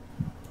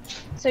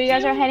 So you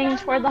guys are heading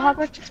toward the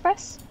Hogwarts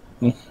Express?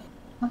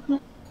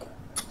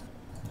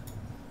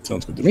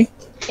 Sounds good to me.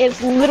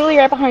 It's literally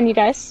right behind you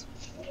guys,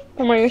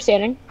 from where you're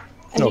standing.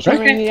 As you turn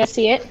around, you guys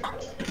see it.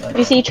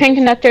 You see train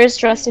conductors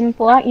dressed in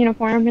full-out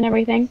uniform and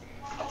everything,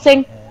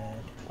 saying,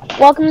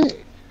 "Welcome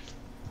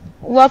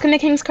to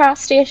King's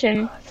Cross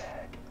Station."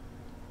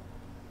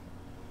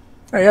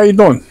 Hey, how you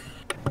doing?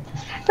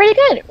 Pretty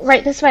good.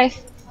 Right this way.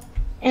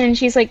 And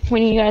she's like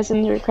pointing you guys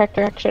in the correct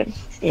direction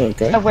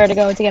Okay. of where to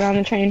go to get on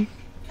the train.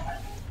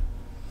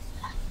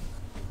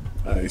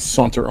 I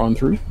saunter on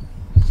through.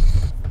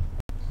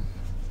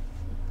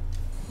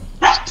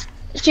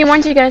 She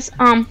warns you guys,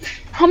 how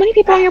many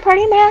people in your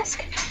party, may I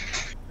ask?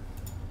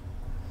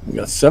 We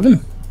got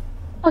 7.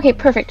 Okay,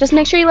 perfect. Just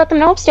make sure you let them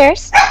know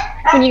upstairs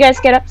when you guys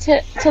get up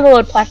to the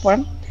load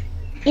platform.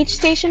 Each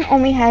station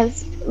only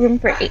has room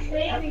for 8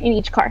 in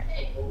each car.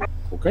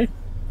 Okay.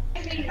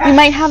 You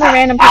might have a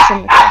random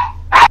person with you.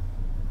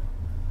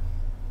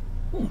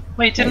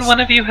 Wait, didn't one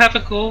of you have a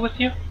ghoul with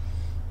you?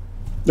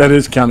 That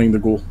is counting the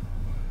ghoul.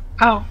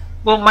 Oh,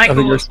 well, my think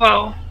ghoul yours- as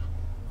well.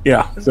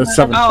 Yeah, that's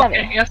 7. Oh, 7.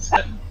 okay, yes,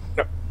 7.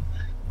 Yep.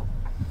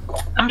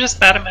 I'm just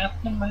bad at math.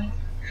 Never mind.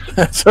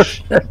 That's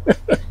okay.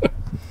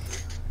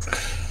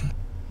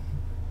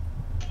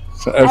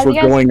 So as Have we're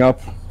you guys- going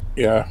up,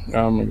 yeah,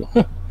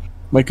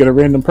 might get a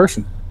random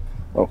person.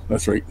 Oh,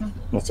 that's right.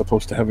 Not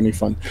supposed to have any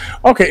fun.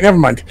 Okay, never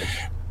mind.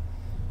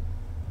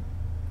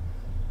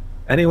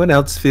 Anyone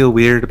else feel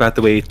weird about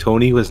the way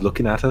Tony was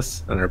looking at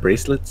us on our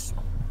bracelets?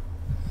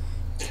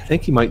 I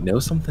think he might know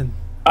something.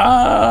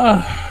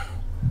 I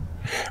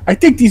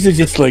think these are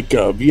just like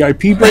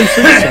VIP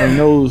bracelets. I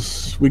know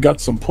we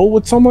got some pull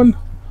with someone.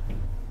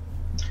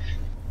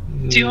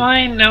 Do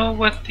I know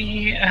what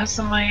the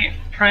Asimite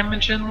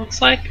Primogen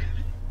looks like?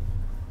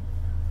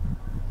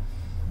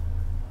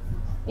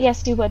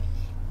 Yes, you would.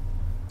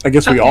 I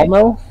guess we all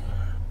know.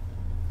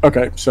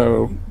 Okay,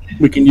 so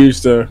we can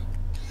use the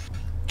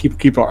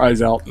keep our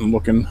eyes out and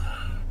looking.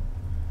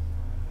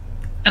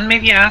 And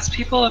maybe ask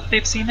people if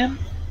they've seen him?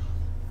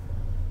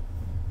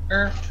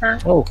 Or her?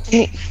 Oh,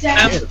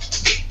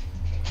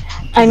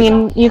 I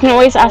mean, you can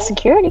always ask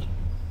security.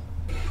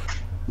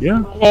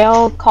 yeah.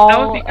 They'll call. That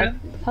would be good.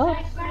 Hello.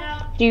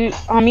 Do you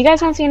guys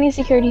don't see any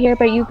security here,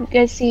 but you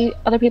guys see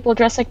other people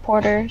dressed like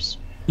porters.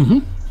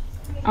 Mhm.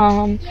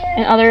 And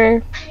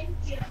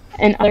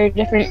other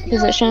different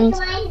positions.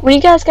 When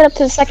you guys get up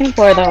to the second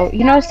floor, though,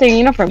 you notice their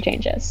uniform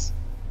changes.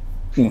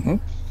 Mhm.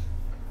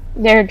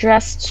 They're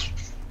dressed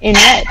in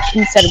red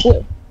instead of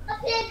blue.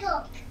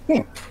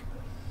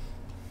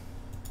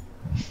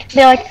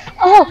 They're like,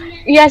 "Oh,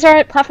 you guys are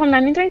at platform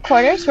 9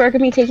 3/4. We're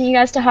gonna be taking you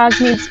guys to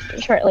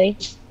Hogsmeade shortly.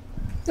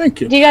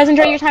 Thank you. Do you guys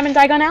enjoy your time in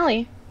Diagon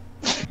Alley?"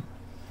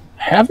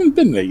 Haven't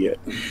been there yet.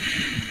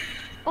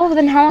 Oh,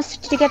 then how else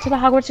did you get to the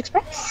Hogwarts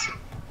Express?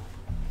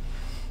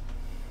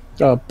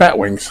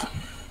 Batwings.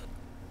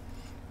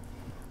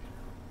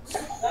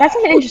 That's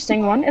an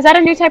interesting one. Is that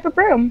a new type of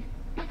broom?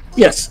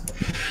 Yes.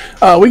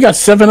 We got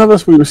 7 of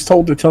us. We was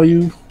told to tell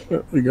you.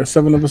 We got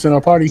 7 of us in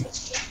our party.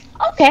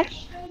 Okay.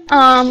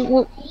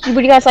 Would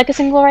you guys like a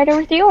single rider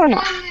with you or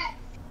not?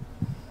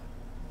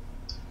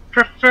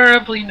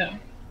 Preferably no.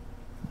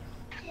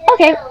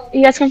 Okay,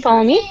 you guys can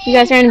follow me. You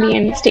guys are gonna be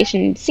in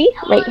station C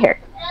right here.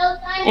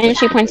 And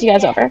she points you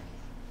guys over.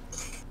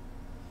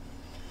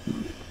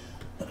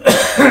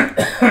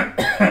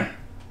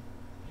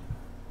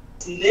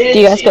 Do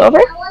you guys go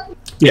over?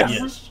 Yeah.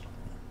 Yes.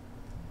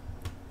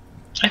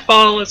 I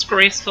follow as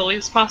gracefully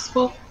as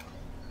possible.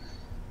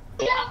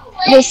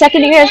 The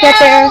second you guys get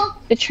there,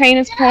 the train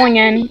is pulling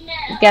in,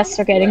 guests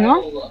are getting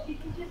off,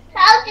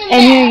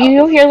 and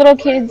you hear little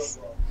kids.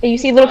 You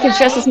see little kids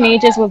dressed as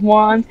mages with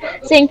wands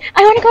saying,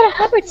 "I want to go to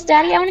Hogwarts,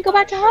 Daddy. I want to go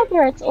back to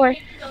Hogwarts." Or,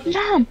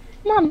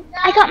 Mom,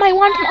 I got my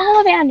wand from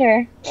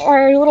Ollivander.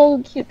 Or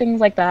little cute things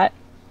like that.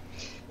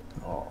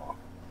 Aw.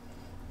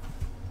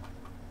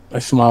 I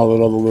smile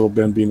at all the little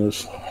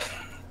bambinos.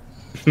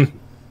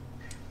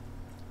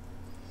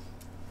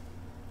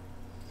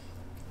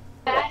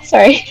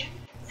 Sorry.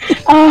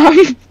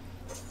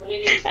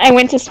 I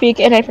went to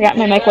speak and I forgot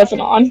my mic wasn't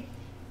on.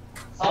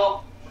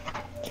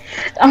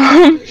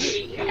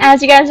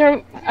 As you guys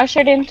are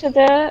ushered into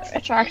the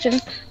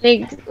attractions,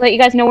 they let you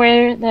guys know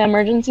where the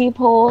emergency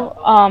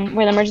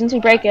where the emergency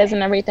brake is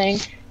and everything.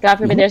 God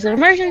forbid there's an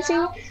emergency.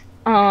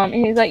 And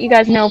they let you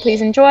guys know,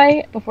 please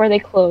enjoy before they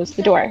close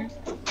the door.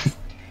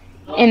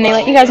 And they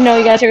let you guys know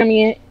you guys are going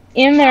to be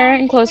in there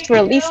and closed for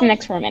at least the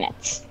next 4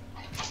 minutes.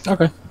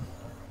 Okay.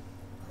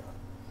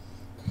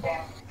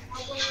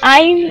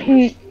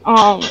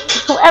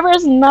 Whoever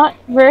is not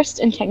versed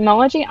in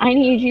technology, I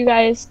need you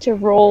guys to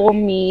roll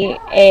me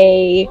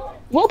a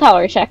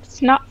willpower check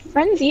to not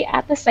frenzy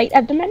at the sight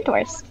of the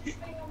mentors.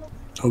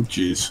 Oh,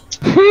 jeez.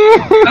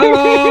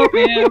 Oh,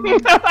 man.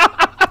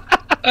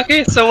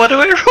 Okay, so what do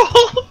I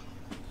roll?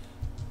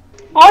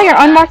 All your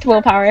unmarked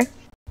willpower.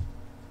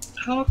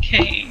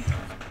 Okay.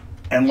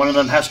 And one of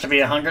them has to be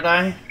a hunger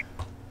die?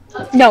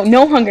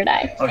 No hunger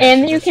die. Okay.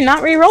 And you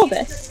cannot re-roll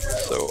this.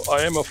 So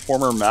I am a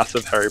former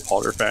massive Harry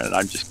Potter fan, and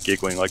I'm just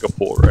giggling like a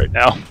fool right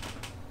now.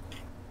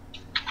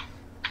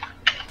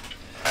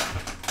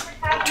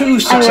 2 I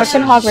work successes.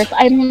 in Hogwarts.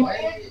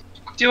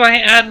 Do I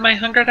add my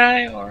hunger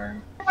die,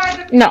 or...?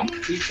 No.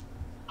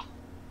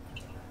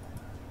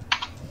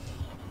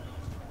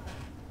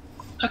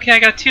 Okay, I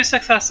got 2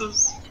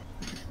 successes.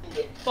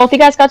 Both you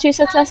guys got 2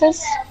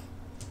 successes?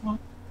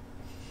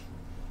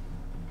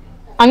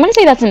 I'm gonna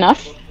say that's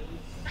enough.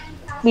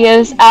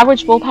 Because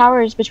average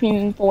willpower is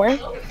between 4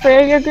 for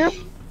your group.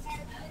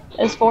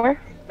 Is 4.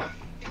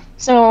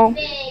 So,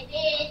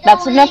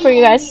 that's enough for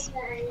you guys.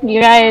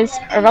 You guys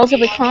are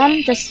relatively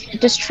calm, just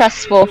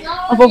distrustful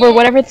of over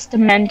whatever this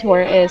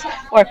Dementor is.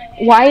 Or,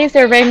 why is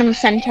there a random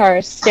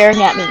centaur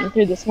staring at me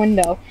through this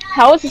window?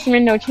 How is this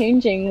window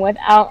changing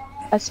without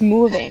us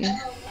moving?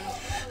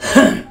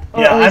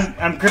 Yeah,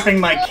 I'm gripping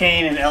my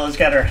cane and Ella's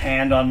got her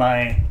hand on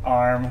my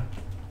arm.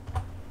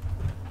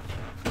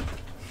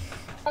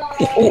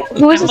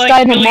 Who is this like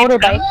guy in a really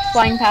motorbike tense.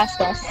 flying past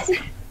us?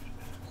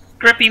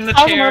 Gripping the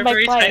How's the chair motorbike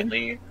very flying?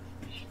 tightly.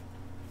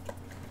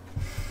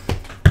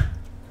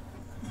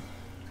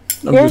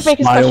 I'm Your just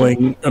biggest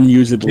smiling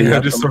amusedly. Yeah,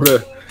 at just them.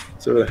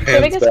 sort of The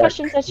hands biggest back.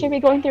 questions that should be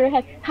going through your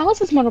head: how is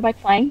this motorbike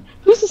flying?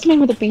 Who's this man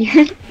with a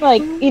beard?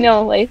 Like,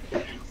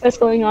 what's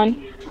going on?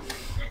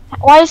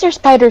 Why is there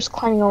spiders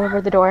climbing all over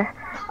the door?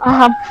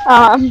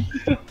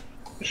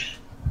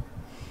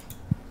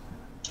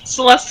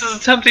 Celeste is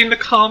attempting to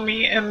calm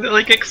me and,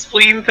 like,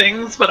 explain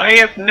things, but I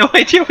have no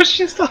idea what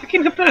she's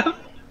talking about.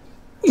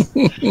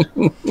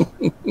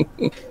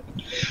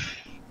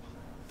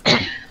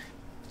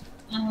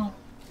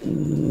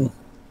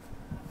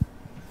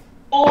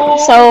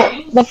 So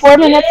the 4.5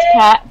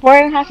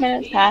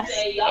 minutes pass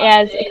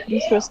as it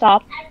comes to a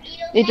stop.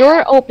 The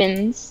door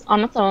opens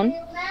on its own,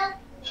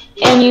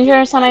 and you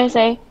hear somebody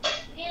say,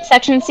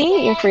 "Section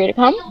C, you're free to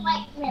come."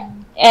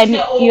 And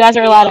you guys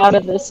are allowed out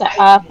of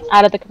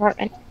the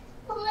compartment.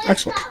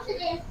 Excellent.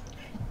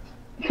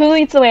 Who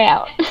leads the way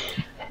out?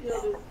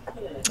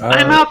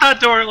 I'm out that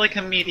door, like,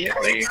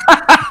 immediately.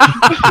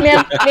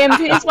 Ma'am,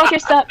 please walk your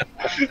step.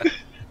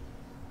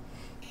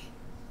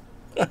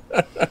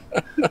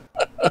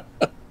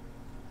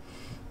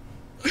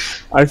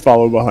 I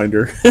follow behind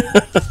her.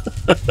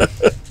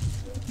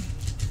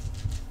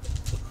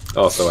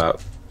 Also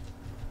out.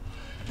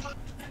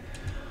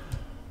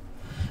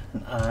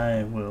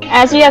 I will.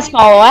 As you guys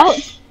follow out,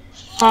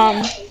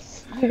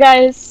 you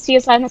guys see a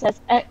sign that says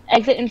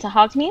exit into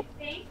Hogsmeade.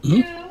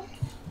 Mhm.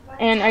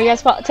 And are you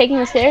guys taking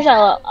the stairs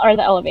or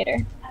the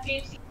elevator?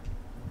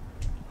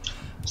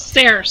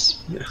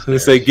 Stairs. I was gonna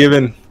say,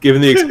 given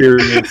the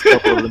experience a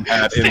couple of them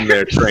had in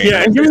their train.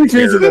 Yeah, and given the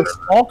experience of that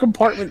small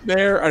compartment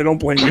there, I don't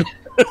blame you.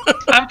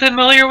 I'm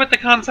familiar with the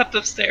concept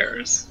of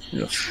stairs.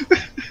 Yes.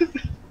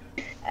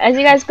 As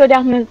you guys go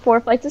down the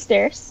 4 flights of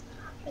stairs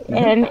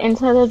and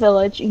into the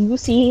village, you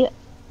see,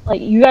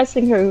 like, you guys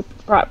think you're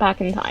brought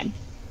back in time.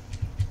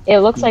 It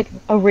looks like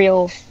a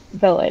real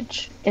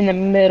village in the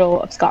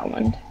middle of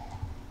Scotland.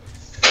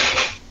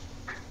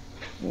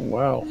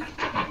 Wow.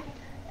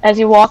 As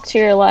you walk to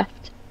your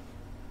left,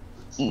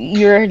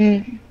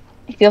 it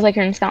feels like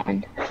you're in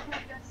Scotland.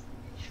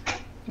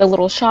 The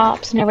little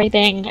shops and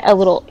everything, a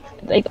little,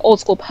 like, old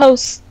school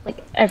posts, like,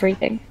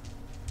 everything.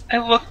 I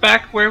look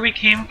back where we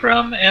came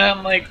from, and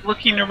I'm, like,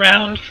 looking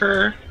around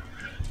for...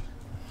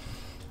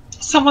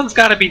 Someone's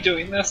gotta be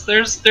doing this.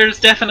 There's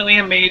definitely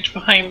a mage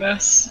behind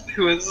this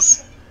who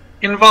is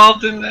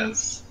involved in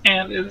this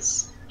and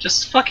is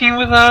just fucking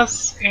with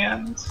us,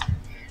 and...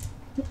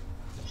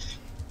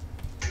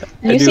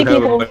 I You do see have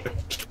people. a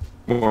much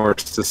more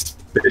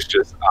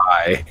suspicious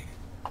eye.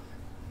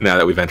 now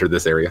that we've entered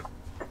this area?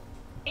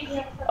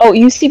 Oh,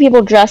 you see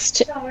people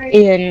dressed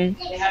in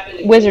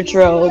wizard's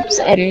robes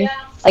and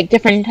like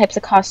different types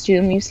of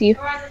costume. You see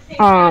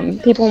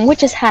people in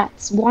witches'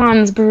 hats,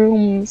 wands,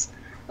 brooms.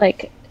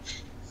 Like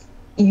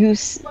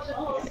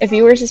if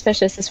you were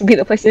suspicious, this would be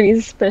the place to be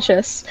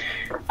suspicious.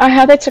 I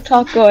have a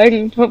TikTok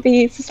going. Don't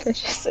be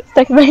suspicious. It's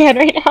stuck in my head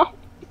right now.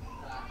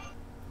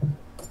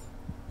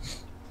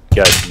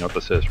 Guys, you know what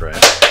this is, right?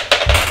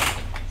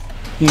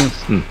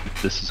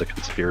 This is a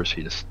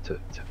conspiracy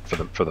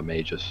for the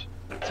mages,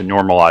 to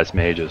normalize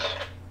mages.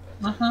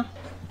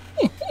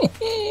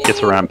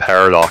 Gets around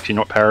paradox. You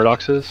know what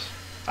paradox is?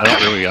 I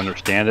don't really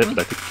understand it, but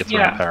I think it gets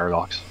around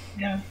paradox.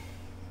 Yeah.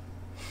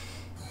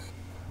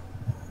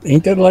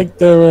 Ain't that like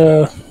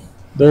their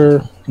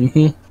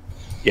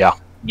Yeah.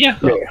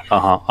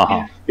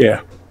 Yeah.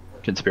 Yeah.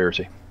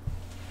 Conspiracy.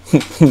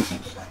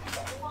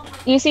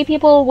 You see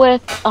people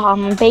with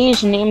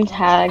beige name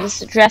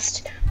tags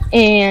dressed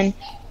in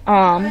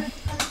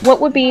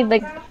what would be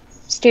like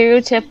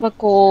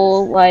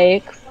stereotypical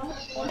like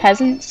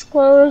peasants'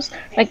 clothes,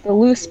 like the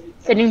loose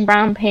fitting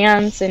brown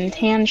pants and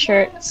tan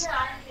shirts,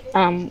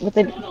 with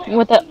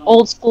the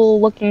old school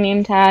looking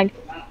name tag,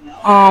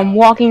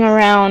 walking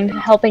around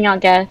helping out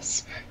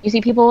guests. You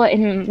see people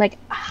in like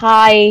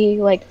high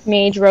like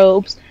mage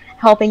robes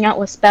helping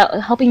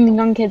the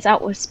young kids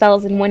out with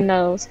spells and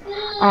windows.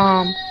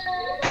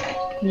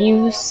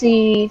 You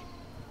see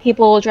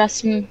people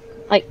dressed in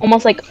like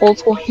almost like old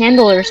school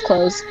handlers'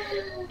 clothes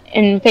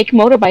and fake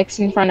motorbikes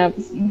in front of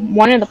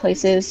one of the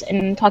places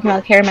and talking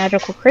about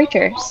parametrical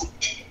creatures.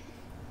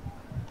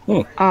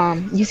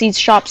 You see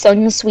shops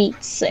selling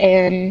sweets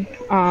and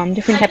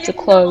different types of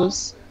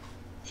clothes.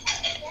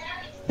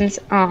 And,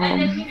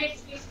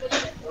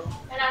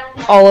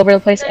 all over the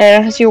place.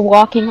 And as you're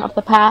walking up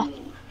the path,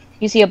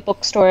 you see a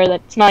bookstore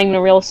that's not even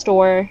a real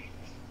store.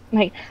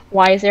 Like,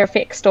 why is there a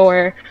fake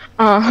store?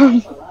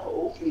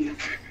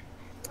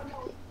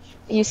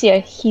 You see a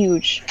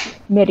huge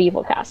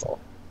medieval castle.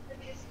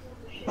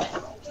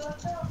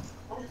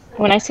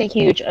 When I say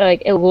huge,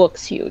 like it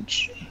looks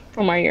huge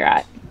from where you're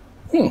at.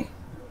 And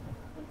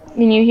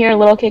you hear a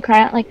little kid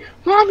cry out like,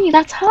 "Mommy,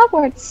 that's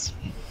Hogwarts!"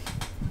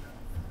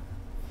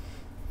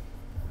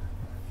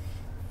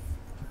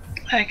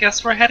 I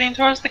guess we're heading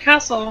towards the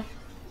castle.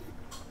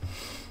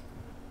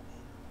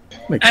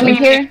 Makes I sense.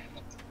 mean,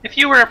 if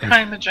you were a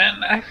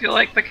Primogen, I feel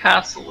like the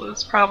castle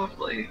is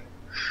probably...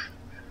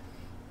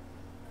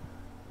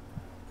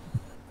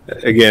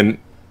 Again,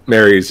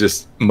 Mary's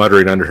just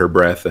muttering under her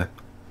breath.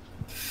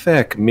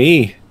 Feck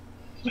me.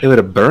 They would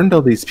have burned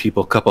all these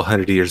people a couple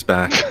hundred years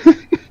back.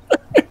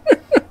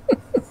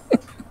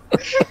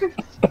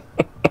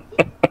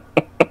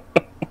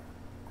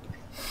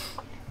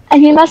 I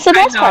mean, that's the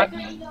best part.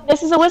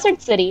 This is a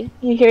wizard city.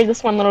 You hear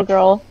this one little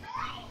girl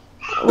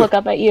look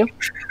up at you.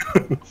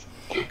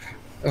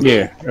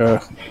 Yeah.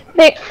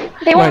 They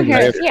won't hear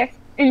Right. us here.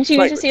 And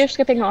you just see her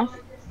skipping off.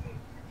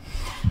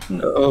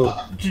 No.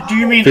 Do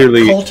you mean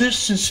Clearly-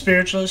 cultists and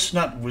spiritualists,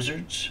 not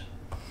wizards?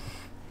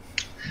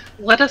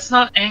 Let us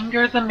not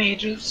anger the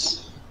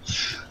mages.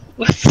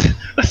 Let's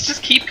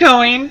just keep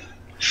going.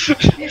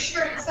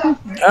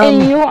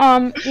 And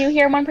you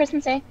hear one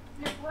person say,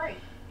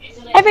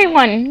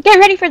 "Everyone, get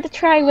ready for the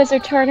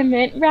Tri-Wizard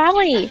Tournament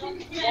rally!"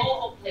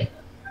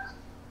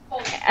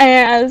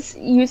 As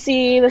you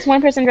see this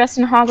one person dressed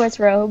in Hogwarts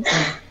robes,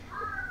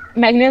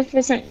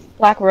 magnificent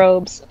black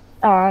robes.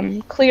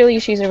 Clearly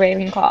she's a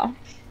Ravenclaw.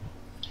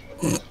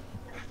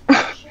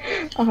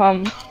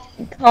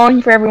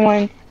 Calling for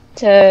everyone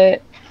to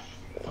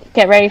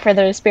get ready for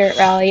the spirit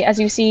rally, as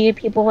you see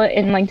people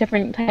in like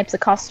different types of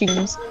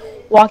costumes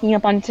walking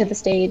up onto the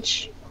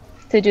stage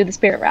to do the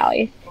spirit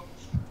rally.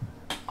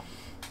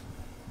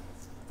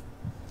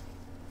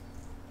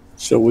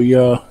 So we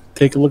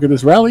take a look at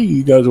this rally.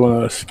 You guys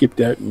want to skip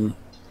that? And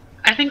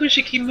I think we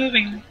should keep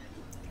moving.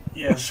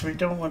 Yes, we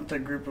don't want the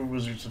group of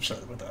wizards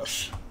upset with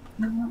us.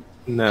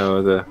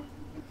 No, the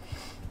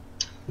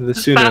The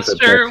sooner the faster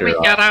better. we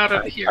get out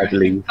of here, I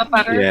believe. the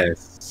better.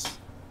 Yes.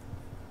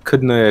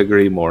 Couldn't I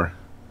agree more?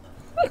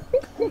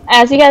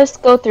 As you guys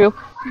go through,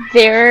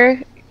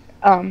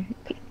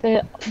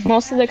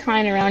 most of the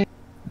kind around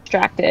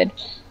distracted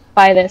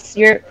by this.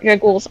 Your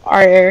ghouls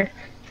are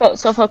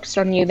so focused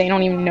on you, they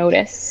don't even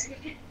notice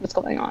what's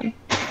going on.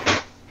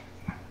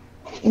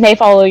 They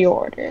follow your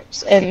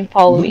orders and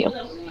follow you.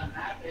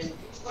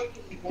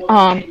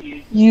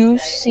 You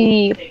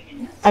see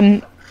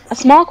a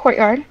small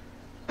courtyard,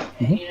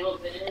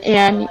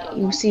 and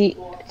you see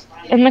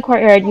in the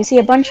courtyard you see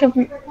a bunch of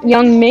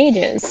young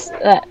mages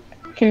that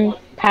can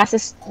pass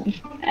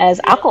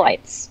as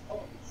acolytes,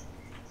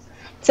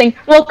 saying,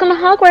 "Welcome to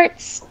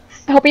Hogwarts.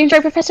 I hope you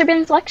enjoyed Professor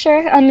Bin's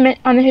lecture on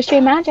the history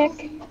of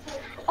magic.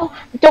 Oh,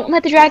 don't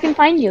let the dragon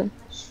find you."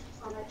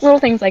 Little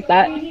things like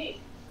that.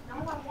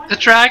 The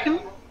dragon?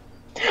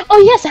 Oh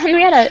yes,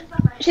 Henrietta.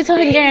 She's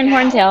holding Garen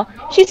Horntail.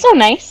 She's so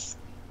nice.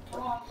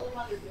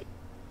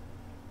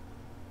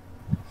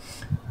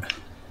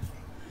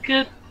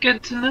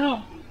 Good to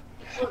know.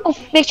 Oh,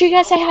 make sure you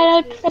guys say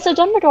hi to Professor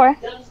Dumbledore.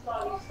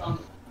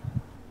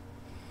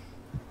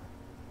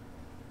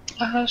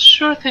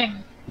 Sure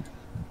thing.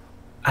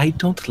 I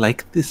don't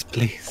like this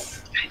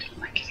place. I don't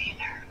like it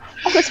either.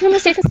 Oh, it's one of the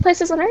safest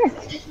places on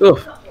Earth.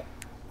 Oh,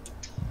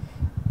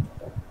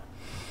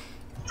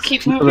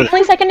 Keep People moving.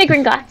 Only second to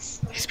green glass.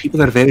 these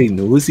people are very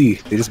nosy.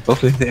 They just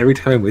bump into every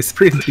time I'm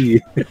whispering to you.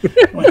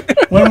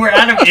 When we're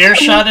out of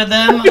earshot of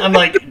them, I'm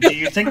like, do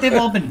you think they've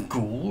all been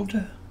ghouled?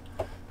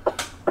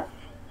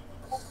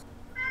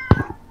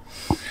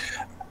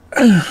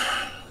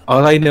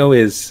 All I know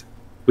is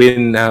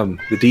when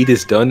the deed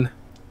is done,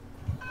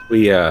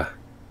 we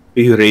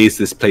raise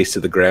this place to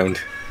the ground.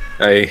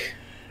 I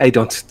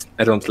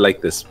don't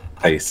like this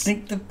I place.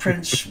 think the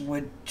prince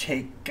would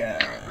take Yeah,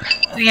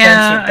 offense with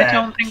I that.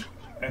 don't think.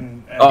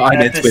 And, Oh, I at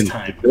meant this when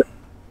time.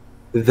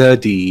 the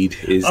deed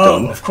is Oh,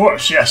 done. of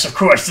course, yes, of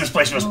course. This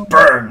place was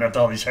burned with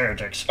all these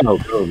heretics. Oh,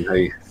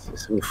 nice.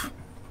 Oof.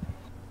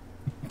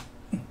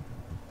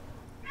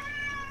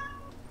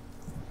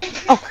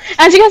 Oh,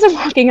 as you guys are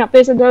walking up,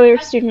 there's another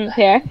student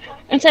here.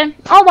 And said,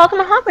 "Oh, welcome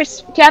to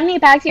Hogwarts. Do you have any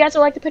bags you guys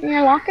would like to put in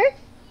your locker?"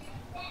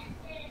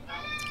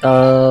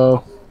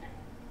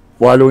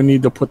 Why do we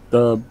need to put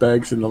the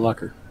bags in the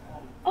locker?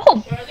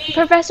 Oh,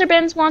 Professor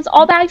Binns wants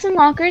all bags in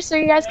lockers so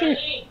you guys can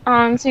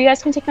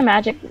take the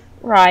magic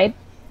ride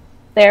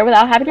there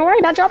without having to worry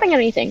about dropping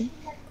anything.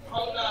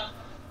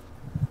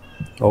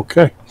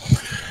 Okay.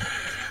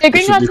 The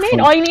green should glass be made. fun.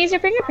 All you need is your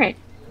fingerprint.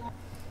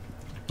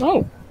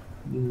 Oh.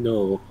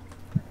 No.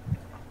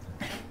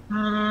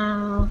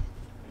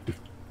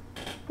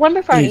 One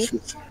per party.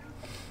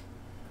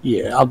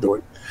 Yeah, I'll do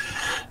it.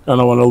 I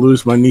don't want to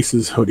lose my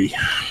niece's hoodie.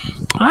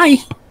 Hi.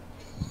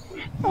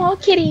 Oh,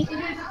 kitty.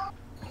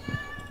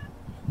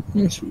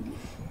 Yes, sweetie.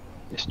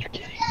 Mr.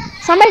 Kitty.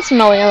 Somebody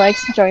familiar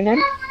likes to join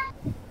in.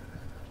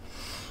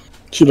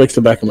 She likes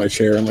the back of my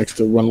chair and likes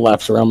to run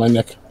laps around my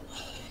neck.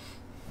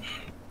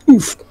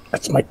 Oof,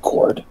 that's my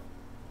cord.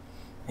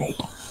 Hey.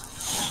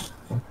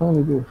 I'm trying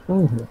to do a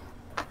thing here.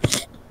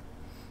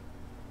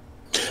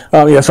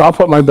 Yeah, so I'll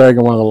put my bag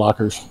in one of the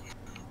lockers.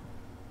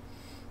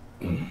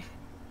 Do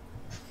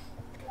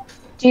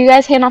you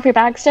guys hand off your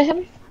bags to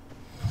him?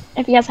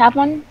 If you guys have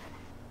one?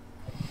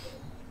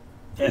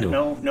 Yeah,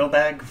 no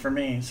bag for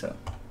me, so.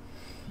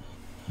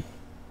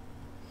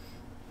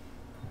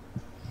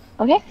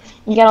 Okay.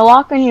 You get a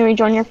locker and you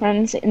rejoin your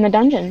friends in the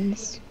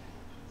dungeons.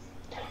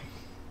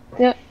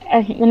 The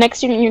next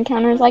student you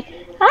encounter is like,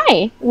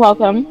 "Hi,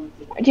 welcome.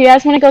 Do you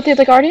guys want to go through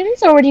the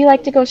gardens, or would you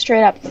like to go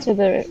straight up to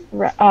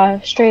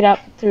the straight up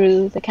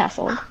through the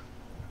castle?"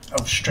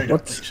 Oh, straight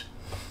up, please.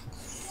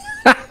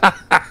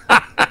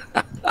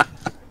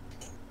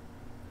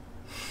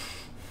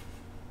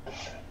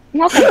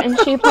 Welcome, and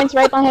she points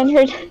right behind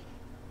her.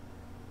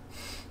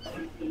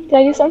 Did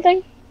I do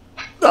something?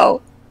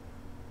 No.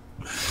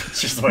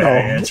 It's just the way I No.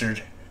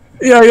 answered.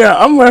 Yeah,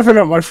 I'm laughing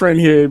at my friend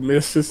here,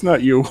 miss. It's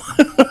not you.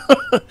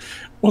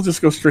 We'll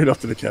just go straight up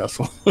to the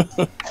castle.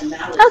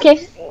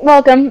 Okay,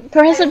 welcome.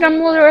 Professor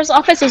Dumbledore's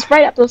office is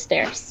right up those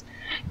stairs.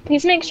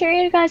 Please make sure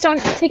you guys don't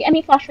take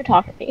any flash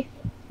photography.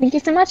 Thank you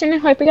so much, and I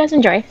hope you guys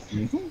enjoy.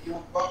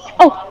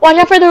 Oh, watch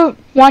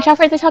out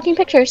for the talking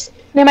pictures.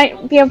 They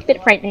might be a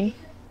bit frightening.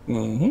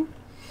 Mm-hmm.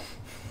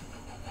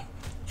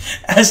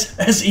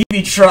 As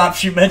Evie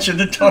drops, you mentioned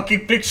the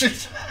talking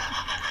pictures.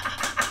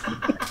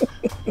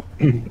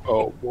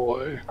 Oh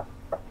boy.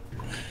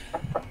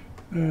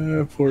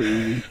 Poor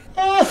Evie.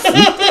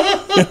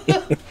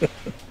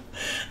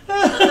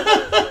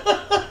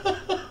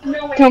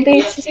 Don't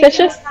be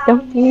suspicious.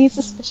 Don't be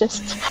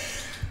suspicious.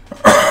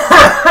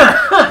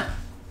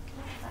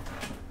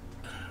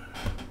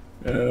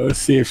 Let's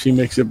see if she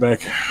makes it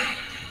back.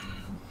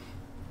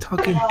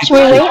 Talking Should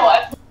we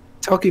wait?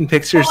 talking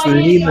pictures. Do they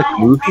mean like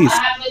movies?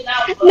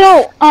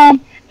 No,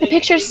 the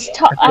pictures,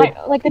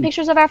 like the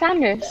pictures of our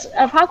founders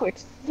of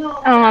Hogwarts.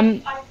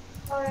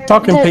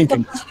 Talking The-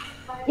 paintings.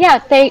 Yeah,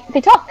 they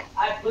talk.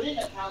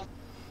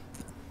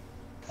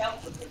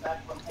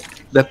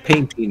 The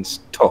paintings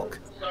talk.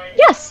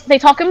 Yes, they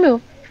talk and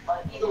move.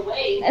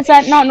 Is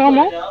that not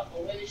normal?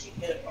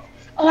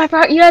 Oh, I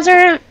forgot you guys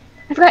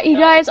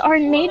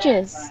aren't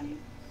mages.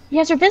 You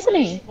guys are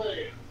visiting.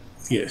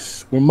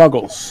 Yes, we're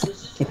muggles.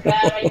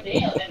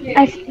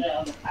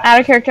 Out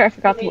of character, I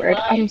forgot the word.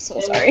 I'm so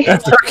sorry.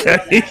 That's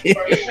okay.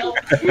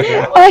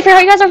 Oh, I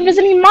forgot you guys are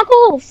visiting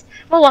muggles.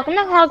 Well, welcome to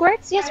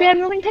Hogwarts. Yes, we have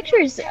moving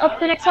pictures up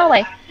the next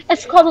hallway.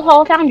 It's called the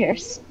Hall of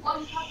Founders.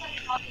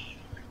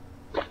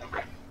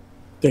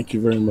 Thank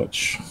you very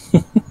much.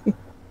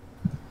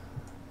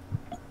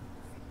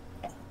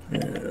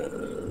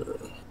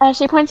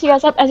 She points you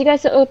guys up. As you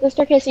guys go up the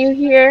staircase, you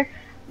hear,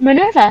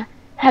 "Minerva,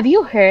 have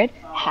you heard?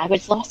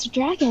 Hagrid's lost a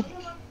dragon."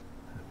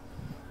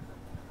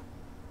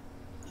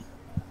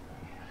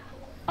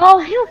 "Oh,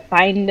 he'll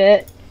find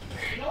it."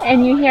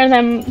 And you hear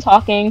them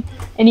talking,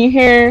 and you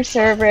hear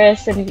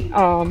Cerberus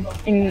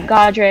and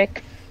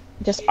Godric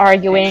just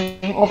arguing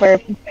over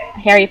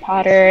Harry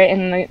Potter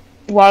and the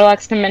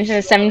Warlock's Convention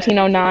of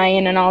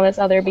 1709 and all this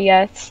other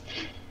BS.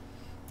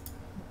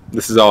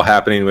 This is all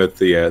happening with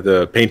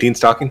the paintings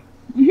talking.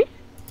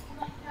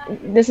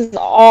 This is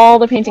all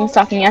the paintings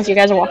talking as you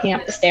guys are walking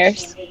up the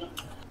stairs.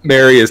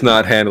 Mary is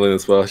not handling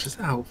this well. She's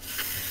oh,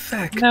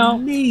 fuck No.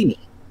 me.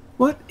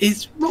 What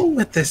is wrong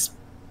with this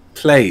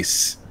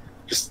place?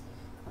 Just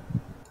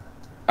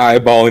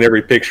eyeballing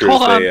every picture.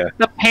 Hold as on. they,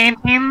 The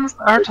paintings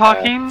are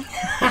talking.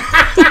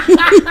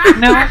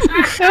 No.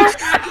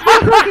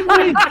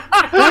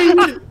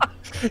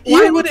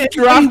 Why would it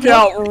drop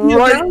out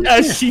right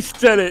as she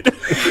said it?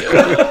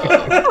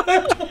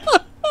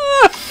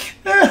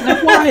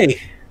 Why?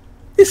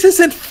 This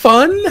isn't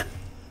fun.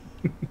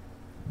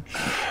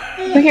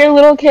 We hear a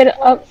little kid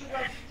up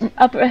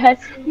ahead.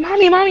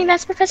 Mommy,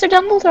 that's Professor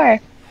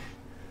Dumbledore.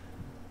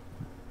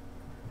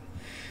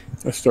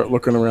 I start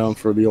looking around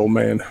for the old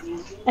man.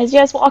 As you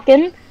guys walk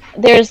in,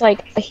 there's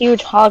like a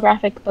huge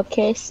holographic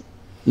bookcase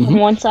on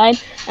one side,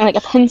 and like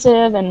a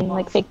pensive and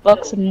like fake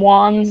books and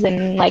wands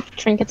and like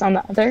trinkets on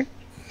the other.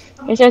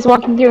 As you guys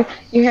walking through,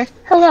 you hear,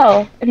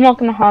 "Hello and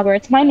welcome to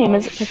Hogwarts. My name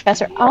is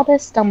Professor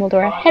Albus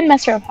Dumbledore,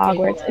 headmaster of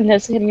Hogwarts," and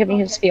there's him giving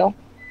his spiel.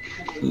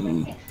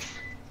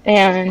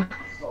 And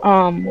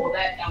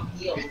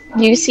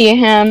you see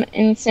him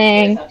and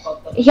saying,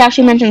 he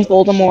actually mentions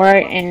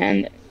Voldemort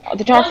and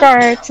the dark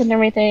arts and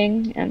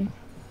everything, and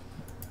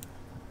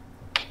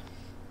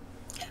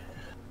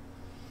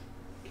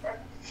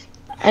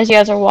as you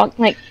guys are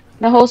walking, like,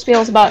 the whole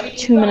spiel is about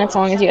 2 minutes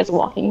long as you guys are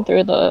walking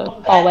through the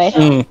hallway.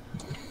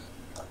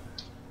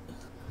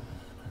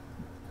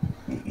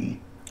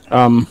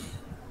 Now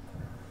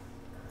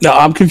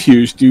I'm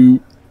confused. Do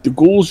the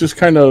ghouls just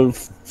kind of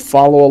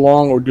follow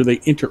along, or do they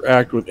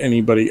interact with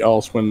anybody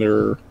else when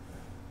they're...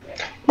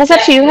 That's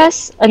up to you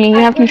guys. I mean, you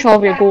have control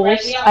of your ghouls.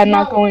 I'm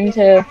not going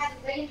to...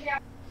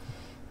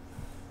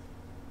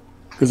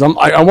 Because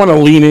I want to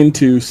lean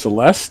into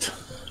Celeste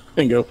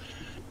and go,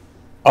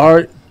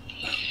 are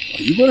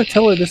you going to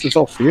tell her this is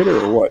all theater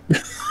or what?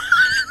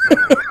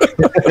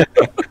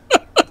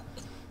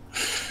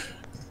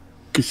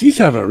 Because she's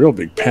having a real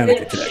big panic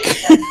attack.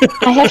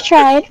 I have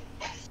tried.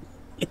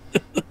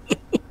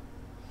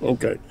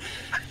 Okay.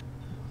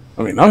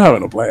 I mean, I'm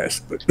having a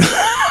blast, but...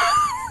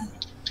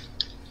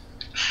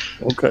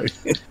 okay.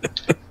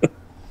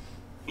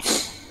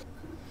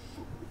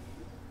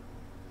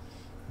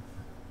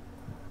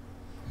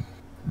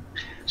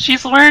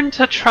 She's learned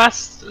to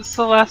trust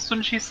Celeste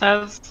when she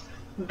says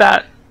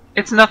that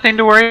it's nothing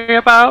to worry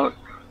about,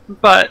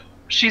 but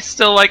she's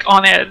still like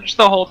on edge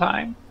the whole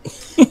time.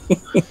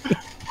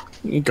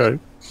 Okay.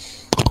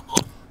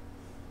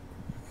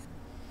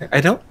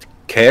 I don't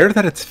care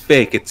that it's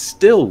fake. It's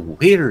still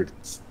weird.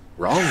 It's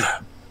wrong.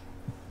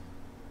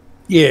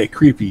 Yeah,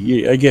 creepy.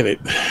 Yeah, I get it.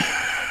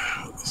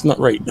 It's not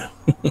right.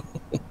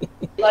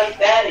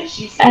 As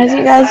you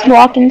guys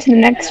walk into the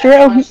next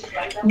room,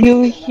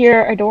 you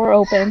hear a door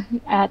open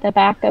at the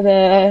back of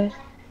the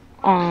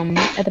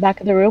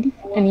room,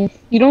 and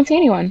you don't see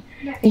anyone.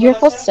 You hear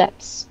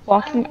footsteps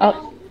walking up.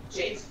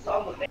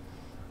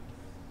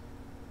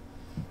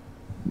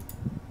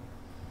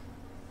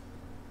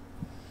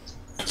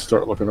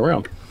 Start looking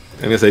around.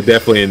 I guess I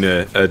definitely in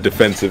a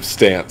defensive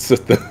stance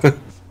at the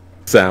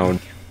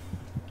sound.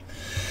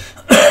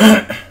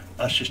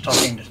 She's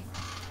talking to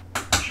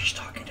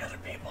other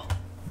people.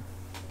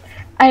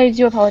 I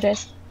do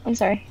apologize. I'm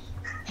sorry.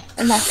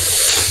 I'm back.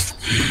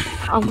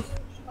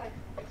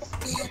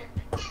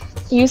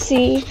 You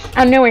see,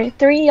 out of nowhere,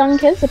 3 young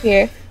kids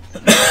appear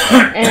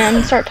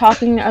and start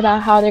talking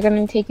about how they're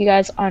going to take you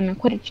guys on a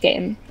Quidditch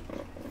game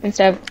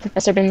instead of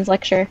Professor Bin's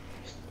lecture,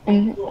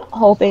 and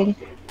hoping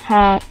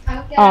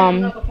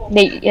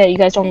you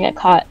guys don't get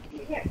caught.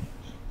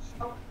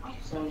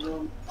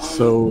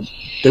 So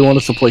they want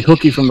us to play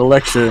hooky from the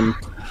lecture and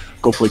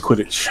go play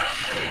Quidditch.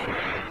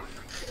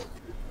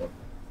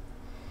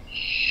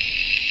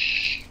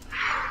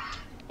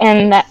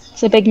 And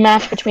that's a big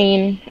match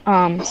between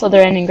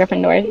Slytherin and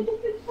Gryffindor.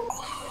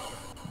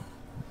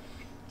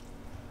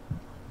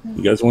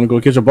 You guys want to go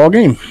catch a ball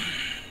game?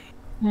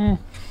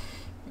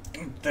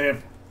 They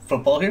have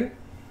football here?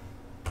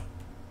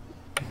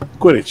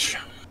 Quidditch.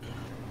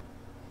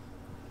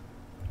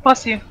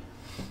 Bless you.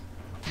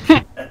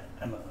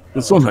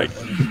 It's one night.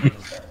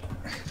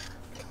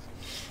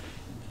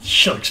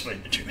 She'll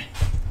explain it to me.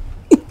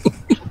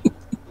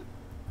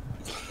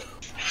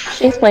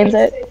 She explains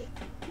it.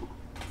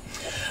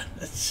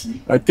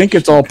 I think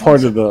it's all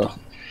part of the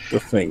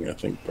thing. I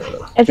think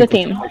It's a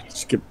theme.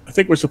 I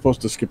think we're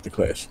supposed to skip the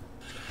class.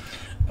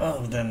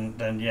 Oh,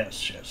 then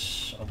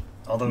yes.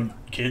 Although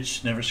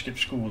kids never skip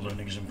school,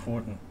 learning is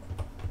important.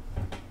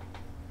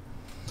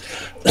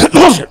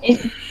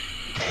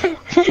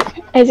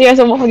 As you guys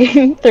are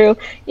walking through,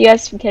 you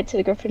guys get to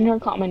the Gryffindor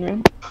common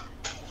room,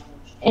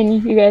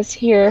 and you guys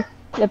hear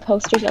the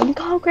posters of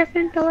 "Go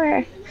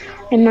Gryffindor,"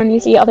 and then you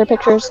see other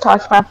pictures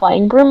talking about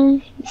flying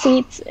broom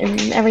seats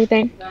and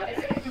everything.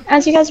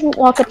 As you guys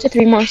walk up to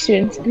 3 more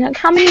students, and like,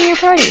 how many in your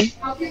party?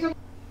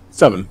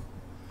 7.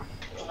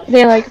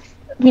 They're like,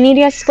 we need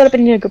you guys to split up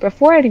into a group of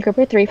 4 and a group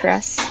of 3 for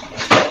us.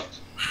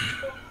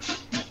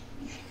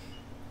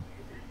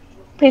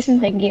 Please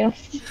and thank you.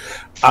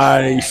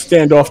 I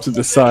stand off to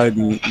the side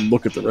and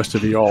look at the rest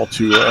of you all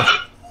to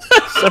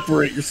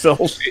separate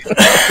yourselves.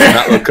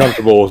 Not look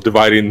comfortable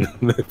dividing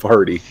the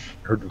party.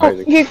 Or Oh,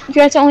 dividing. you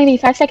guys only need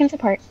 5 seconds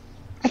apart.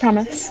 I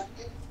promise.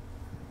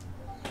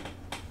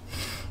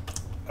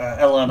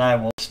 Ella and I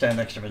will stand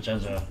next to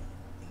Vincenzo.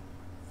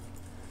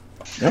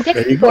 Yep, there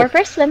Okay, you 4 go.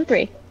 first, then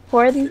 3.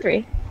 4, then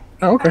 3.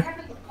 Oh, okay.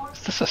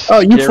 Is this a Oh,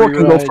 you four scary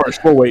can go ride?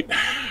 first. We'll wait.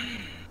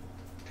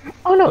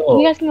 Oh no, Oh.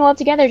 you guys can go all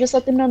together. Just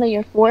let them know that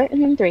you're 4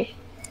 and then 3.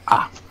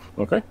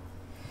 Okay.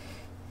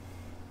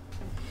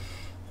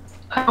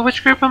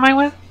 Which group am I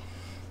with?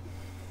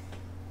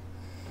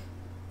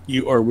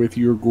 You are with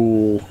your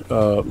ghoul,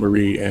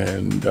 Marie,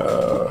 and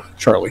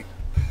Charlie.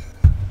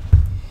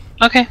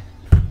 Okay.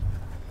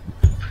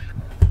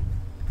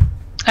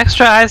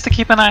 Extra eyes to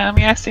keep an eye on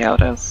me. I see how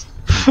it is.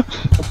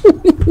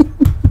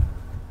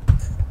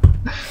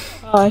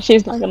 Oh,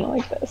 she's not gonna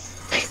like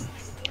this.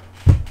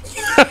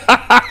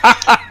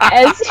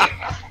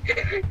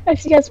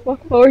 as you guys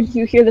walk forward,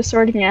 you hear the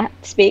sorting hat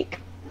speak.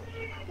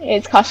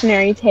 It's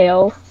cautionary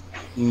tale.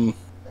 Mm.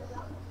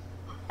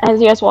 As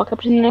you guys walk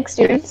up to the next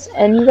students,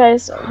 and you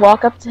guys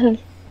walk up to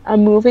a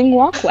moving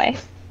walkway.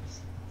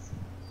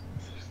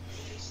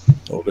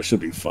 Oh, this should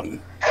be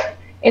fun.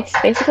 It's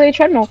basically a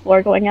treadmill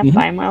floor going at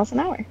 5 miles an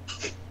hour.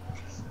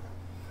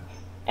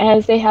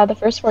 As they have the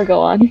first floor go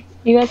on,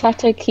 you guys have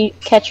to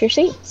catch your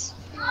seats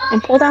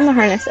and pull down the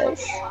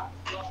harnesses.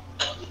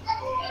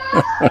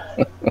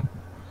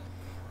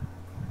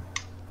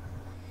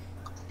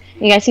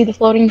 You guys see the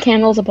floating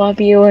candles above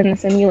you in the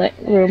simulant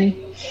room,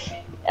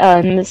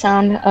 and the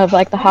sound of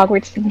like the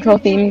Hogwarts intro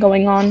theme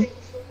going on.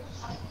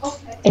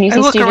 And you I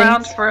see look students.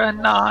 around for a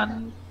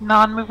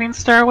non-moving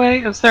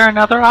stairway. Is there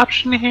another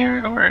option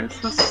here, or is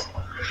this?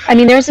 I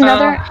mean, there's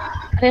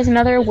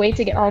another way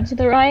to get onto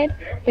the ride,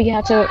 but you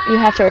have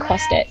to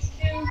request it.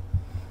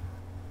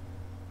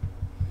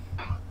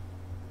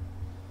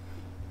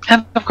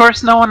 And of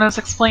course, no one has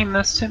explained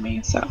this to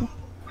me, so.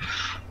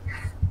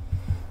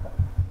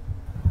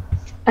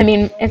 I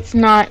mean, it's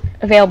not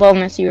available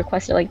unless you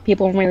request it. Like,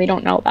 people really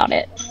don't know about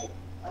it.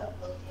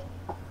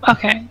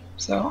 Okay,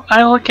 so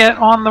I will get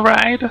on the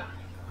ride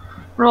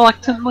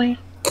reluctantly.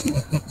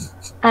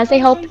 As they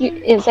help you,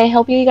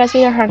 you guys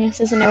get your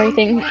harnesses and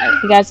everything.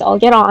 You guys all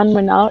get on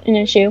without an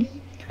issue.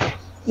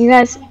 You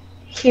guys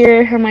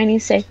hear Hermione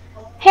say,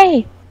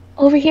 "Hey,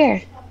 over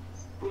here!"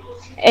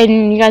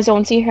 And you guys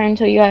don't see her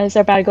until you guys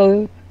are about to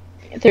go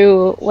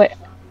through what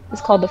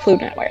is called the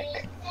Food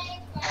Network.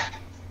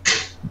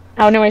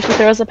 Out of nowhere, she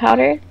throws a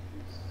powder,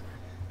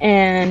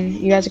 and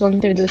you guys are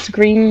going through this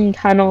green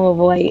tunnel of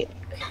light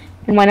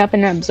and wind up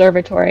in an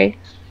observatory.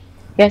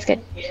 You guys get,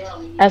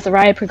 as the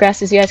ride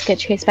progresses, you guys get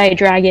chased by a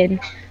dragon,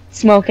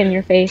 smoke in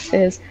your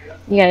faces.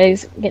 You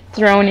guys get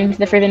thrown into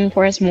the Forbidden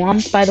Forest,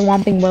 whomped by the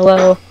Whomping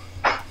Willow.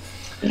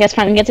 You guys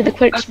finally get to the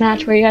Quidditch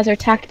match where you guys are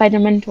attacked by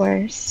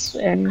Dementors,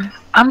 and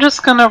I'm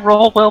just gonna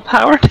roll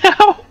willpower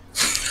now.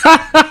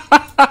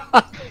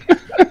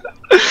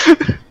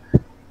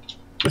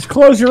 Just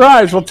close your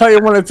eyes. We'll tell you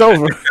when it's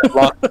over. That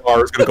lock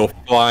bar is gonna go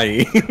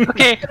flying.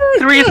 Okay,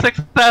 3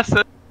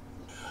 successes.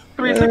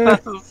 3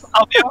 successes.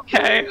 I'll be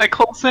okay. I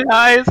close my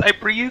eyes. I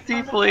breathe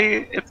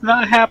deeply. It's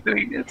not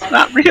happening. It's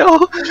not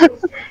real.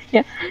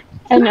 yeah.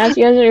 And as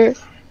you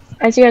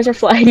guys are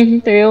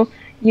flying through,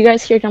 you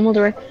guys hear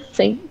Dumbledore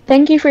say,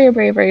 "Thank you for your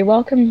bravery.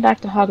 Welcome back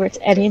to Hogwarts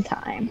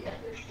anytime."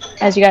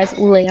 As you guys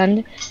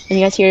land, and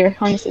you guys hear your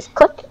harnesses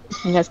click,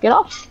 and you guys get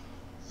off.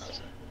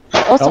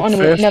 Also on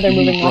another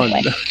moving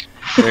walkway.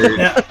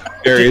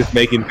 Harry is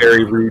making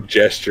very rude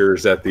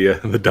gestures at the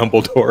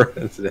Dumbledore.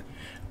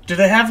 Do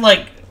they have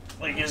like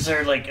is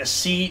there like a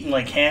seat and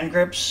like hand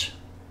grips?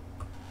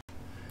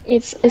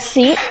 It's a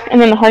seat, and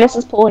then the harness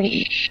is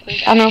pulling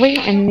down over you,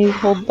 and you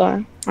hold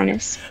the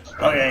harness.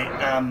 Okay,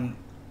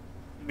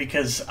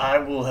 because I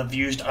will have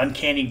used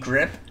Uncanny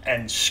Grip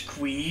and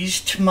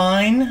squeezed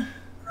mine.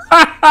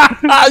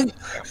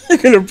 You're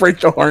gonna break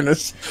the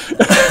harness.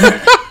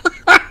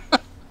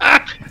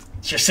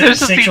 Just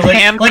instinctual,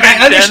 like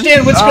I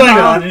understand what's going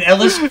on, and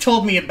Ellis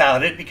told me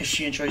about it because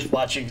she enjoys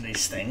watching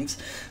these things.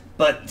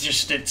 But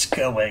just it's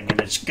going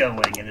and it's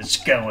going and it's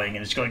going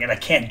and it's going, and I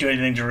can't do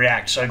anything to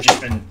react. So I've just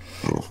been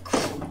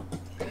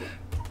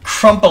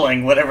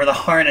crumpling whatever the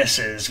harness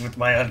is with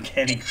my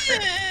Uncanny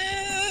Grip.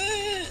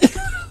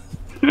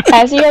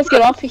 As you guys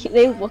get off,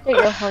 they look at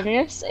your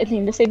harness and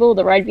they disable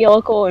the ride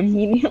vehicle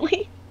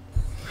immediately.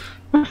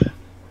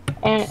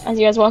 And as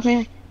you guys walk in,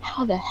 like,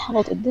 how the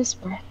hell did this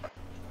work?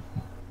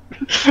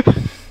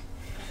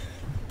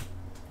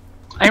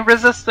 I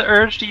resist the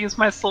urge to use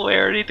my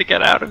celerity to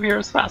get out of here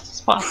as fast as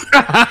possible.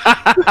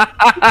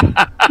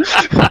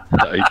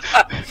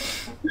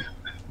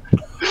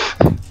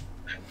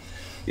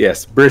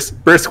 Yes,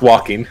 brisk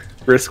walking.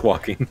 Brisk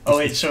walking. Oh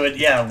wait, so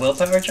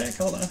willpower check.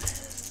 Hold on.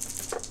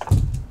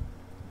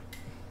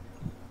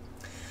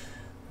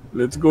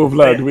 Let's go,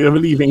 Vlad. Yeah. We are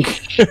leaving.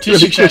 2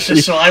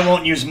 successes, so I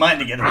won't use mine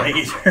to get away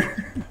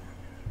either.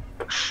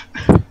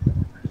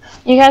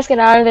 You guys get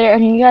out of there,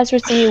 and you guys will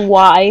see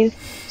why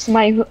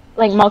somebody who,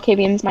 like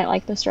Malkavians might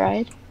like this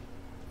ride.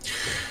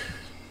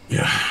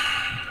 Yeah.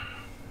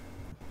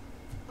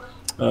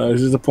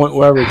 Is this the point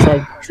where I would try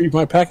to retrieve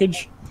my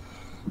package?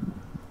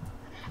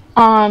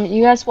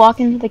 You guys walk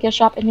into the gift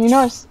shop and you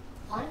notice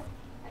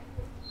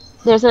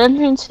there's an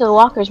entrance to the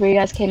lockers where you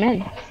guys came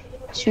in.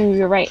 To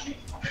your right.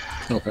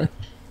 Okay.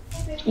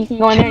 You can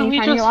go in there Can and we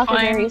find your just locker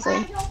find- very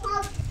easily.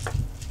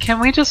 Can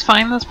we just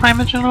find this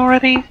Primogen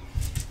already?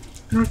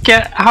 And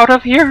get out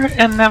of here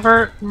and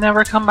never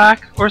come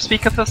back or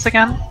speak of this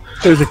again?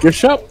 There's a gift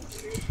shop?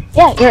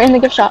 Yeah, you're in the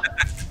gift shop.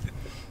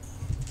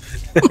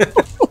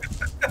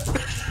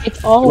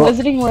 It's all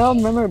Wizarding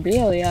World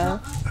memorabilia.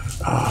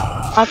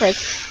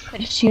 Offers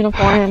British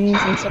uniforms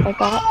and stuff like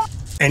that.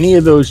 Any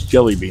of those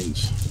jelly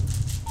beans?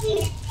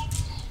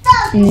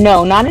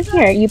 No, not in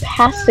here. You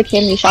passed the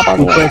candy shop on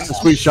the way. That's the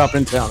sweet shop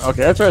in town.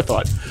 Okay, that's what I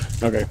thought.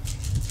 Okay.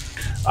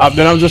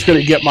 Then I'm just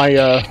gonna get my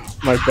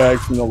my bag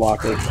from the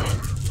locker.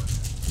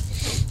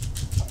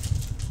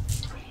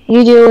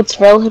 You do. It's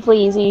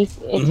relatively easy.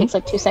 It takes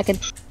like 2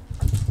 seconds.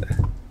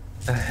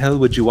 The hell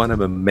would you want a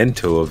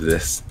memento of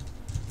this?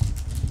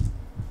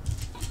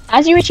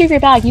 As you retrieve your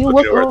bag, you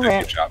look Over at over the it.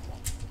 gift shop.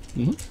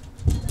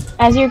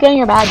 As you're getting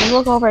your bag, you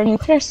look over and you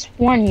could have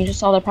sworn you just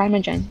saw the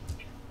Primogen.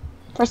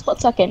 For a split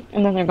second,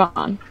 and then they're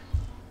gone.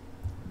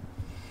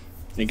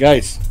 Hey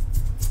guys,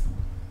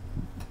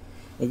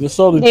 I just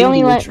saw the They only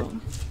jelly let... ritual.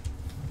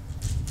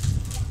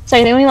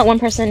 Sorry, they only let one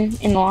person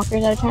in the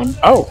lockers at a time.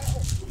 Oh,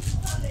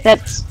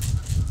 That's...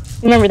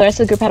 Remember, the rest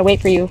of the group had to wait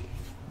for you.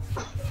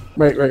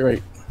 right.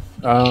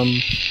 I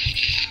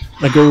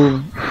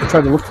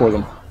tried to look for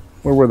them.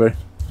 Where were they?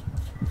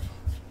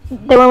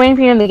 They were waiting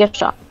for you in the gift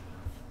shop.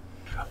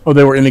 Oh,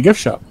 they were in the gift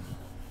shop.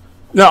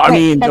 No, I Right,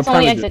 mean that's the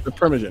only the exit.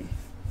 Primogen.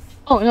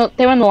 Oh, no,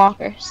 they were in the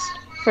lockers.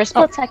 For a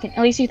split second.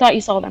 At least you thought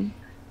you saw them.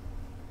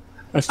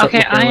 I start Okay,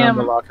 looking I around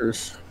the am-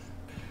 lockers.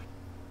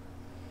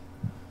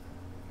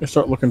 I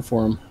start looking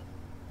for them.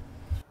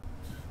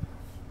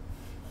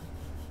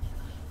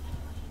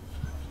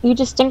 You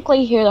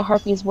distinctly hear the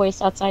harpy's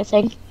voice outside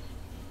saying,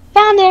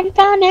 "Found him,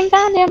 found him,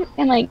 found him!"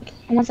 And like,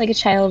 almost like a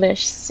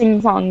childish,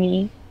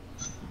 sing-songy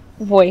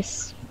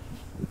voice.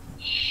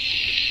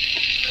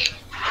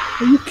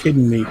 Are you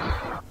kidding me?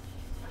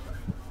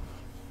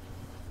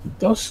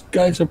 Those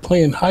guys are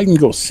playing hide and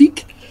go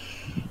seek?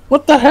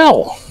 What the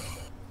hell?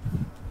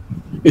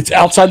 It's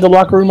outside the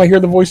locker room. I hear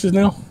the voices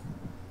now.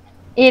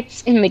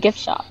 It's in the gift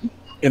shop.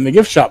 In the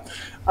gift shop.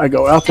 I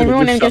go out to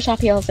Everyone the in the gift gift shop.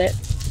 shop yells it.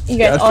 You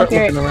Yeah, I guys all start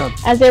hear it looking around.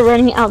 as they're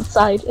running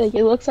outside. Like,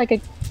 it looks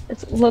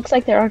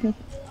like they're on,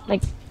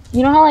 like,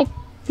 you know how like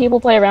people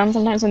play around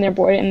sometimes when they're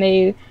bored and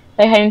they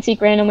hide and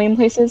seek randomly in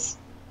places.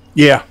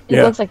 Yeah, It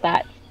yeah. looks like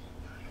that.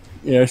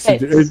 Yeah,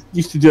 I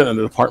used to do that in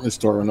the department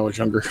store when I was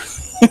younger.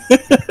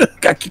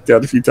 Got kicked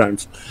out a few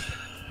times.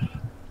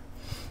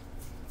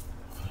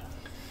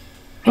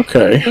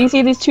 Okay. You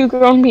see these two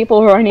grown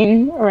people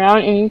running around,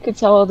 and you could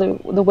tell the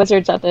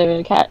wizards at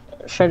the cash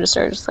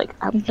register just like,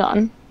 "I'm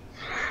done."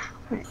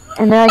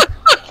 And they're like,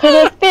 "For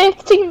the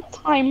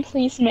 15th time,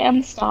 please,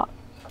 ma'am, stop."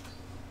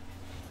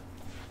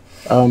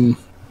 I'm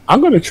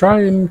going to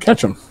try and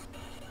catch them.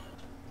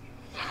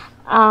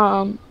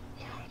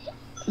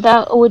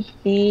 That would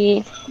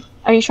be.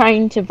 Are you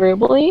trying to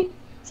verbally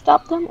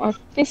stop them or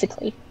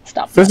physically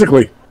stop them?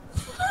 Physically.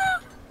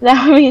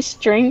 That would be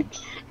strength.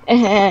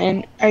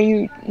 And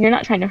you're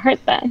not trying to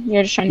hurt them.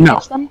 You're just trying to No.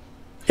 catch them.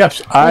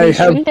 Yes, I have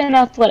Strength and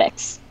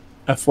athletics.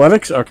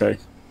 athletics. Okay.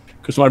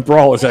 Because my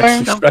brawl is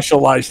actually Don't-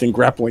 specialized in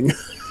grappling.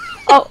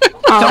 Oh,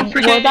 Don't what would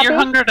forget that your be?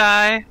 hunger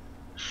die.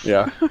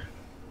 Yeah.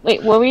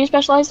 Wait, what were you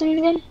specialized in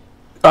again?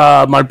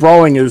 My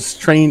brawling is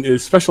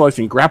specialized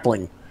in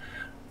grappling.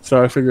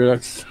 So I figure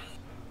that's...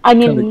 I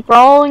mean,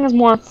 brawling is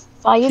more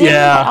fighting.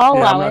 Yeah, I'll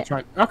yeah, allow I'm not it.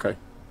 trying. Okay.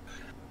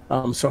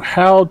 So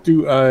how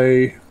do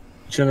I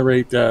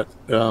generate that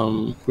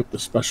with the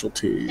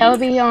specialty? That would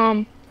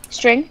be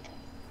strength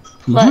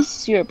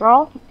plus your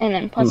brawl, and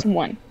then plus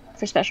 1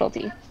 for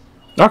specialty.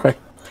 Okay.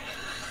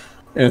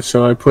 And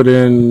so I put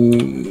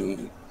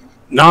in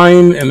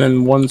 9 and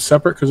then 1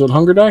 separate because of the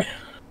hunger die?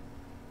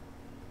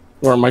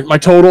 Or my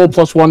total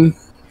plus 1,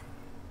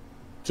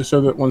 just so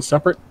that 1's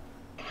separate?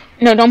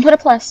 No, don't put a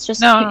plus.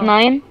 Just No. put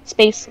 9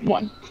 space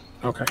 1.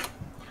 Okay.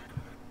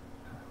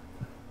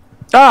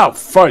 Oh,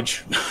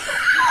 fudge.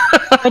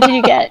 What did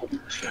you get?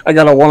 I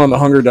got a 1 on the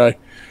hunger die.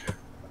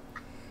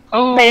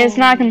 Oh, But it's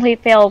not a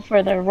complete fail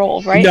for the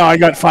roll, right? No, I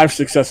got 5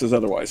 successes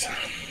otherwise.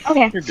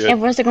 Okay. You're If good. it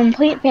was a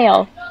complete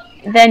fail,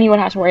 then you would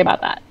have to worry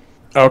about that.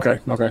 Okay,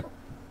 okay.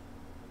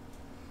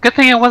 good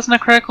thing it wasn't a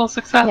critical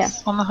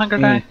success on the hunger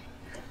die.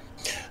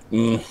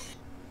 Mm,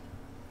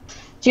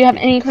 Do you have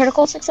any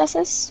critical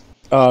successes?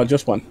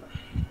 just 1.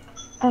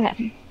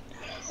 Okay.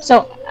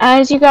 So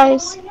as you go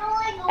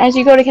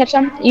to catch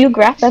them, you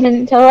grab them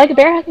and tell like a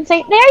bear hug and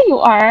say, "There you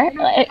are."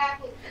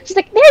 She's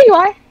like, "There you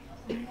are."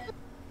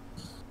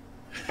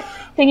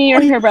 Thinking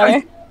you're her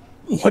brother.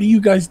 What are you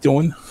guys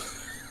doing?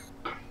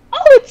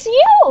 Oh, it's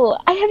you!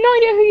 I have no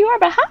idea who you are,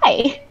 but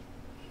hi.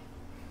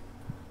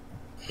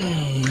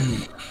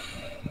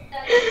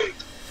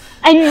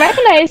 I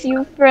recognize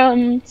you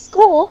from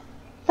school,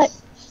 but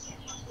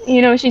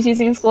you know she's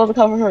using school to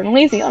cover her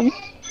Elysium.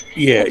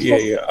 Yeah.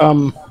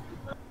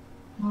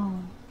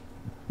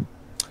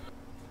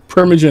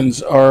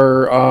 Primogens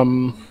are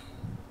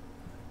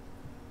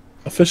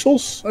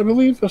officials, I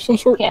believe, of some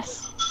sort.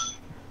 Yes.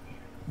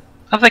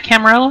 Of the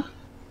Camarilla?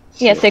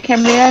 Yes, they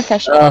can be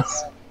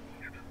officials.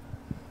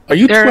 Are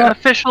you They're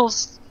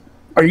officials.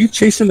 Are you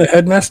chasing the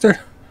headmaster?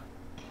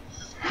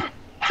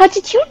 How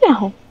did you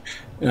know?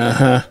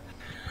 Uh-huh.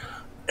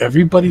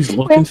 Everybody's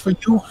looking for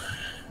you?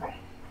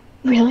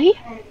 Really?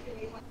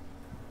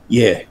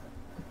 Yeah.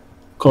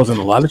 Causing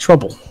a lot of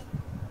trouble.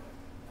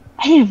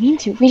 I didn't mean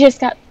to. We just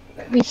got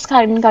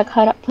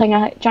caught up playing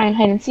a giant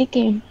hide and seek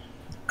game.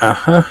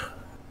 Uh-huh.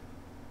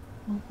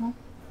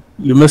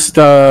 You missed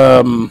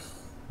what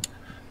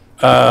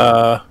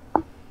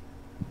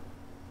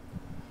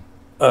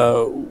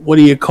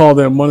do you call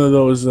them? One of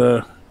those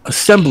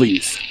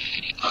assemblies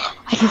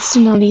I missed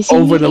an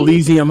Elysium over at meeting.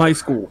 Elysium High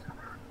School.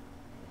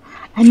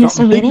 I missed a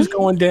Something big meeting. is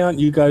going down.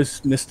 You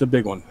guys missed the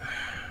big one.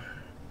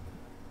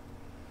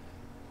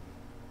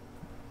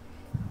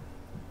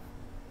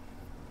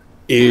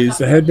 Is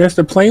the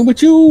headmaster playing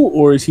with you,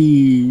 or is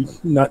he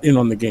not in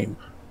on the game?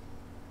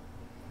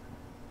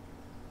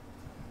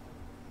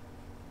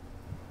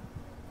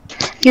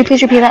 Can you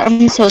please repeat that?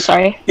 I'm so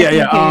sorry. Yeah, I can't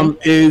hear yeah. you.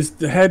 Is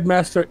the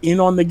headmaster in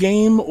on the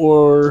game,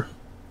 or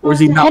is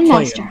he not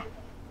Headmaster.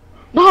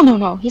 playing?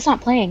 No. He's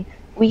not playing.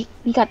 We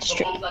got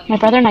distracted. My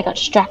brother and I got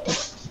distracted.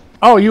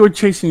 Oh, you were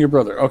chasing your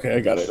brother. Okay, I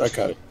got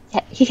it.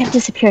 Yeah, he kept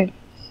disappearing.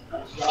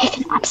 He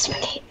can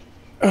obfuscate.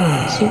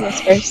 She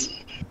whispers.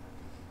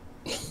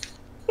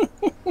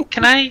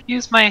 Can I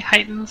use my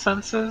heightened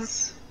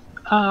senses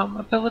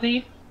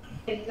ability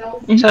to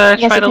Yes, try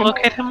you to can.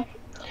 locate him?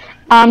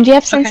 Do you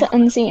have sense Okay.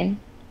 unseen?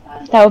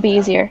 That would be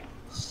easier.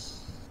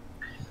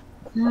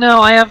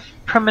 No, I have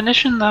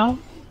premonition though.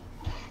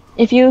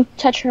 If you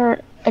touch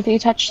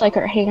like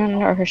her hand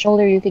or her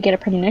shoulder, you could get a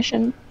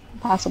premonition,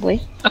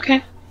 possibly.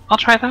 Okay, I'll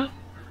try that.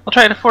 I'll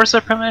try to force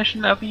a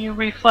premonition of you,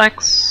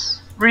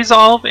 reflex,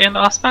 resolve, and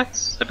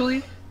aspects, I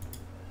believe.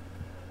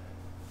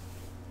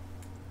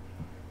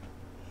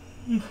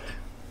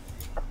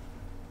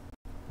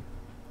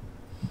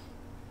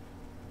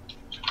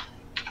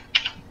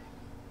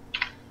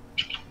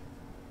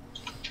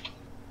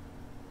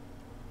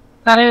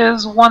 That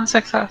is 1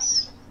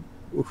 success.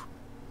 You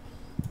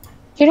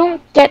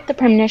don't get the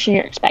premonition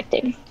you're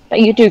expecting,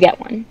 but you do get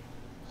one.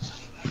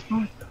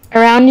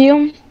 Around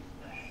you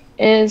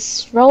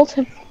is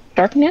relative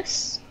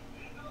darkness,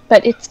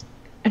 but it's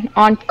an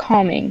odd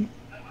calming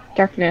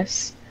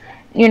darkness.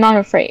 You're not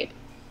afraid.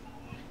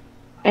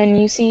 And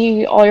you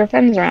see all your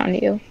friends around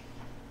you,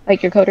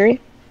 like your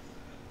coterie,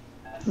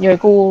 your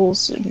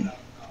ghouls, and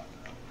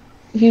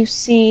you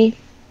see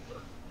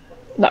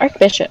the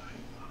Archbishop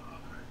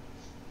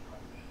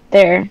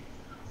there,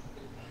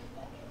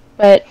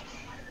 but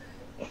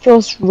it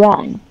feels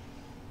wrong.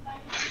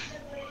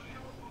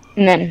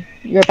 And then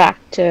you're back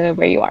to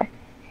where you are.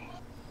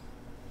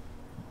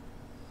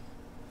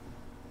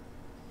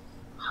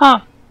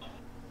 Huh.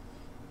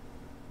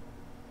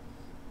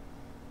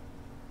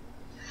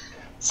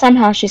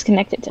 Somehow she's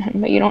connected to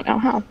him, but you don't know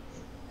how.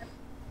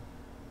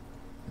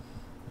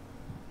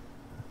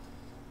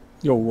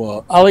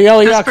 Yo, Ali,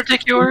 This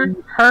particular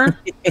her?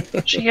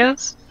 She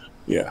is?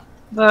 Yeah.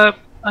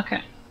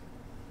 Okay.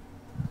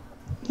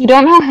 You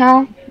don't know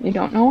how, you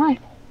don't know why.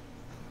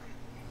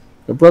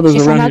 The brothers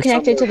She's around somehow here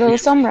connected to the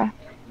Sombra.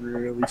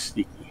 really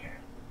sneaky.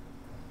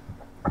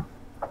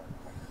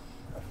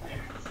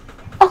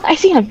 Oh, I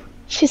see him.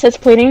 She says,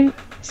 pointing,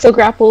 still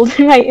grappled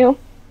at you.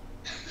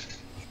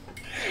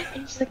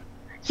 And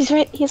she's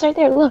like, he's right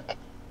there, look.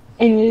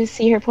 And you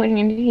see her pointing,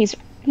 and he's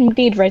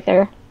indeed right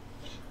there.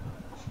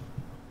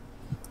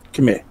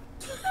 Come here.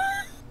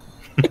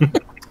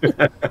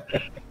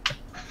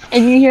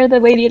 And you hear the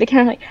lady at the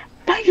counter like,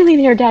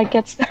 finally your dad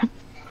gets them.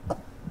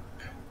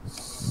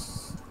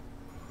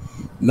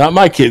 Not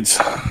my kids.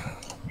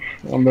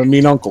 I'm a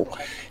mean uncle.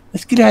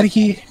 Let's get out of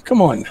here. Come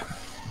on.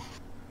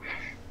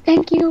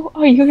 Thank you.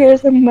 Oh, you hear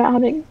them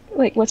mouthing,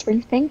 like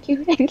whispering, thank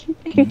you, thank you,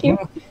 thank you.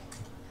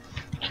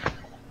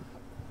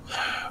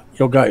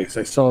 Yo, guys,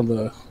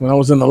 when I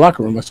was in the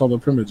locker room, I saw the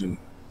Primogen,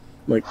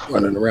 like,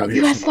 running around You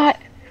here. guys thought,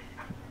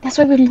 that's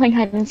why we've been playing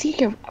hide and seek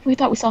here. We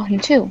thought we saw him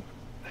too.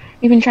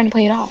 We've been trying to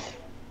play it off.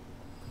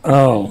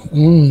 Oh.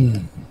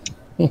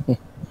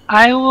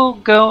 I will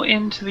go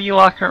into the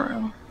locker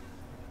room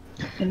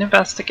and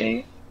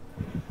investigate.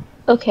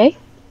 Okay.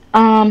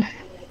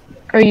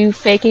 Are you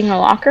faking a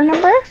locker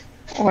number?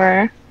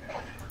 Or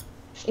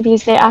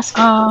because they ask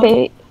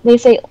they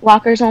say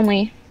lockers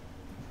only.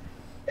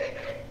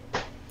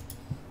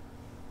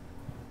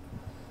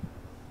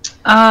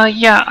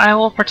 Yeah, I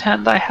will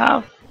pretend I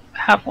have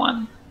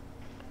one.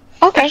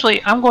 Okay.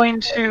 Actually, I'm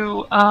going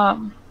to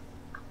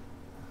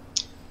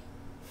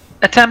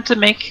attempt to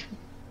make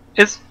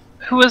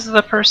who is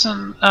the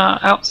person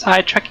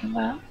outside checking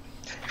that?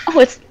 Oh,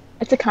 it's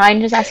a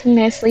kind, just asking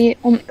nicely.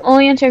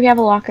 Only answer if you have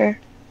a locker.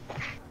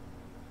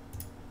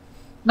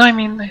 No, I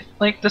mean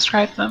like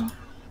describe them.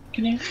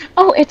 Can you?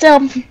 Oh, it's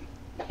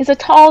a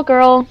tall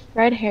girl,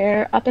 red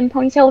hair, up in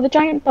ponytail with a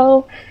giant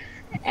bow,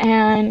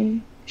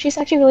 and she's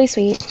actually really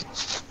sweet.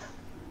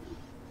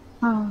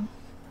 Hmm.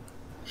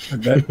 I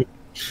bet.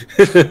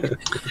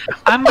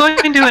 I'm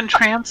going to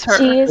entrance her.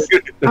 She's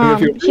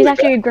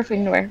actually a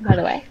Gryffindor, by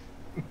the way.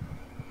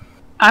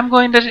 I'm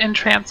going to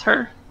entrance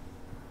her.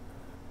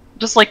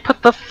 Just like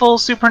put the full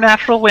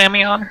supernatural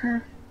whammy on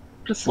her.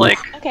 Just like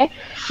Okay,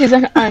 she's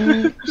a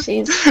kind.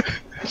 She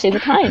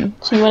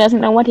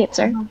doesn't know what hits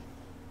her.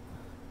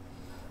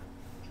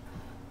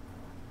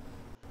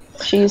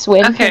 She's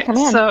waiting for okay.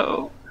 command.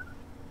 So,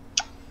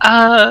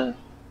 I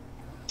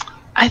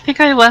think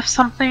I left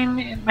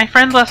something. My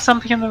friend left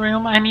something in the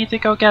room. I need to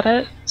go get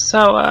it.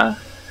 So,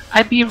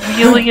 I'd be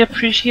really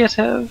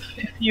appreciative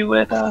if you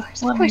would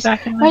let me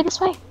back in. Right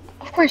this way.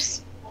 Of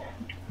course.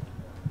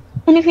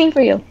 Anything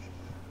for you.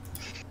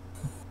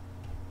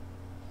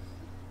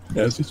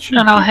 As it should.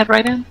 And I'll head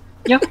right in.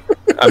 Yep.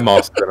 I'm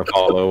also going to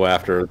follow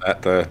after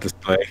that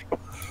display.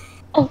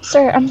 Oh,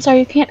 sir, I'm sorry,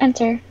 you can't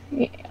enter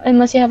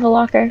unless you have a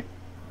locker.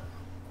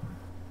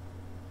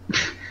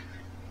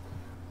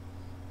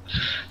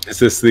 Is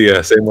this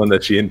the same one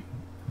that she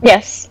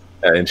Yes.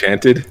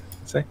 enchanted?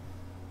 Say.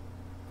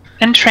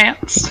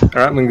 Entrance. All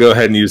right, I'm going to go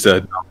ahead and use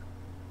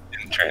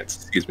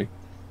entrance. Excuse me.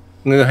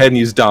 I'm going to go ahead and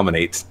use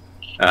dominate.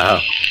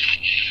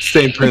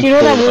 Same principle. Did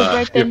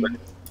you know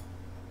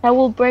that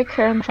will break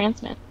her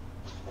entrancement?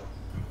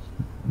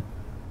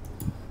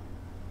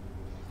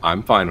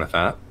 I'm fine with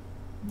that.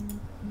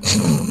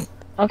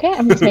 Okay,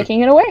 I'm just making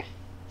it aware.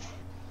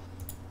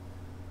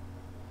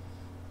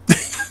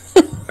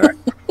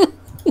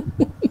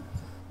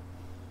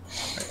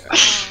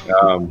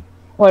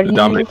 What do you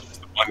dominate is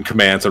the one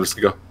command, so I'm just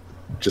gonna go,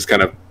 just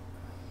kind of,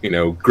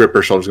 grip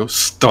her shoulders, go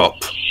stop.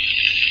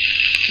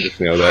 Just,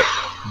 that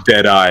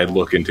dead-eyed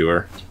look into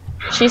her.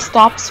 She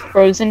stops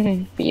frozen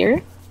in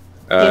fear.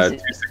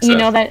 You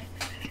know that.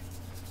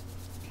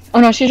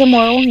 Oh no, she's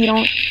immortal. You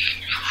don't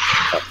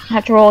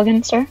have to roll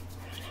against her.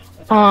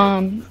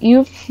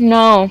 You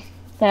know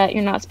that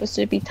you're not supposed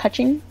to be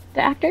touching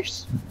the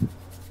actors.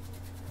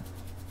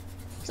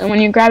 So when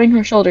you're grabbing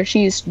her shoulder,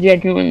 she's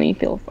genuinely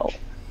fearful.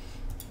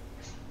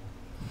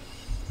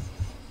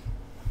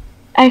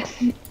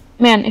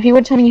 Man, if you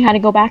would tell me you had to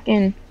go back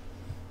in,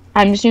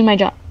 I'm just doing my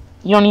job.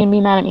 You don't need to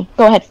be mad at me.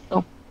 Go ahead,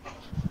 go.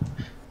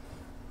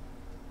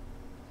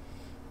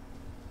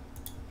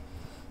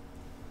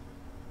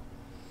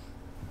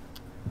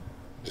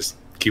 Just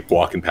keep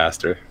walking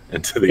past her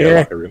into the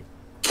locker room.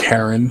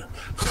 Karen.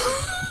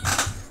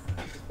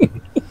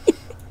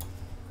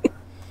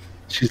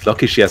 She's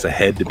lucky she has a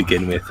head to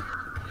begin with.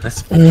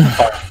 Let's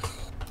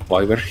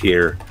while we're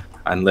here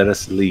and let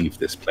us leave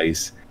this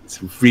place.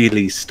 It's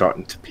really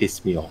starting to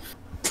piss me off.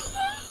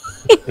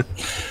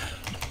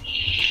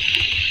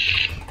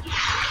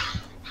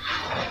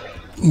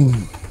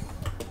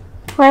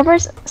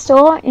 Whoever's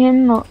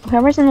in the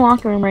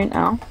locker room right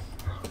now,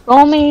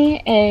 roll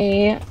me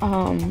a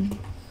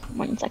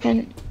 1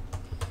 second.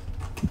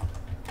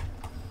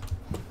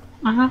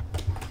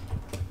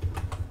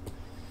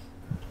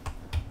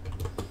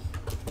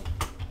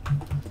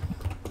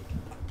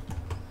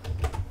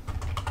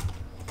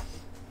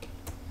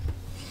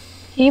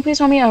 Can you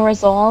please roll me a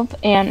resolve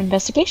and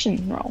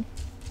investigation roll?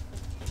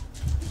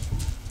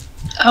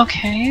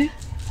 Okay.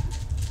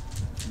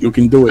 You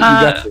can do it. You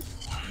got this.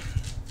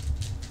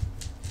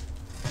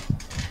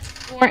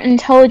 Or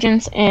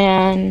intelligence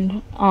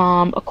and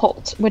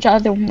occult. Which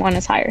other one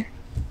is higher?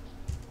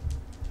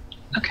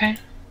 Okay.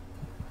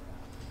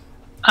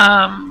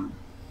 Can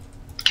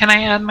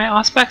I add my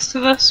aspects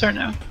to this or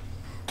no?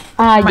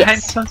 My heightened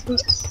Yes.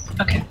 senses?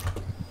 Okay.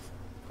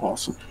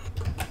 Awesome.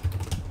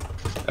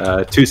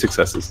 2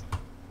 successes.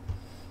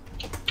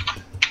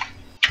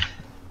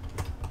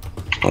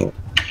 Oh.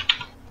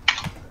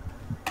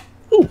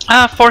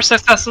 4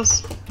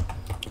 successes.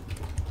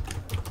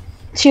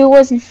 Two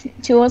was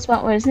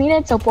what was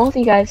needed, so both of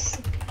you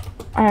guys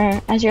are,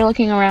 as you're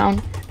looking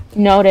around,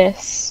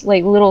 notice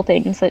like little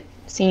things that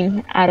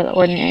seem out of the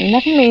ordinary.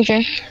 Nothing major.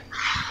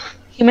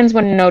 Humans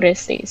wouldn't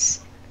notice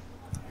these.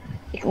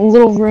 Like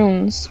little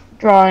runes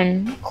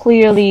drawn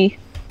clearly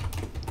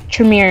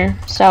Tremere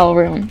style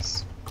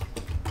runes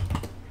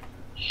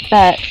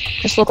that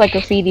just look like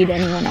graffiti to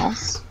anyone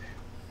else.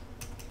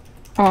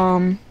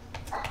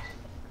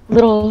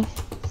 Little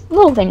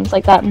things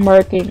like that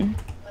marking.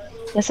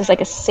 This is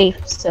like a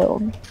safe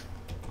zone,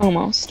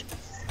 almost.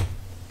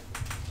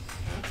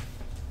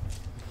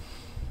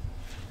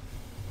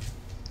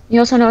 You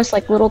also notice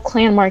like little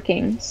clan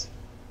markings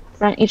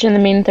from each of the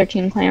main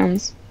 13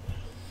 clans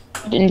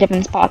in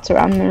different spots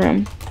around the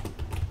room.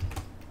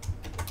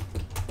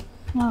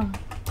 Oh.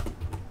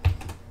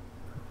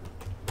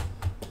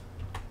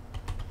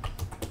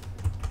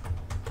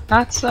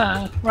 That's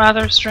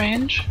rather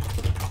strange.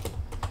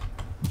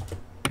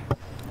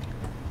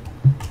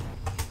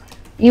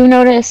 You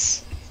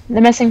notice the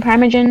missing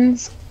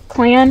Primogens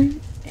clan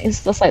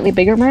is the slightly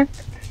bigger mark,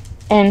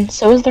 and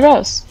so is the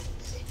rose.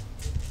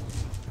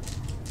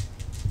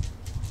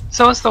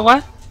 So is the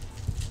what?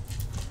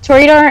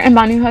 Toreador and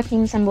Banu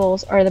Hakim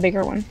symbols are the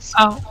bigger ones.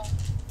 Oh,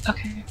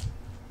 okay.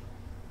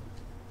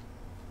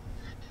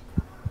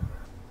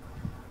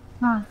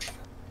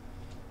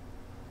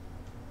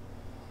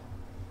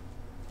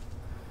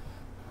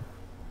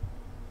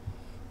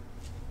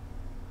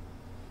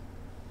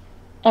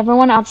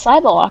 everyone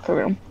outside the locker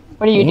room.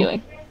 What are you Mhm.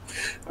 doing?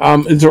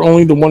 Is there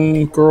only the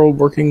one girl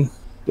working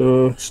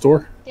the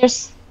store?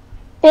 There's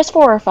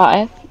 4 or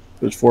 5.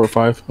 There's 4 or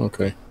 5.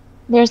 Okay.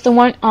 There's the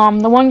one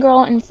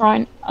girl in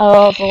front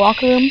of the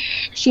locker room.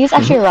 She's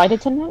actually a ride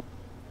attendant.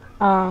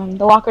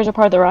 The lockers are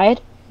part of the ride,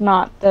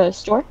 not the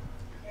store.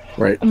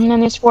 Right. And then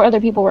there's 4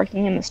 other people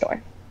working in the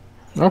store.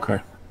 Okay.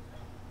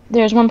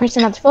 There's 1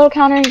 person at the photo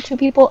counter, 2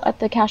 people at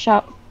the cash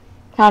out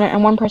counter,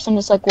 and 1 person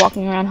just like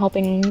walking around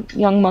helping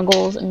young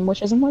muggles and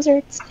witches and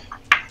wizards.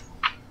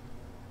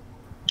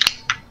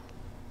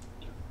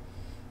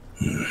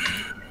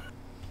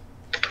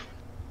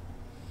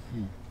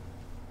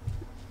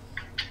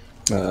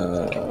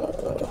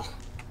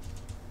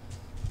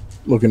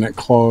 Looking at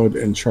Claude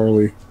and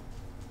Charlie.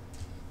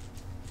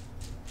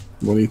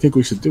 What do you think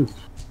we should do?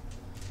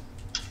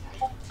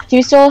 Do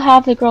you still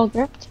have the girl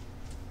gripped?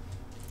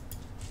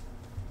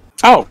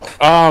 Oh,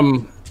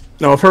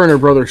 no. If her and her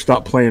brother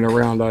stopped playing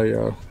around, I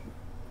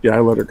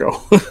let her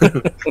go.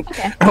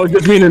 Okay. I was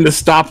just meaning to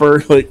stop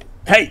her. Like,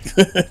 hey,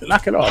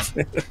 knock it off.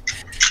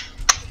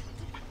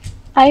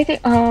 I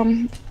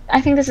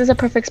think this is a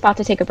perfect spot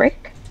to take a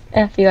break.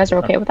 If you guys are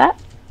okay with that.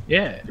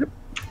 Yeah.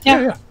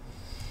 Yeah.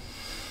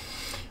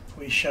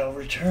 We shall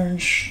return.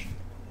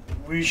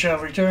 We shall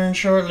return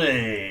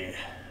shortly.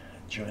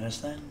 Join us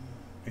then.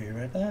 Be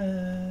right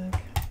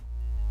back.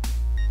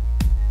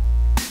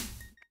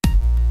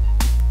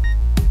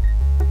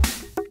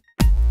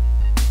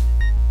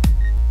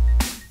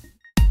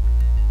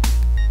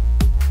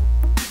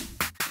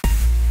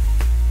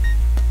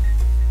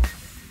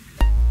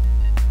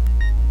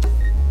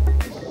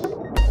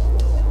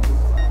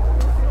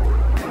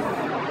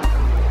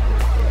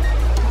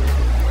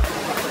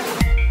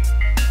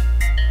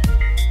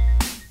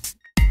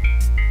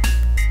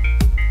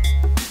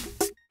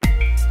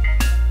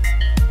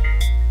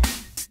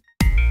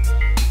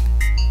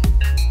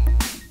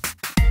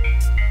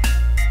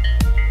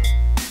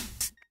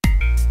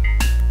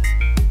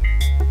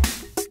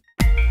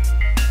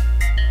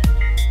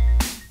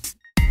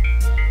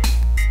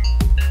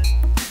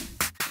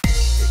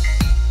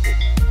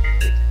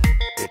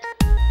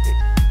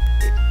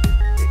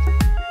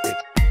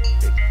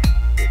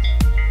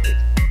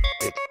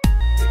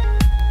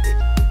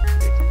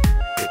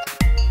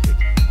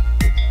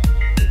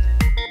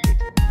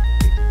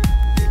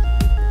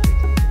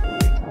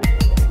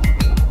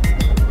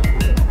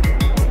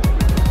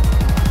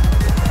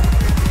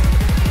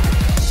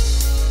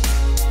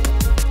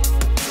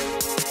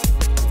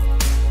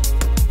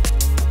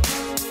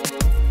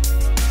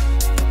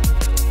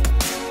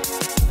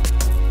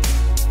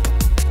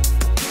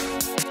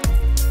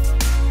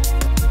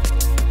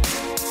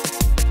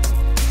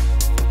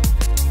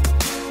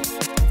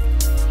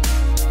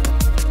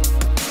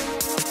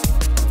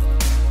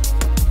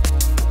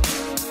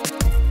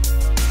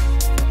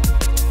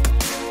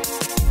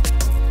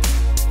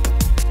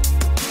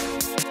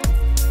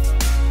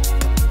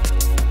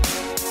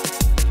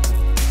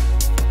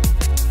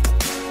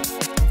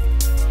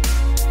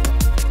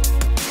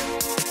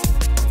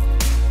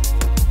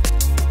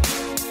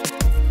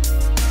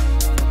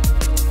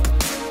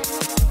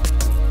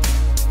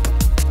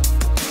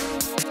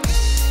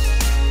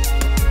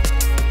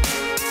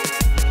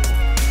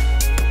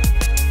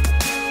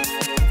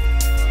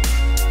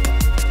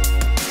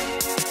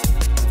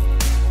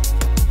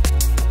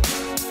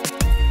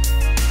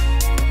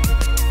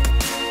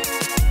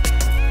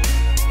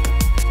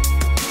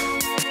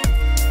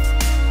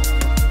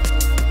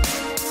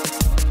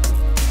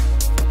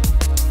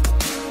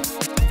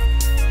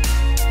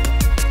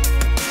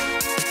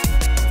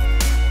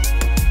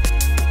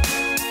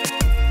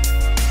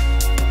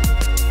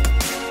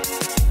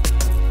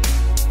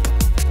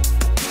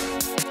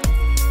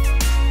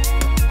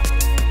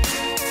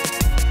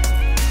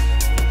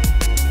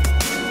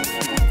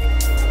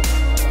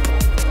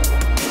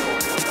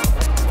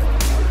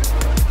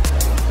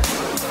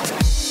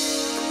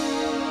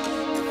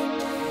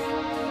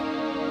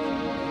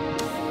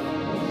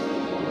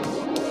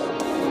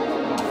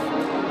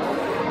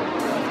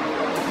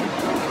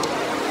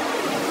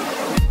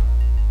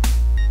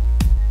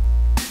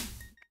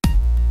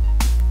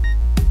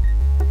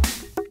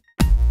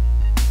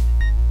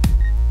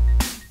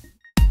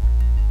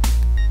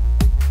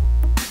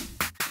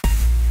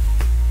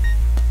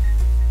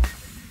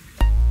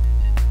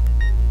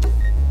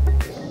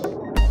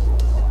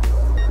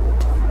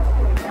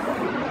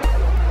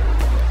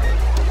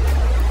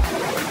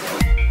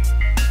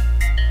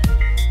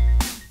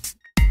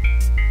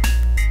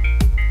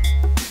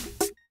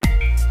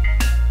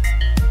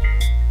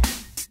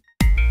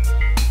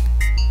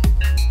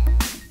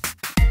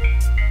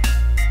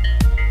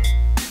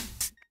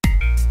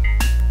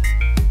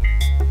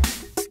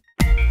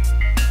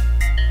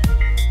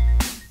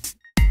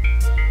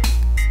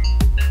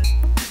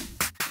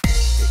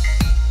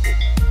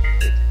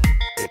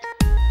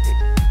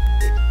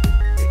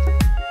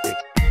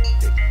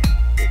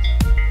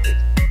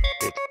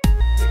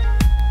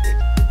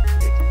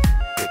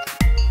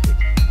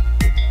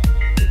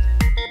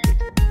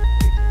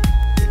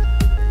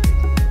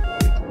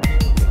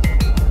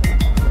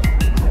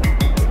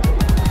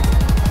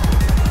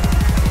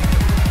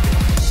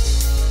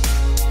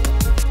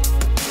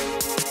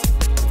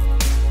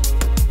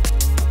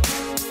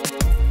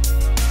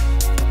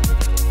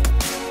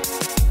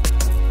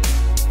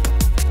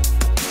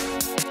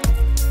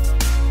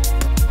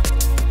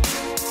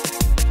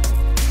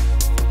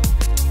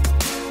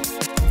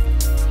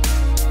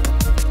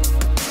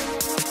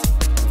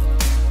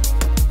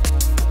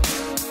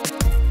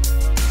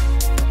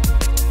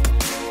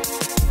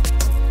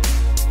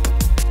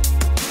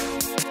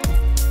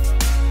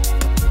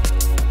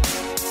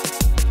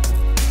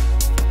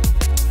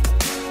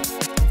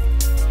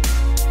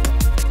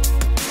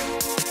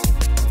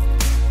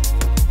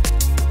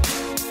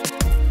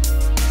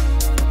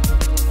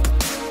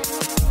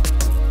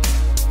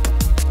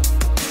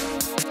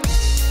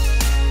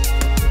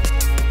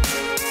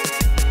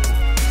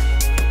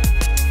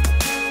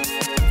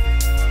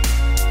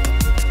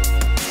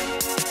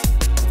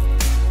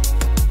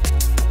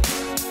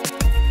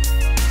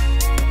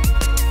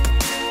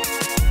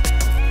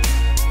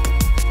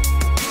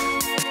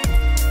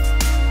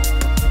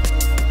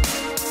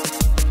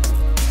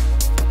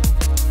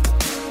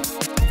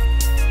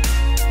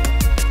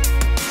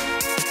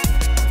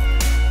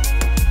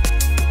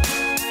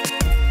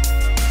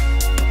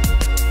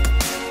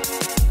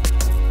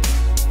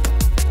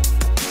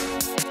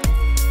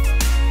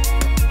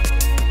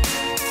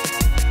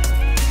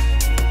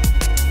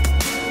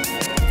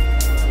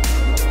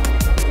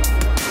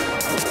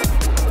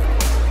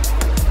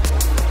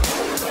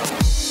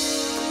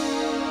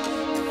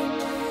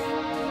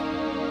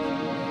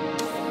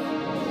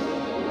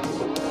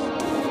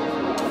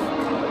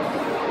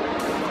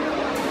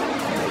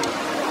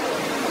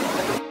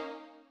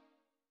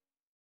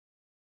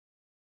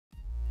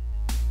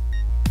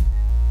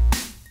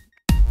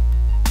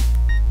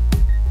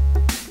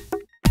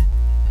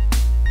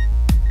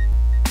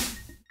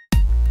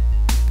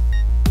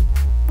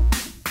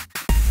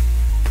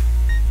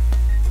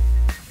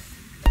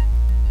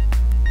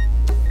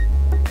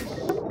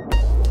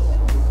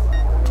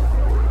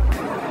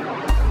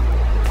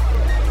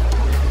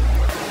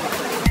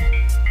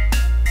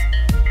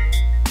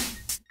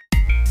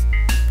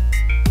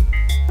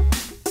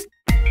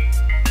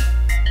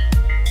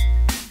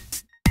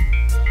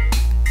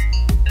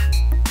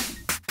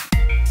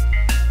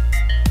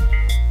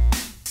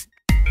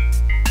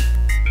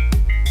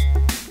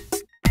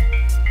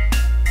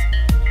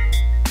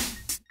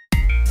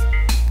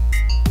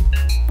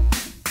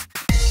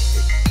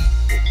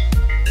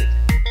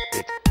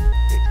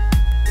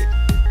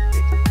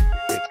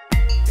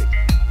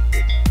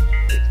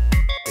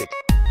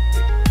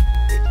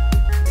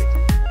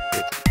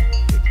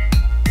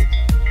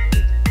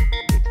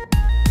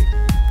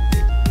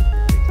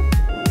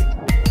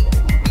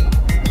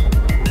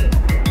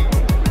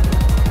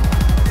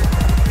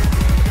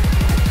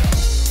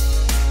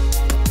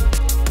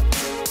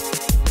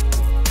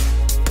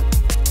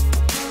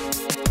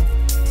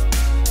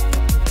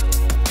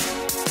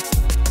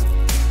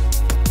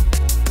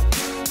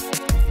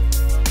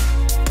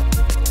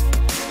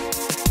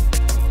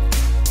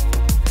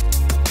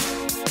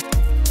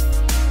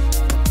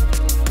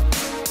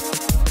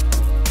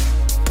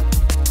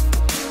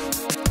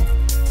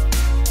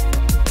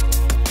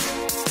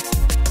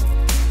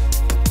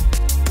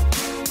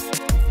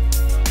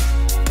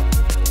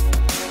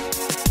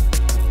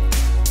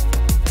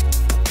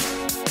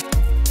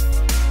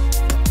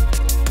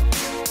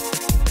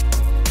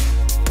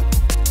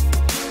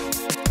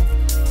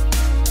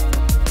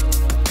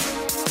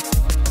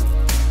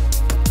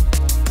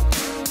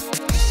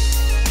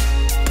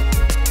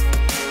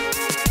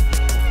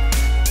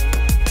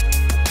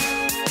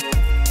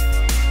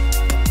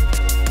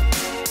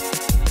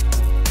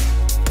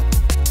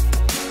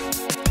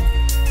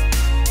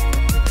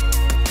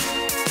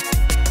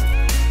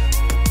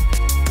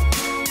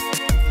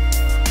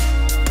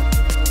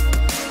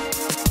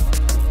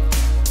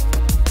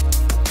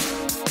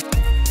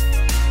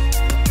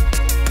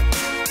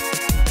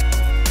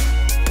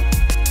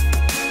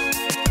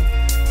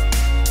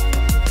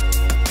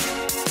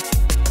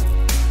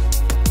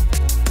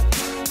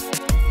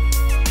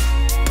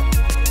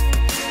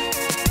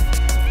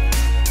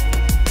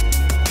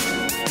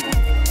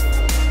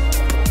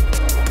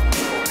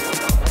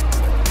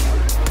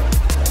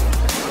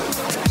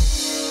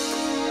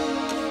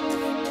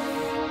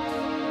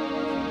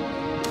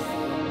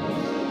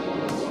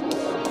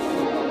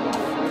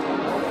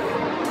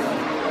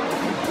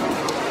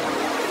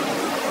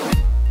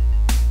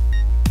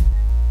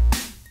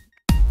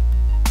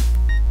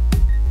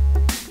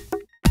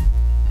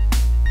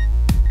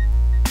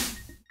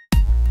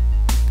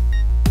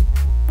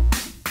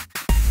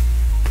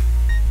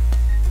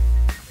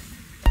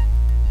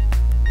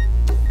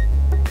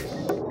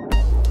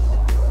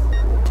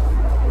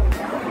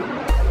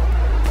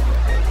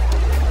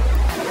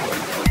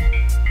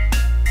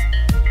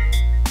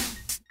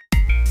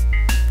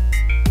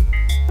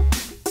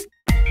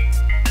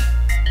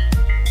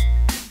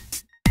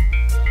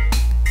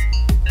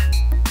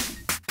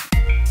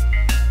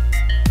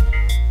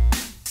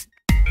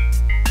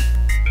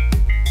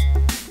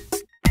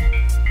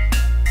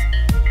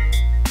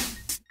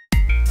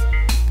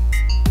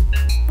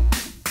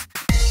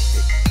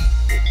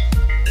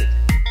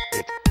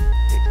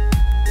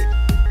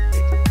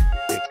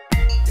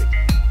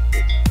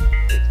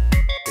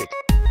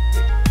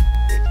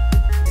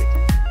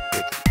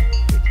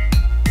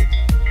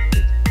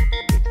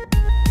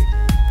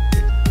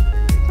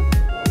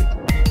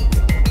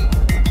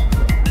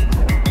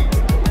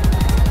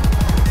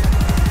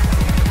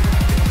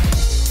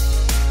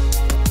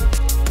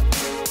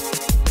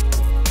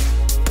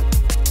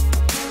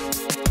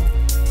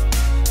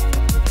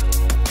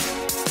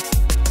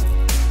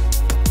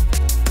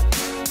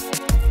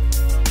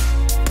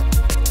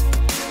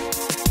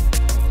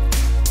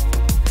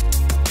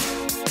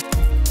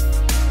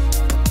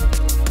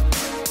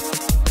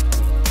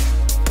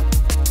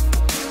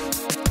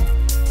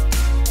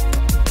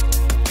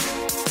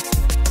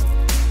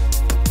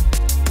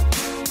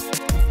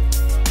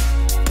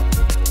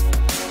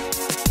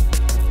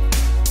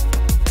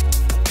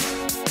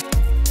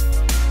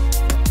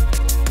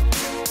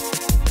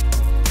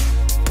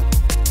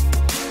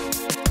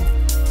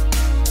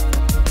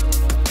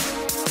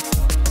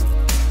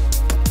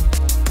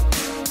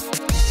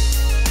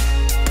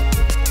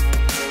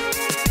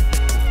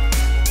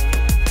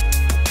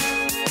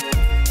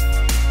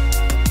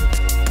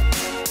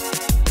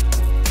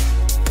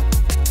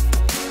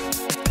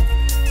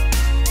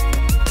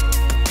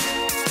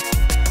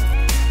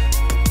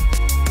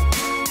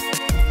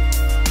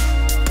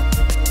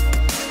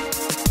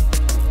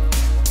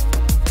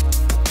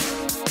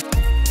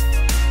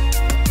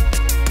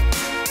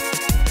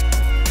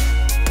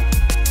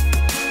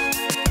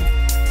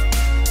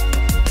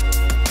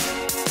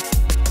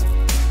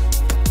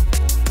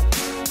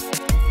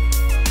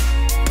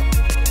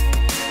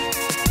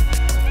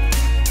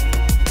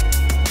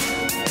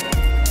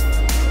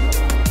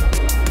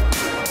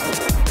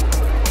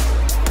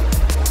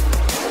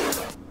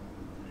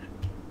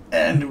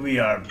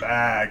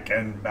 back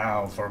and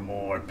bow for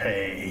more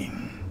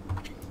pain.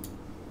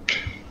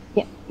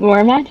 Yeah,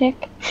 more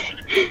magic.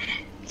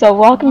 So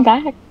welcome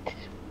back.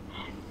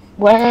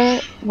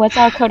 What's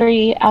our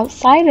coterie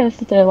outside of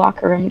the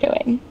locker room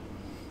doing?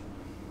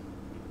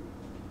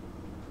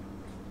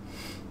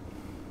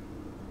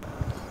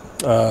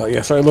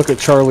 So I look at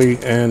Charlie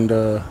and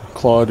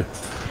Claude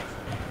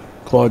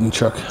and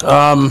Chuck.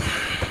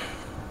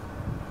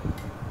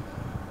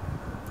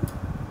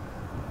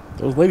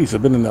 Those ladies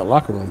have been in that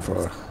locker room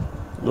for a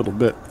little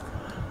bit.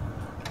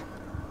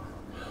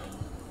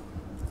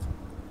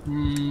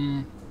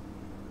 You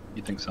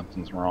think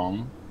something's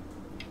wrong?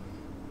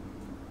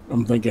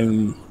 I'm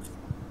thinking,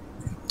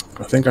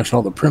 I think I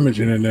saw the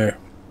Primogen in there.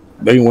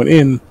 They went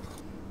in.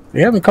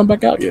 They haven't come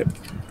back out yet.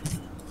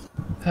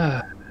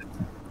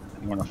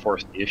 You want to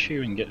force the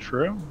issue and get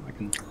through? I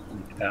can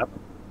make it happen.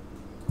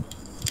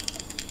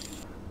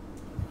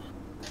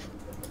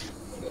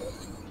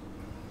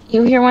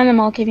 You hear one of the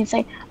Malkavians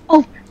say,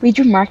 "Oh, we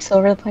drew marks all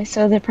over the place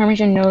so the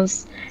Primogen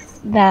knows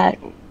that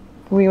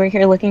we were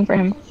here looking for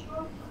him."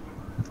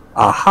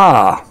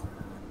 Aha!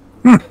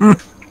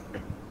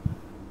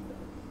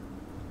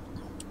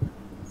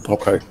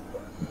 Okay.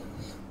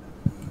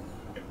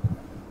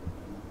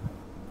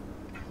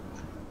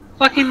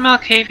 Fucking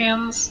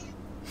Malkavians.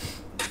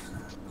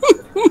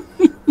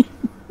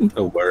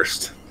 The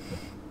worst.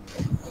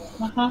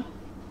 Uh-huh.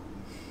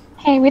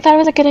 Hey, we thought it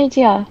was a good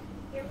idea.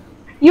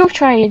 You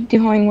try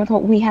dealing with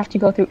what we have to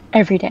go through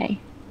every day,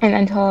 and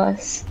then tell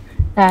us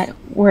that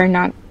we're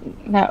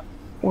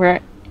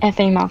effing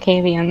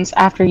Malkavians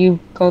after you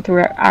go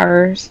through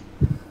ours.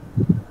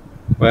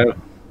 Well,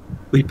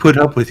 we put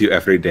up with you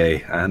every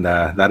day, and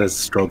that has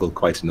struggled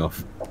quite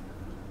enough.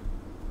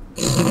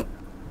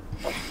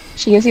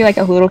 She gives you like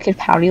a little kid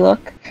pouty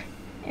look,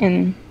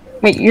 and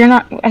wait, you're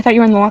not. I thought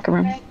you were in the locker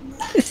room.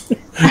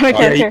 I'm a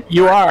character.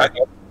 You are.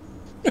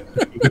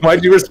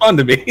 Why'd you respond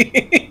to me?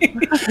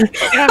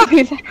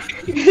 Because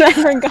I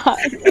forgot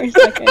for a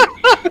second.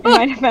 In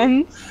my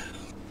defense.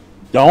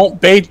 Don't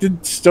bait the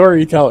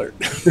storyteller.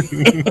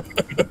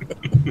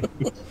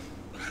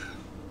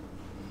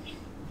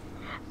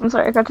 I'm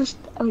sorry, I got just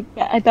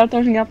I thought there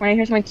was something up when I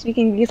hear someone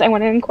speaking because I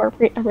want to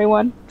incorporate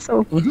everyone.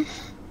 So,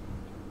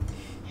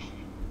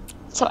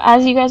 So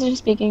as you guys are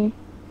speaking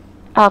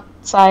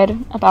outside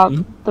about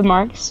the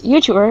marks,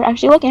 you two are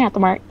actually looking at the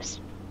marks.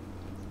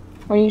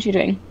 What are you two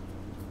doing?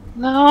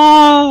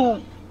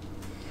 No!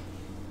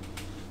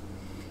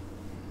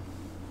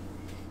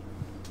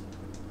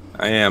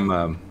 I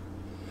am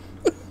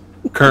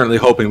currently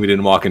hoping we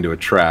didn't walk into a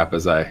trap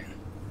as I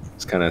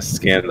just kind of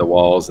scan the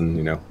walls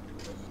and,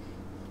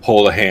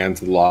 hold a hand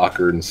to the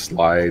locker and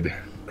slide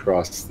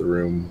across the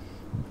room.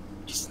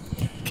 Just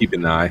keep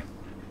an eye.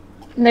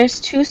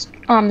 There's two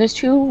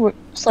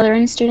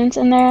Slytherin students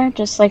in there,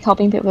 just like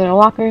helping people with their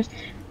lockers,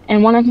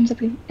 and one of them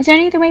comes up. Is there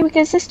any other way we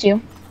can assist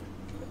you?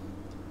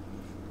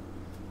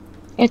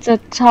 It's a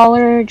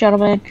taller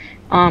gentleman,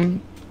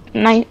 normal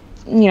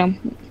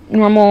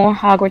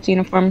Hogwarts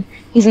uniform.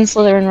 He's in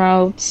Slytherin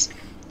robes.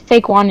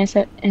 Fake wand is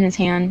in his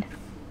hand.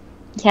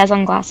 He has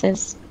on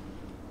glasses.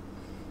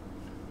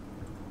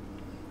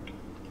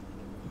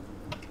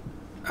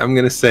 I'm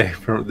going to say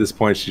from this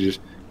point she just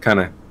kind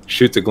of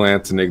shoots a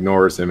glance and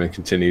ignores him and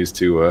continues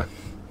to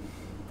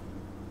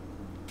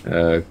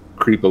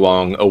creep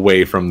along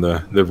away from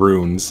the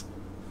runes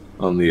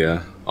on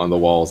the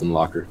walls and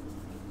locker.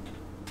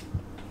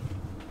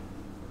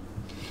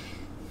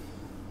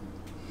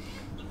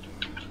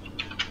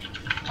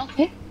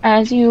 Okay.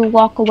 As you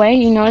walk away,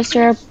 you notice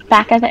you're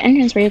back at the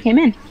entrance where you came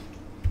in.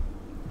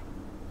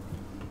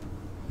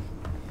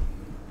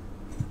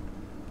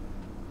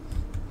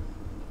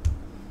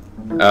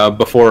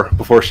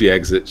 Before she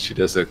exits, she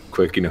does a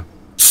quick,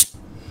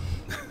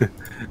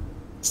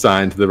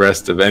 sign to the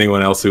rest of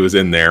anyone else who was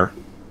in there,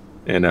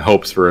 and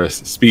hopes for a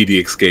speedy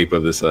escape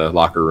of this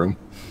locker room.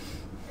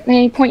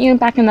 They point you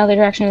back in the other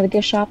direction of the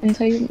gift shop and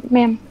tell you,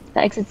 "Ma'am, the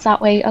exit's that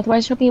way.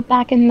 Otherwise, you'll be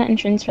back in the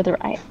entrance for the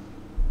ride."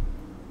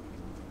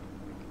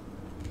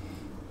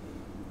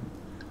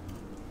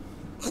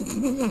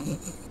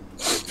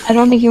 I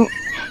don't think you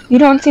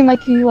don't seem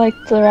like you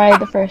liked the ride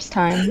the first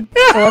time.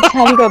 So let's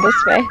have you go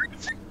this way.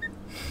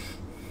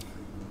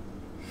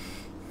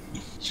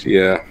 She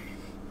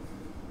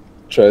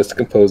tries to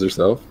compose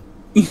herself.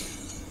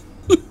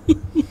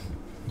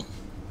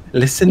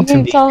 Listen to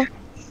me.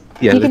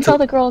 You can tell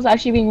the girl is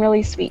actually being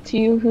really sweet to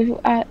you who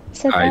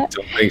said that. I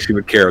don't think she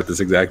would care at this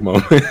exact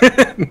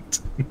moment.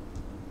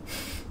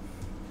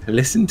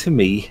 Listen to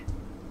me,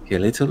 you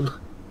little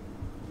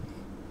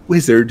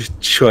wizard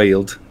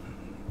child.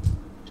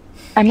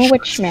 I'm a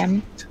witch,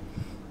 ma'am.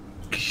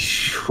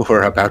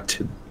 You're about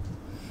to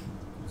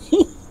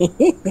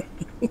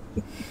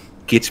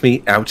get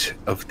me out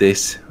of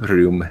this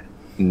room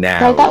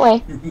now. Right that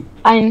way.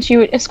 And she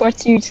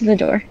escorts you to the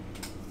door.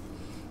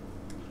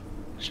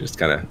 She just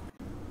kind of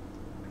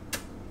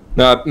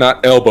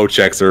not elbow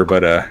checks her,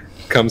 but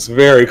comes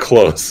very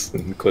close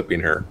and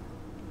clipping her.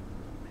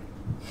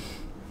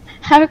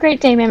 Have a great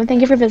day, ma'am, and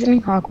thank you for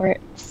visiting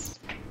Hogwarts.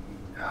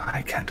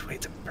 I can't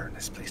wait to burn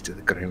this place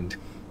Masquerade.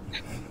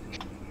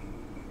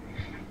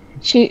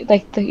 She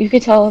you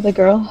could tell the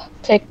girl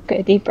take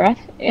a deep breath,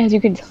 as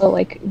you could tell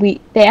they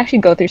actually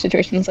go through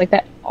situations like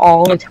that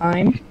all the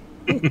time.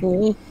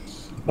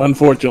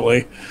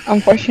 Unfortunately.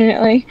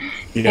 Unfortunately.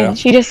 Yeah. And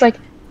she just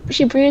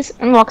she breathes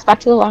and walks back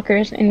to the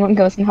lockers and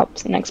goes and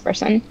helps the next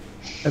person.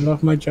 I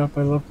love my job.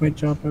 I love my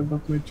job. I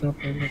love my job.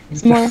 I love my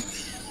It's job.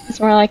 it's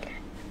more like,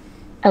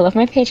 I love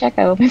my paycheck.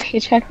 I love my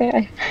paycheck.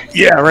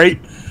 Yeah, right.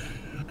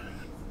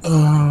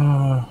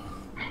 I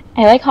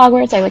like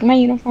Hogwarts. I like my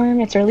uniform.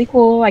 It's really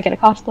cool. I get a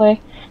cosplay.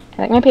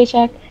 I like my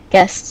paycheck.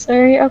 Guests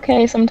are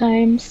okay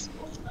sometimes.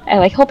 I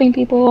like helping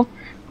people.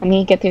 Let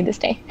me get through this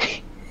day.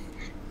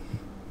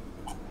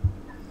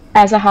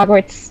 As a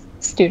Hogwarts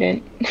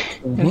student,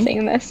 I'm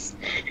saying this.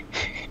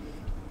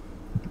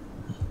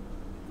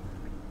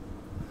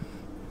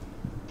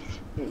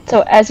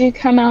 So as you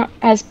come out,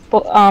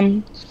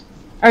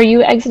 are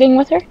you exiting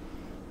with her?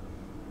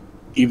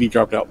 Evie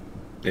dropped out.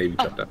 Yeah, you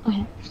dropped out.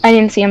 Okay. I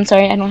didn't see. I'm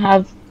sorry. I don't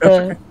have the. That's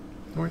okay.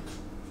 Don't worry.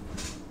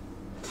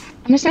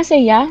 I'm just gonna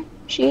say yeah.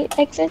 She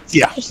exits.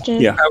 Yeah.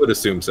 Yeah. I would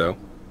assume so.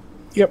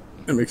 Yep.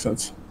 That makes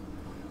sense.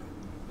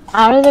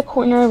 Out of the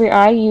corner of your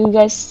eye, you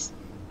guys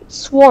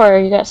swore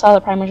you guys saw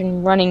the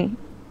Primogen running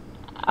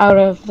out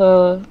of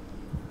the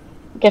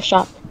gift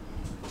shop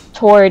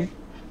towards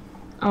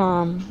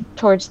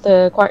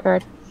the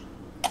courtyard.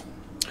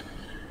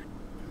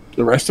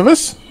 The rest of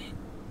us?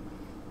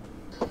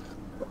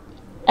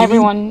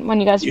 Everyone, when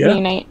you guys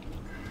reunite.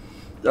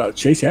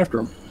 Chase after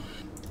him.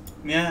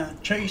 Yeah,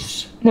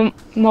 chase. The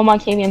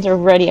Montavians are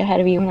already ahead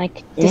of you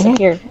and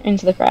disappear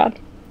into the crowd.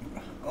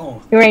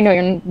 Oh. You already know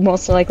you're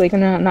most likely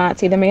gonna not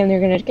see them, and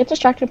you're gonna get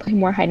distracted and play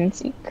more hide and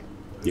seek.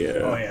 Yeah.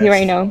 Oh, yeah. You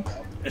already know.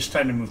 It's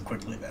time to move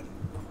quickly then.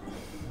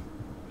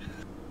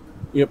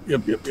 Yep.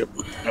 You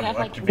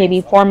have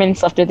maybe 4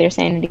 minutes left of their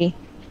sanity.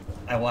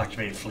 I will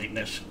activate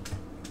fleetness.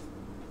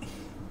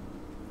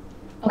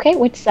 Okay,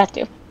 what does that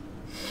do?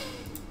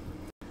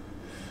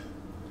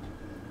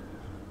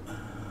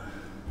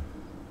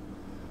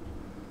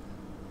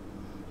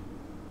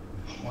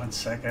 One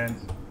second.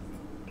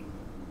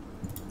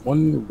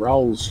 One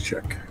rouse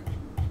check.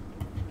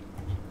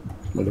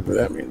 Whatever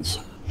that means.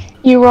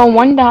 You roll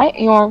one die,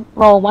 you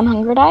roll one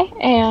hunger die,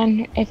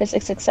 and if it's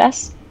a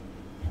success,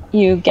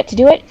 you get to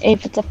do it.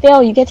 If it's a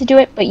fail, you get to do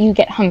it, but you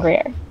get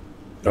hungrier.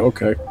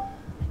 Okay.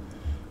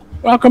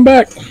 Welcome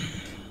back.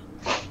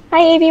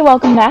 Hi, Avi.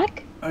 Welcome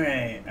back.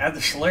 Okay, add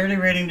the celerity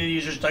rating to the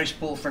user's dice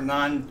pool for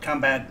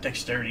non-combat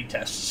dexterity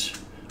tests.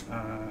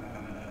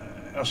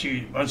 Else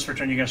once per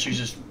turn, you guys use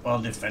this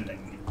while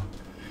defending.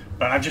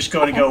 But I'm just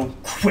going to go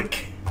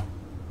quick.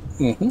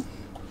 Mm-hmm.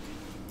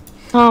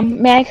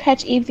 May I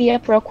catch Evie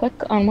up real quick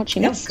on what she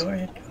missed? Go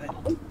ahead.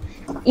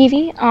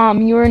 Evie,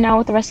 you are now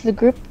with the rest of the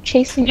group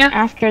chasing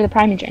after the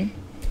Primogen.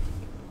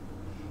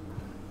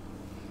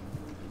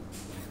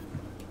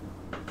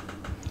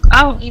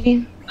 Oh,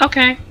 Evie.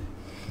 Okay.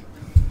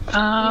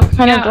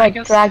 Kind of I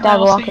guess dragged out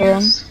of the locker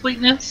room.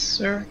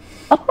 Fleetness, or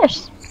Of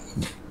course.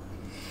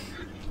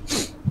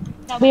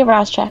 That'll be a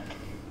rouse check.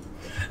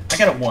 I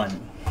got a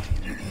 1.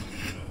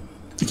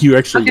 You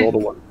actually rolled a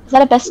 1. Is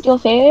that a bestial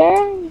failure?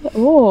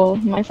 Ooh,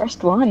 my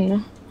first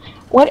one.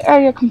 What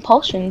are your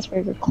compulsions for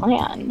your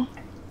clan?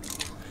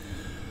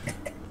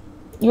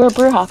 You're a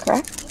Brujah,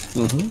 correct?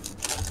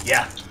 Mm-hmm.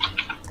 Yeah.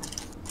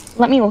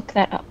 Let me look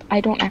that up.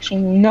 I don't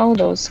actually know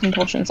those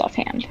compulsions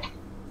offhand.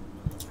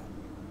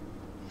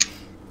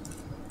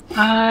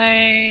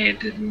 I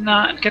did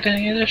not get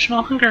any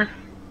additional hunger.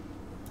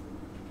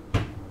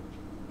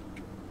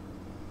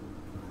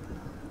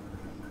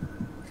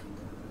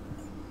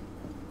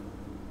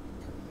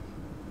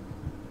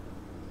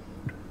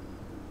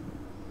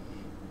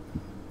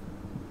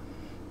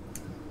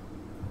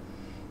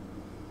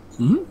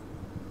 Mm-hmm.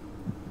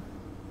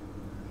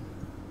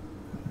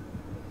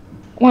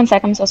 1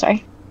 sec, I'm so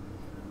sorry.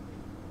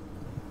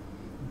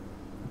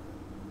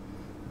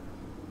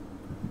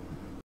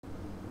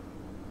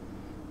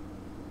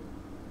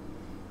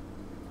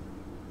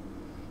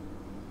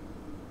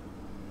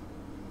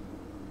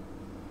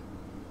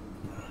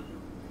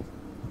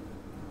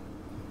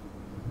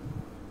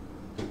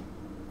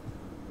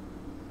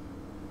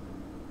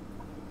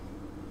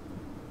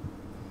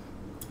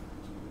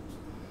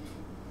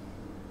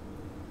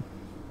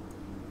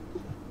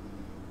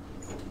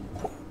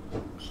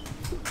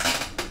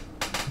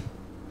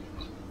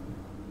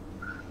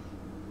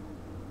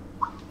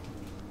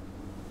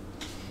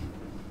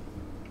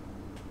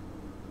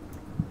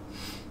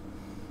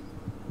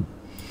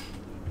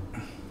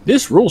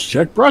 This rules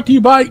check brought to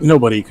you by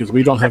nobody, because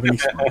we don't have any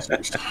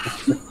sponsors.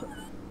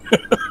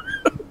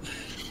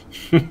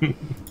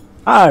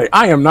 Hi,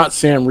 I am not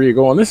Sam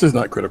Riegel, and this is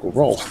not Critical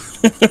Role.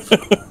 I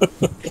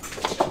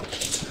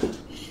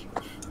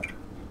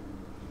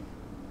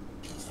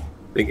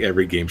think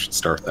every game should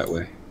start that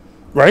way.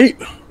 Right?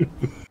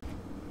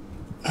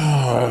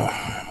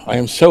 I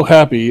am so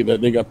happy that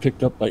they got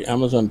picked up by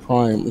Amazon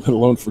Prime, let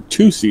alone for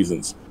 2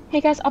 seasons. Hey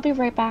guys, I'll be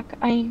right back.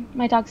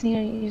 My dogs need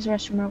to use the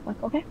restroom real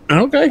quick, okay?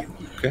 Okay.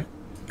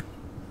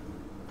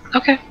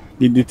 Okay.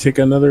 Need to take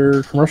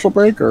another commercial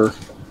break, or?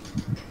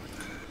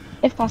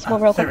 If possible,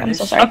 real quick. There it I'm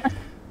so is. sorry.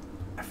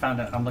 I found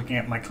it. I'm looking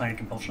at my client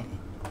compulsion.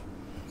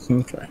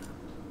 Okay.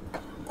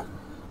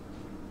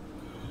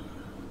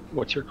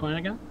 What's your coin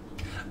again?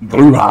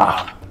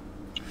 Bruja.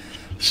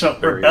 So,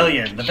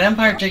 rebellion. The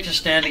vampire takes a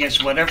stand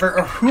against whatever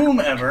or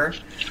whomever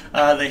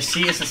they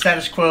see as the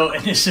status quo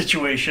in this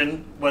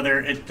situation,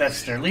 whether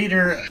that's their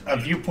leader, a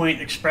viewpoint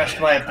expressed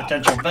by a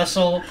potential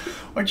vessel,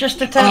 or just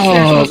a task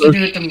they're supposed to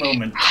do at the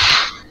moment.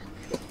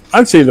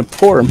 I'd say the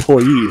poor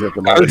employees at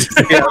the moment.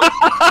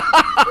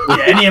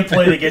 Yeah, any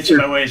employee that gets in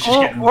my way is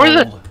just getting or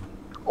the- rolled.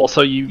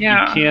 Also, you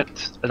Yeah.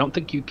 can't. I don't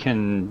think you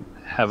can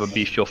have a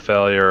bestial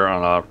failure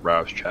on a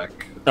rouse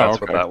check. That's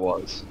what okay. that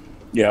was.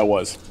 Yeah, it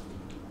was.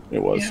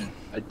 It was. Yeah.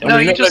 I don't No,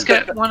 think you that- just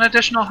get one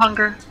additional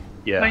hunger.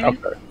 Yeah. Right?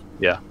 Okay.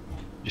 Yeah.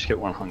 You just get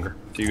one hunger.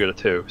 So you get a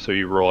 2. So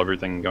you roll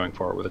everything going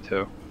forward with a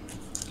 2,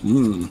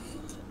 Mm.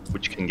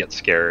 which can get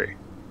scary.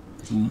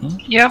 Mm-hmm.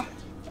 Yep.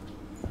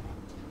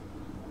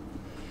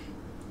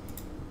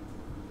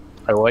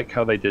 I like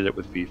how they did it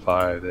with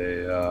V5.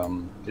 They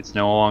it's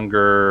no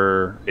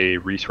longer a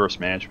resource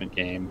management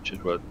game, which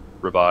is what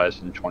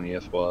revised in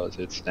 20th was.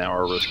 It's now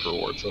a risk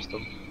reward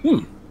system.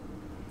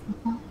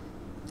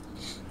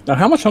 Now,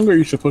 how much hunger are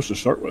you supposed to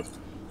start with?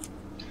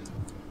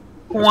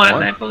 One,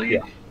 one? I believe.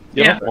 Yeah.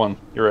 Yeah. 1.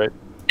 You're right.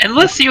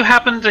 Unless you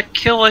happen to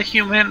kill a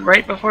human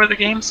right before the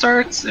game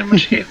starts, in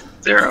which case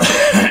 0.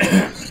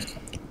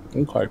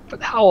 Okay.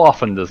 But how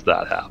often does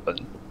that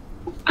happen?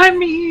 I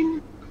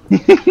mean,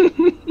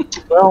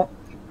 Well,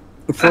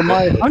 for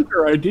my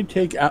hunter, I did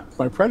take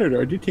my predator.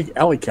 I did take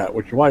alley cat,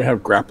 which is why I have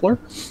grappler.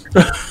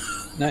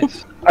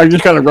 Nice. I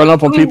just kind of run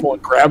up on people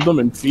and grab them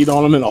and feed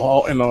on them in a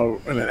hall in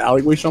an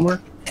alleyway somewhere.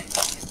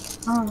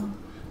 When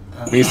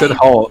you said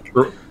hall,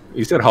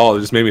 it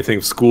just made me think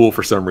of school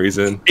for some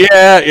reason.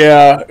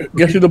 Yeah.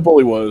 Guess who the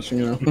bully was?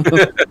 You know.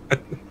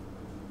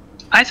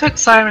 I took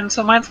Siren,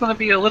 so mine's going to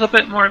be a little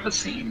bit more of a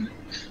scene.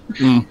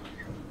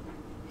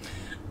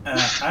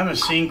 I'm a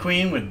scene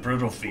queen with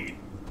brutal feed.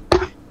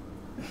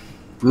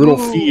 Brutal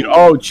feed.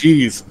 Oh,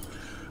 jeez.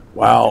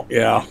 Wow.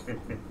 Yeah.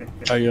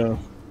 I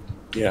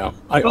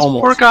Those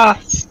poor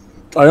goths.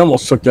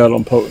 almost took that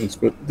on potence,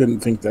 but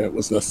didn't think that it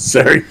was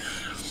necessary.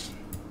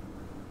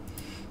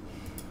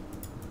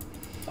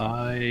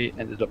 I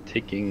ended up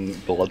taking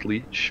Blood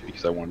Leech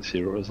because I wanted to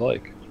see what it was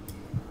like.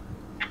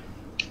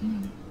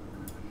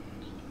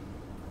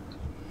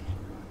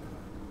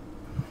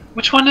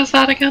 Which one is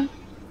that again?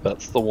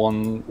 That's the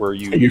one where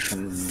you You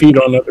can feed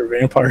on other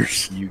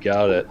vampires. You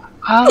got it.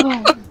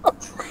 Oh,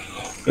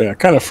 Yeah,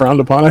 kind of frowned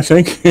upon, I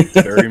think.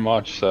 Very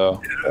much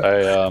so.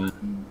 I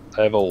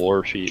have a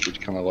lore feat which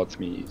kind of lets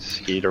me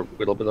skate a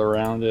little bit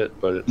around it,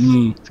 but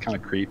it's kind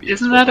of creepy.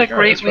 isn't So that a it's like,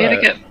 great "Alright, way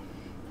to let's get?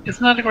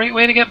 Isn't that a great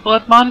way to get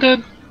blood bonded?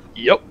 try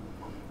it." Yep.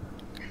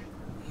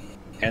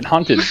 And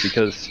hunted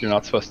because you're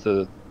not supposed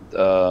to.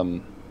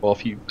 Well,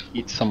 if you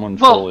eat someone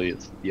Well, fully,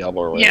 it's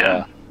Diablo or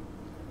yeah.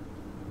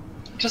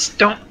 Just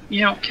don't,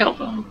 kill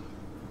them.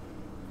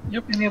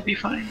 Yep, and you'll be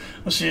fine.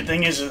 Well, see, the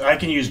thing is I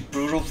can use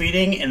brutal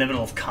feeding in the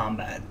middle of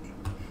combat.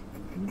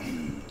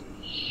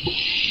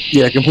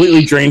 Yeah,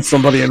 completely drain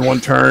somebody in one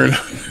turn.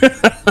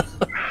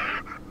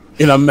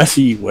 In a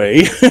messy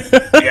way.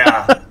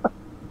 Yeah.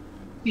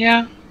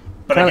 Yeah.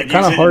 But I Kinda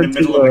can use it hard in the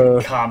middle to,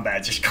 of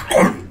combat. Just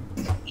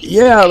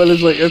Yeah, but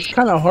it's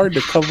kind of hard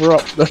to cover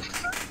up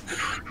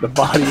the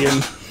body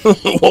and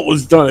what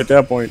was done at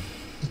that point.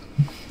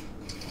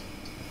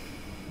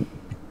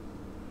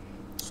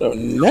 So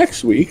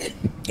next week,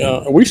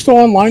 are we still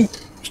online?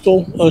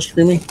 Still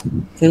streaming,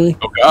 Henry?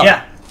 Oh god!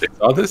 Yeah. They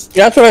saw this.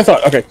 Yeah, that's what I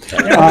thought. Okay.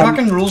 Yeah, we're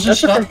talking rules and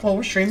stuff while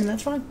we're streaming.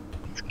 That's fine.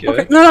 It's good.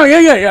 Okay. No,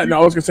 yeah.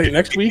 No, I was gonna say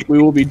next week we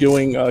will be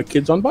doing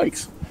Kids on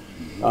Bikes.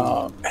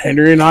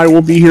 Henry and I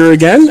will be here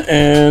again,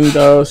 and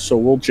so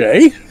will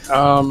Jay,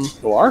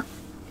 who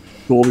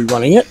will be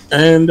running it.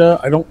 And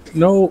I don't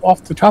know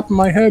off the top of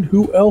my head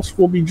who else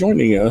will be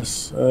joining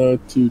us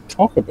to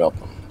talk about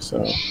them.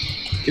 So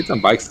Kids on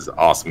Bikes is an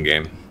awesome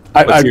game.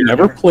 I've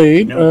never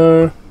played.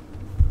 No.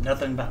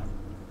 Nothing about it.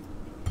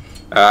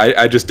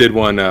 I just did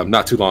one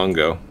not too long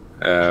ago.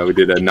 We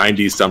did a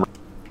 90s summer.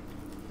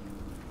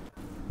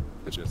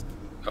 It's just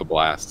a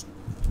blast.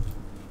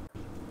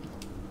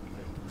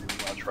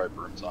 I'll try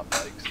Brooms on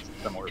Bikes. It's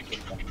similar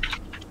to them.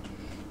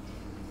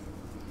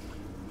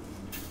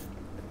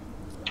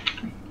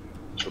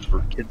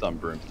 So Kids on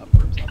Brooms, not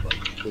Brooms on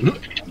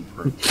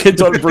Bikes.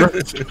 Kids on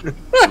Brooms.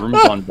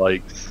 Brooms on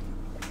Bikes.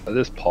 That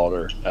is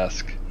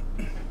Potter-esque.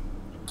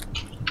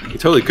 You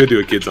totally could do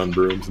a Kids on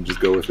Brooms and just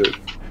go with it.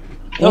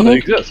 No, they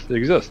exist. They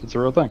exist. It's a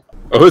real thing.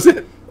 Oh, is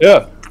it?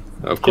 Yeah.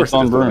 Of course. Kids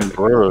on Brooms,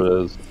 wherever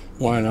it is.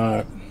 Why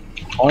not?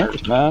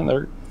 Hunters, man,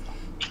 they're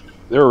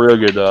a real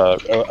good.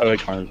 I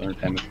like Hunters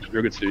Entertainment.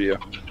 Real good studio.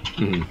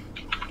 Mhm.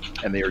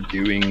 And they are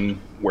doing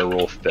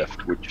Werewolf Fifth,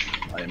 which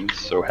I am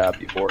so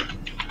happy for.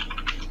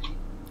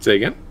 Say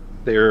again.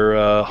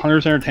 Their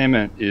Hunters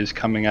Entertainment is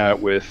coming out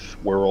with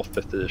Werewolf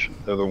Fifth Edition.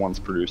 They're the ones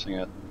producing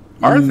it.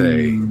 Are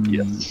they?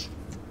 Yes.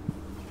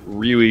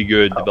 Really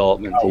good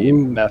development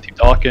team. Matthew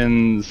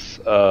Dawkins,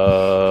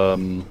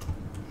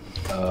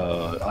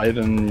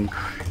 Ivan,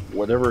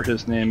 whatever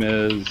his name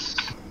is,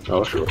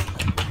 Oh, sure.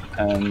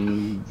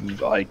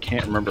 and I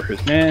can't remember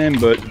his name,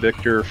 but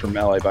Victor from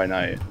Ally by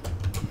Night.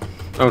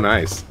 Oh,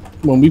 nice.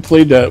 When we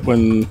played that,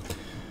 when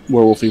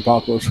Werewolf the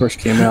Apocalypse first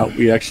came out,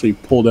 we actually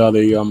pulled out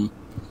a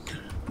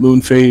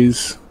moon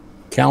phase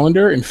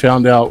calendar and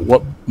found out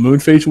what moon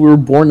phase we were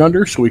born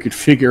under, so we could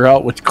figure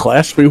out which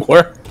class we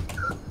were.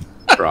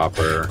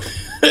 Proper.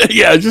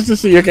 Yeah, just to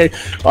see. Okay,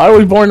 I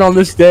was born on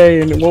this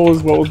day, and what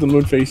was the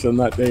moon phase on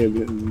that day in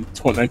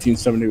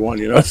 1971?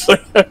 You know, it's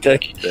like, okay,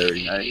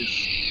 Very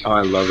nice. Oh,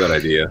 I love that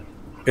idea.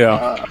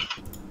 yeah.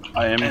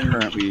 I am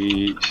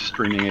currently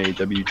streaming a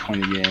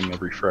W20 game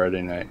every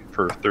Friday night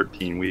for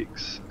 13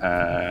 weeks,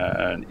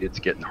 and it's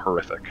getting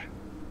horrific.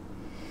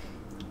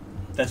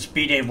 That's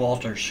B. Dave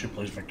Walters who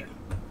plays Victor.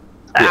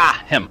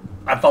 Ah, him.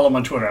 I follow him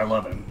on Twitter. I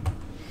love him.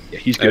 Yeah,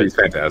 he's Yeah, good. he's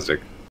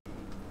fantastic.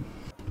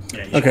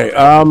 Yeah, he's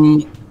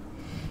Okay.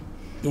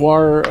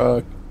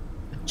 Noir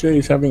Jay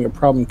is having a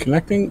problem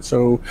connecting,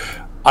 so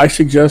I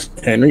suggest,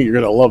 Henry, you're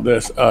gonna love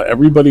this.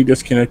 Everybody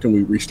disconnect and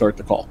we restart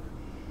the call.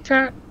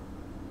 Sure.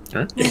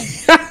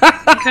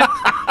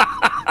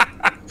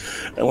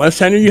 Unless,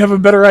 Henry, you have a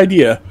better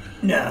idea.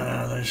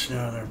 No, there's no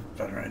other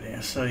better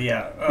idea. So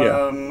yeah,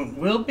 Yeah.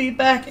 we'll be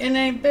back in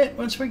a bit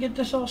once we get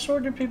this all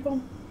sorted,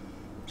 people.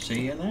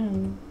 See you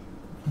then.